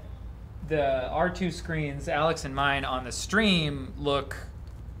saying that the R2 screens, Alex and mine on the stream, look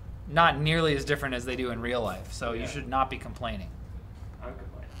not nearly as different as they do in real life. So Yeah. you should not be complaining. I'm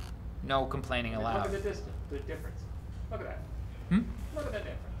complaining. No complaining I mean, allowed. Look at the difference. Look at that. Hmm? Look at that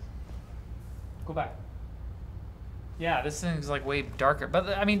difference. Go back. Yeah, this thing's like way darker.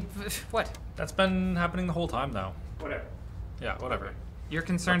 But I mean, what? That's been happening the whole time, though. Whatever. Yeah, whatever. You're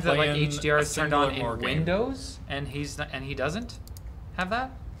concerned We're that like playing HDR a is turned on singular in game. Windows, and he doesn't have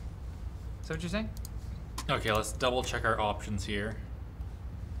that? Is that what you're saying? Okay, let's double check our options here.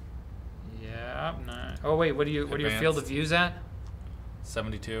 Yeah. No. Oh wait, what are your field of Advanced. views at?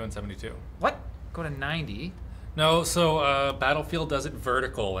 72 and 72. What? Go to 90. No, so Battlefield does it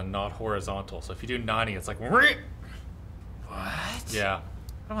vertical and not horizontal. So if you do 90, it's like What? yeah.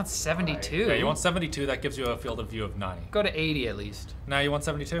 I want 72. Yeah, you want 72, that gives you a field of view of 90. Go to 80 at least. Now you want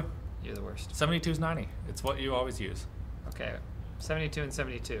 72? You're the worst. 72 is 90. It's what you always use. Okay, 72 and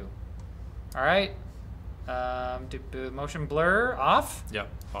 72. All right. Motion blur off. Yep,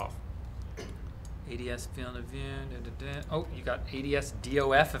 off. ADS field of view. Oh, you got ADS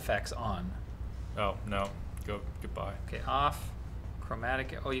DOF effects on. Oh, no. Goodbye. Okay, off.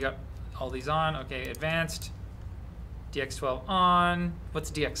 Chromatic. Oh, you got all these on. Okay, advanced. DX12 on.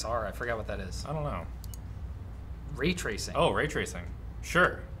 What's DXR? I forgot what that is. I don't know. Ray tracing. Oh, ray tracing.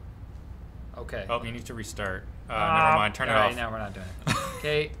 Sure. Okay. Oh, you need to restart. Never mind. Turn it off. No, we're not doing it.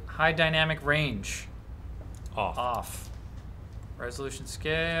 Okay, high dynamic range. Off. Off. Resolution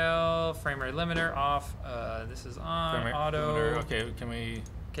scale. Frame rate limiter off. This is on. Frame rate Auto. limiter. Okay, can we...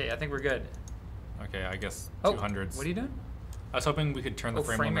 Okay, I think we're good. Okay, I guess Oh, 200s. what are you doing? I was hoping we could turn the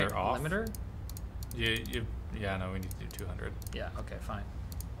frame rate limiter off. limiter? Yeah, no, we need to do 200. Yeah, okay, fine.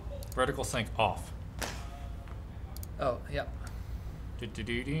 Vertical sync off. Oh, yeah.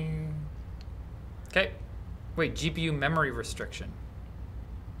 Do-do-do-do. Okay. Wait, GPU memory restriction.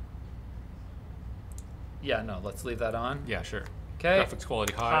 Yeah, no, let's leave that on. Yeah, sure. Okay. Graphics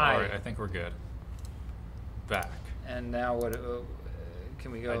quality high. High. All right, I think we're good. Back. And now what?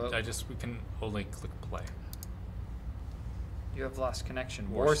 Can we go? We can only click play. You have lost connection.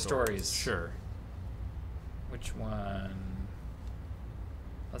 War stories. Sure. Which one?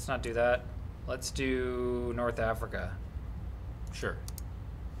 Let's not do that. Let's do North Africa. Sure.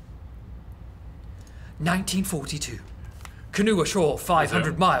 1942. Canoe ashore 500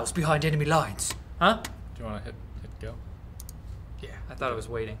 Resume. miles behind enemy lines. Huh? Do you want to hit go? Yeah. I thought it was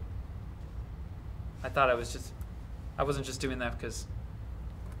waiting. I thought I was just... I wasn't just doing that because...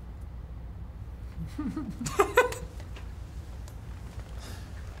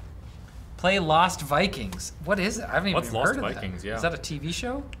 Play Lost Vikings. What is it? I haven't What's even Lost heard of Vikings? that. Yeah. Is that a TV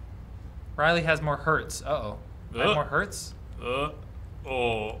show? Riley has more hertz. Uh-oh. I have more hertz?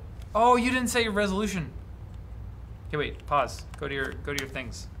 Oh. Oh, you didn't say your resolution. Okay, wait. Pause. Go to your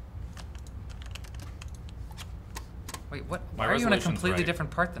things. Wait, what? My Why are you in a resolution's completely right.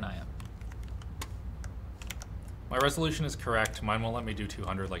 different part than I am? My resolution is correct. Mine won't let me do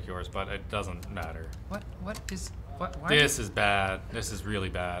 200 like yours, but it doesn't matter. What is what? Why This is bad. This is really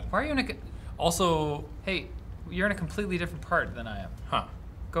bad. Why are you in a? Also, Hey, you're in a completely different part than I am. huh?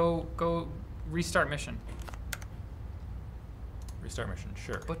 Go restart mission. Restart mission.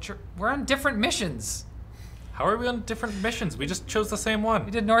 Sure. But we're on different missions. How are we on different missions? We just chose the same one.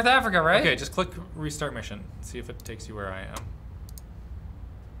 We did North Africa, right? Okay, just click restart mission. See if it takes you where I am.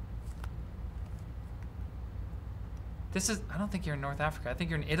 This is. I don't think you're in North Africa. I think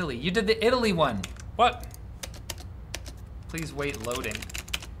you're in Italy. You did the Italy one. What? Please wait loading.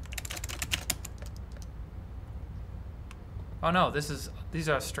 Oh no, these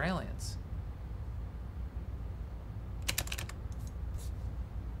are Australians.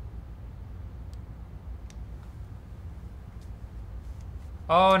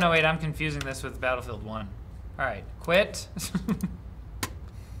 Oh no, wait, I'm confusing this with Battlefield 1. All right, quit.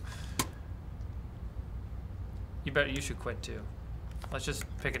 You should quit too. Let's just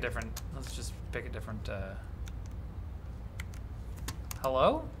pick a different.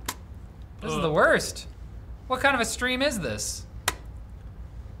 Hello? This is the worst. What kind of a stream is this?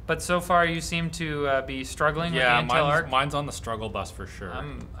 But so far you seem to be struggling with the Intel Arc. Mine's on the struggle bus for sure.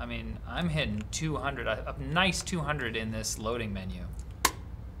 I'm hitting 200, a nice 200 in this loading menu.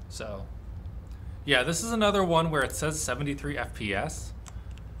 So. Yeah, this is another one where it says 73 FPS.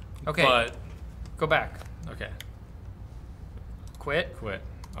 Okay. But go back. Okay. Quit. Quit.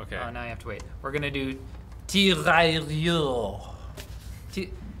 Okay. Oh, now you have to wait. We're gonna do tirailleur.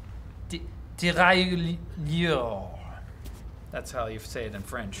 Tirailleur. That's how you say it in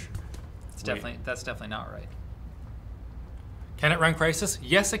French. That's definitely not right. Can it run Crysis?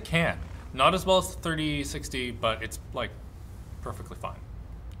 Yes, it can. Not as well as 3060, but it's like perfectly fine.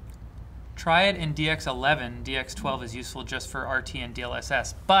 Try it in DX11. DX12 is useful just for RT and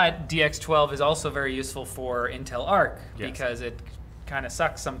DLSS, but DX12 is also very useful for Intel Arc because it kind of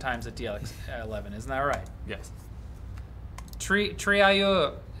sucks sometimes at DX11. Isn't that right? Yes.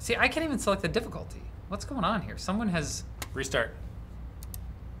 Tirailleur. See, I can't even select the difficulty. What's going on here? Someone has... Restart.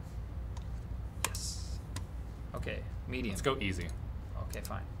 Yes. Okay, medium. Let's go easy. Okay,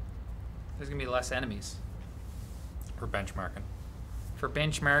 fine. There's gonna be less enemies. For benchmarking. For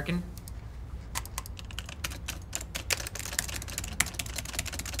benchmarking.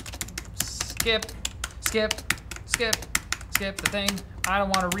 Skip, skip, skip, skip the thing. I don't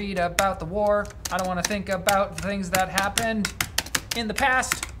want to read about the war. I don't want to think about the things that happened in the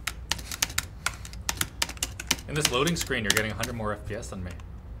past. In this loading screen, you're getting 100 more FPS than me.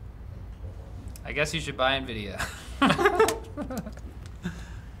 I guess you should buy NVIDIA.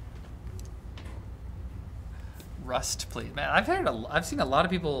 Rust, please. Man, I've seen a lot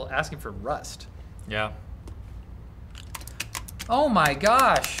of people asking for Rust. Yeah. Oh my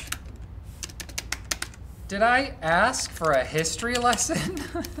gosh. Did I ask for a history lesson?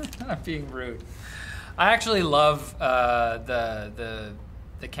 I'm being rude. I actually love the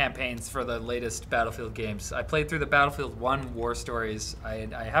campaigns for the latest Battlefield games. I played through the Battlefield 1 War Stories. I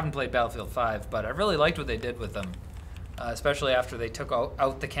haven't played Battlefield 5, but I really liked what they did with them, especially after they took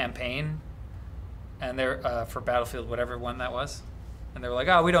out the campaign and they're for Battlefield whatever one that was, and they were like,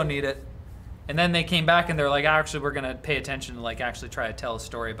 oh, we don't need it. And then they came back and they're like, actually, we're gonna pay attention to like actually try to tell a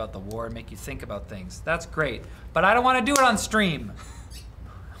story about the war and make you think about things. That's great, but I don't want to do it on stream.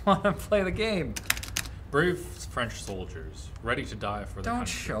 I want to play the game. Brave French soldiers, ready to die for their country. Don't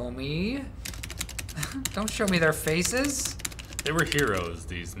show me. Don't show me their faces. They were heroes,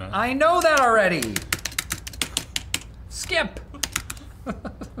 these men. I know that already. Skip.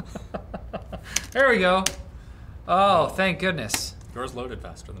 There we go. Oh, thank goodness. Yours loaded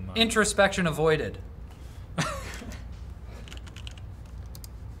faster than mine. Introspection avoided.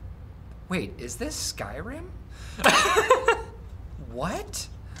 Wait, is this Skyrim? What?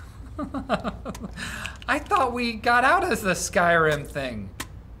 I thought we got out of the Skyrim thing.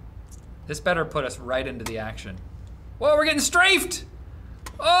 This better put us right into the action. Whoa, we're getting strafed!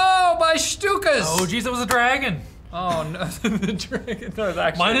 Oh, by Stukas! Oh, geez, it was a dragon. Oh, no, the dragon. No, it's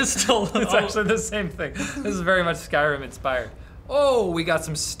actually, mine is still... It's actually the same thing. This is very much Skyrim inspired. Oh, we got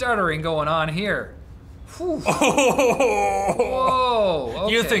some stuttering going on here. Whew. Oh! Whoa,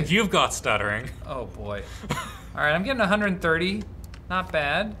 okay. You think you've got stuttering. Oh, boy. All right, I'm getting 130. Not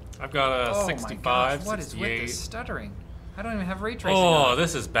bad. I've got a 65, my gosh, what 68. is with this stuttering? I don't even have ray tracing Oh, on.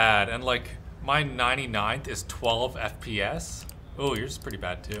 this is bad. And like, my 99th is 12 FPS. Oh, yours is pretty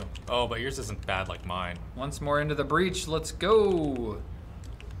bad too. Oh, but yours isn't bad like mine. Once more into the breach, let's go.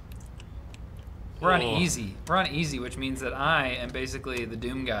 We're on easy. We're on easy, which means that I am basically the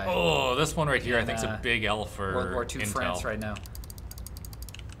Doom guy. Oh, this one right here I think is a big L for World War II Intel. France right now.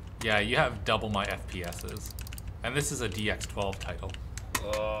 Yeah, you have double my FPSs. And this is a DX12 title.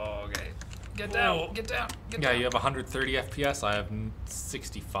 Oh, okay. Get down, get down, get down. Yeah, you have 130 FPS, I have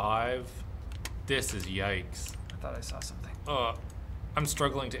 65. This is yikes. I thought I saw something. I'm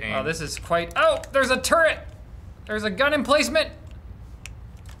struggling to aim. Oh, this is quite, oh, there's a turret! There's a gun emplacement!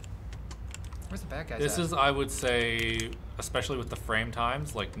 Where's the bad guys This at? is, I would say, especially with the frame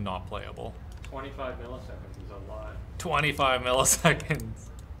times, like not playable. 25 milliseconds is a lot. 25 milliseconds.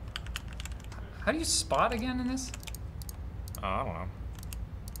 How do you spot again in this? Oh, I don't know.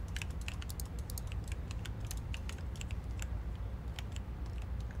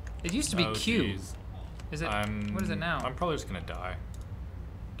 It used to be Q. Geez. Is it, what is it now? I'm probably just gonna die.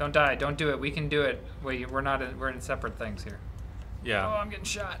 Don't die, don't do it, we can do it. Wait, we're in separate things here. Yeah. Oh, I'm getting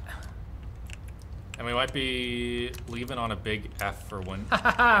shot. And we might be leaving on a big F for one.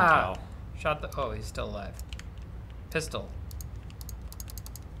 Intel. Shot the, oh, he's still alive. Pistol.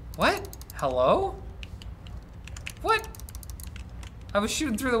 What? Hello? What? I was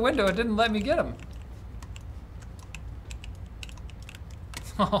shooting through the window. It didn't let me get him.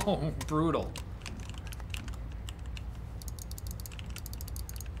 Oh, brutal.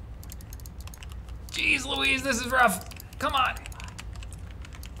 Jeez Louise, this is rough. Come on.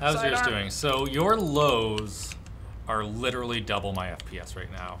 How's yours Sidearm. doing? So your lows are literally double my FPS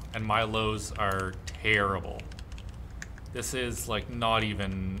right now, and my lows are terrible. This is like not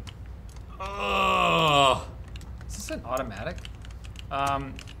even. Ugh. Is this an automatic?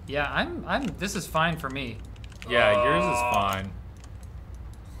 Yeah, I'm. This is fine for me. Yeah, yours is fine.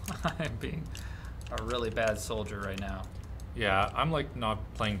 I'm being a really bad soldier right now. Yeah, I'm like not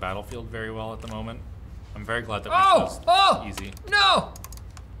playing Battlefield very well at the moment. I'm very glad that we Oh! chose Oh! easy. No!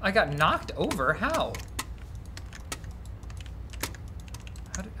 I got knocked over. How?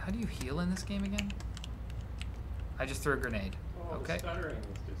 How do you heal in this game again? I just threw a grenade. Oh, Okay. the stuttering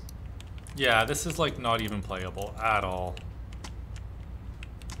was just... Yeah, this is like not even playable at all.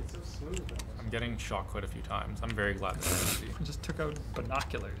 It's so smooth. I'm getting shot quite a few times. I'm very glad that it's easy. I just took out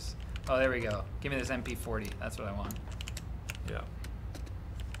binoculars. Oh, there we go. Give me this MP40. That's what I want. Yeah.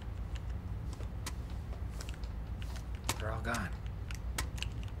 They're all gone.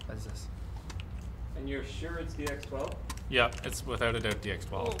 What is this? And you're sure it's DX12? Yeah, it's without a doubt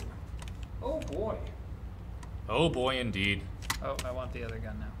DX12. Oh boy. Oh boy, indeed. Oh, I want the other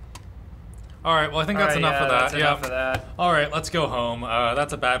gun now. All right, well, I think that's Alright, enough yeah, of that. that's enough of that. All right, let's go home.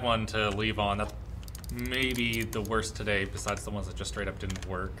 That's a bad one to leave on. That's maybe the worst today, besides the ones that just straight up didn't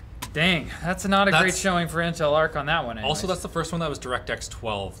work. Dang, that's not a great That's- showing for Intel Arc on that one. Anyways. Also, that's the first one that was DirectX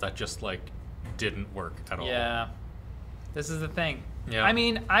 12 that just like didn't work at all. Yeah, this is the thing. Yeah. I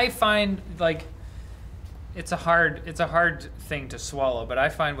mean, I find like it's a hard thing to swallow, but I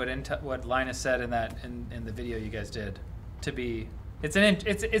find what Linus said in the video you guys did to be it's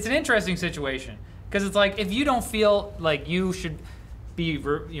an interesting situation, because it's like, if you don't feel like you should be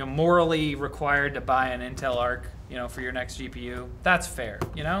morally required to buy an Intel Arc, for your next GPU, that's fair.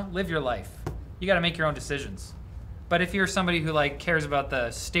 Live your life. You got to make your own decisions. But if you're somebody who like cares about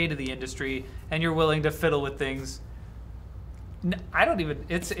the state of the industry and you're willing to fiddle with things, I don't even.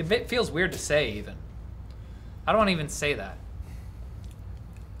 It feels weird to say even. I don't want to even say that.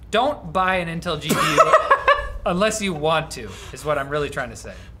 Don't buy an Intel GPU unless you want to, is what I'm really trying to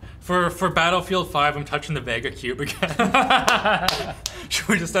say. For Battlefield 5, I'm touching the Vega cube again. Should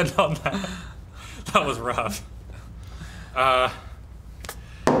we just end on that? That was rough.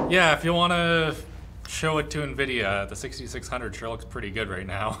 Yeah, if you want to show it to NVIDIA, the 6600 sure looks pretty good right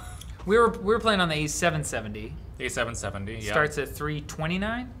now. We were playing on the A770. A770, yeah. Starts at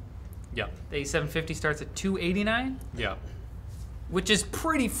 329. Yeah. The A750 starts at 289, Yeah. which is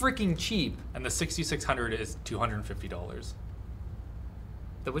pretty freaking cheap. And the 6600 is $250.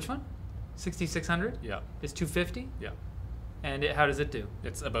 The which one? 6600 Yeah. is 250. Yeah. And how does it do?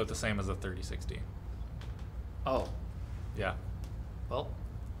 It's about the same as a 3060. Oh, Yeah. well,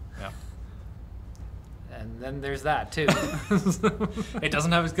 Yeah. and then there's that too. It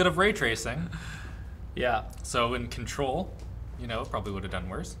doesn't have as good of ray tracing. Yeah. So in Control, it probably would have done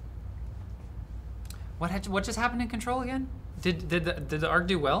worse. What just happened in Control again? Did the ARC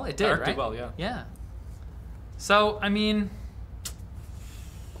do well? It did, The ARC right? did well, yeah. Yeah. So I mean,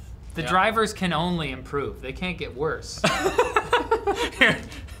 the Yeah. drivers can only improve. They can't get worse. Here.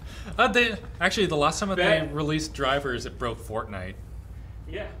 Actually, the last time that they Bet. released drivers, it broke Fortnite.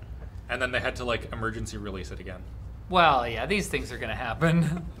 Yeah. And then they had to emergency release it again. Well, yeah, these things are gonna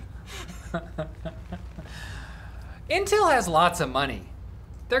happen. Intel has lots of money.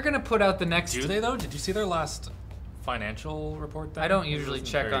 They're gonna put out the next. Do they though? Did you see their last financial report? Then? I don't It usually wasn't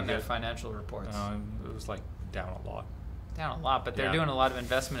check very on their good. financial reports. It was down a lot. Down a lot, but they're Yeah. doing a lot of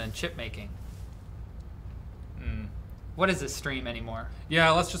investment in chip making. Mm. What is this stream anymore? Yeah,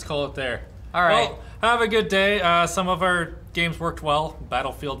 let's just call it there. All right. Well, have a good day. Some of our games worked well.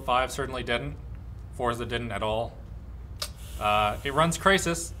 Battlefield 5 certainly didn't. Forza didn't at all. It runs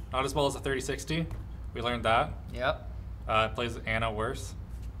Crysis, not as well as a 3060. We learned that. Yep. It plays Anno worse.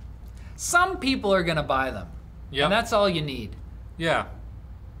 Some people are gonna buy them. Yep. And that's all you need. Yeah.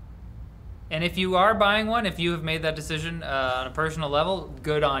 And if you are buying one, if you have made that decision on a personal level,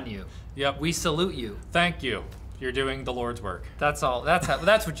 good on you. Yep. We salute you. Thank you. You're doing the Lord's work. That's all.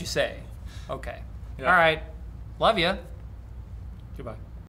 That's what you say. Okay. Yeah. All right. Love you. Goodbye.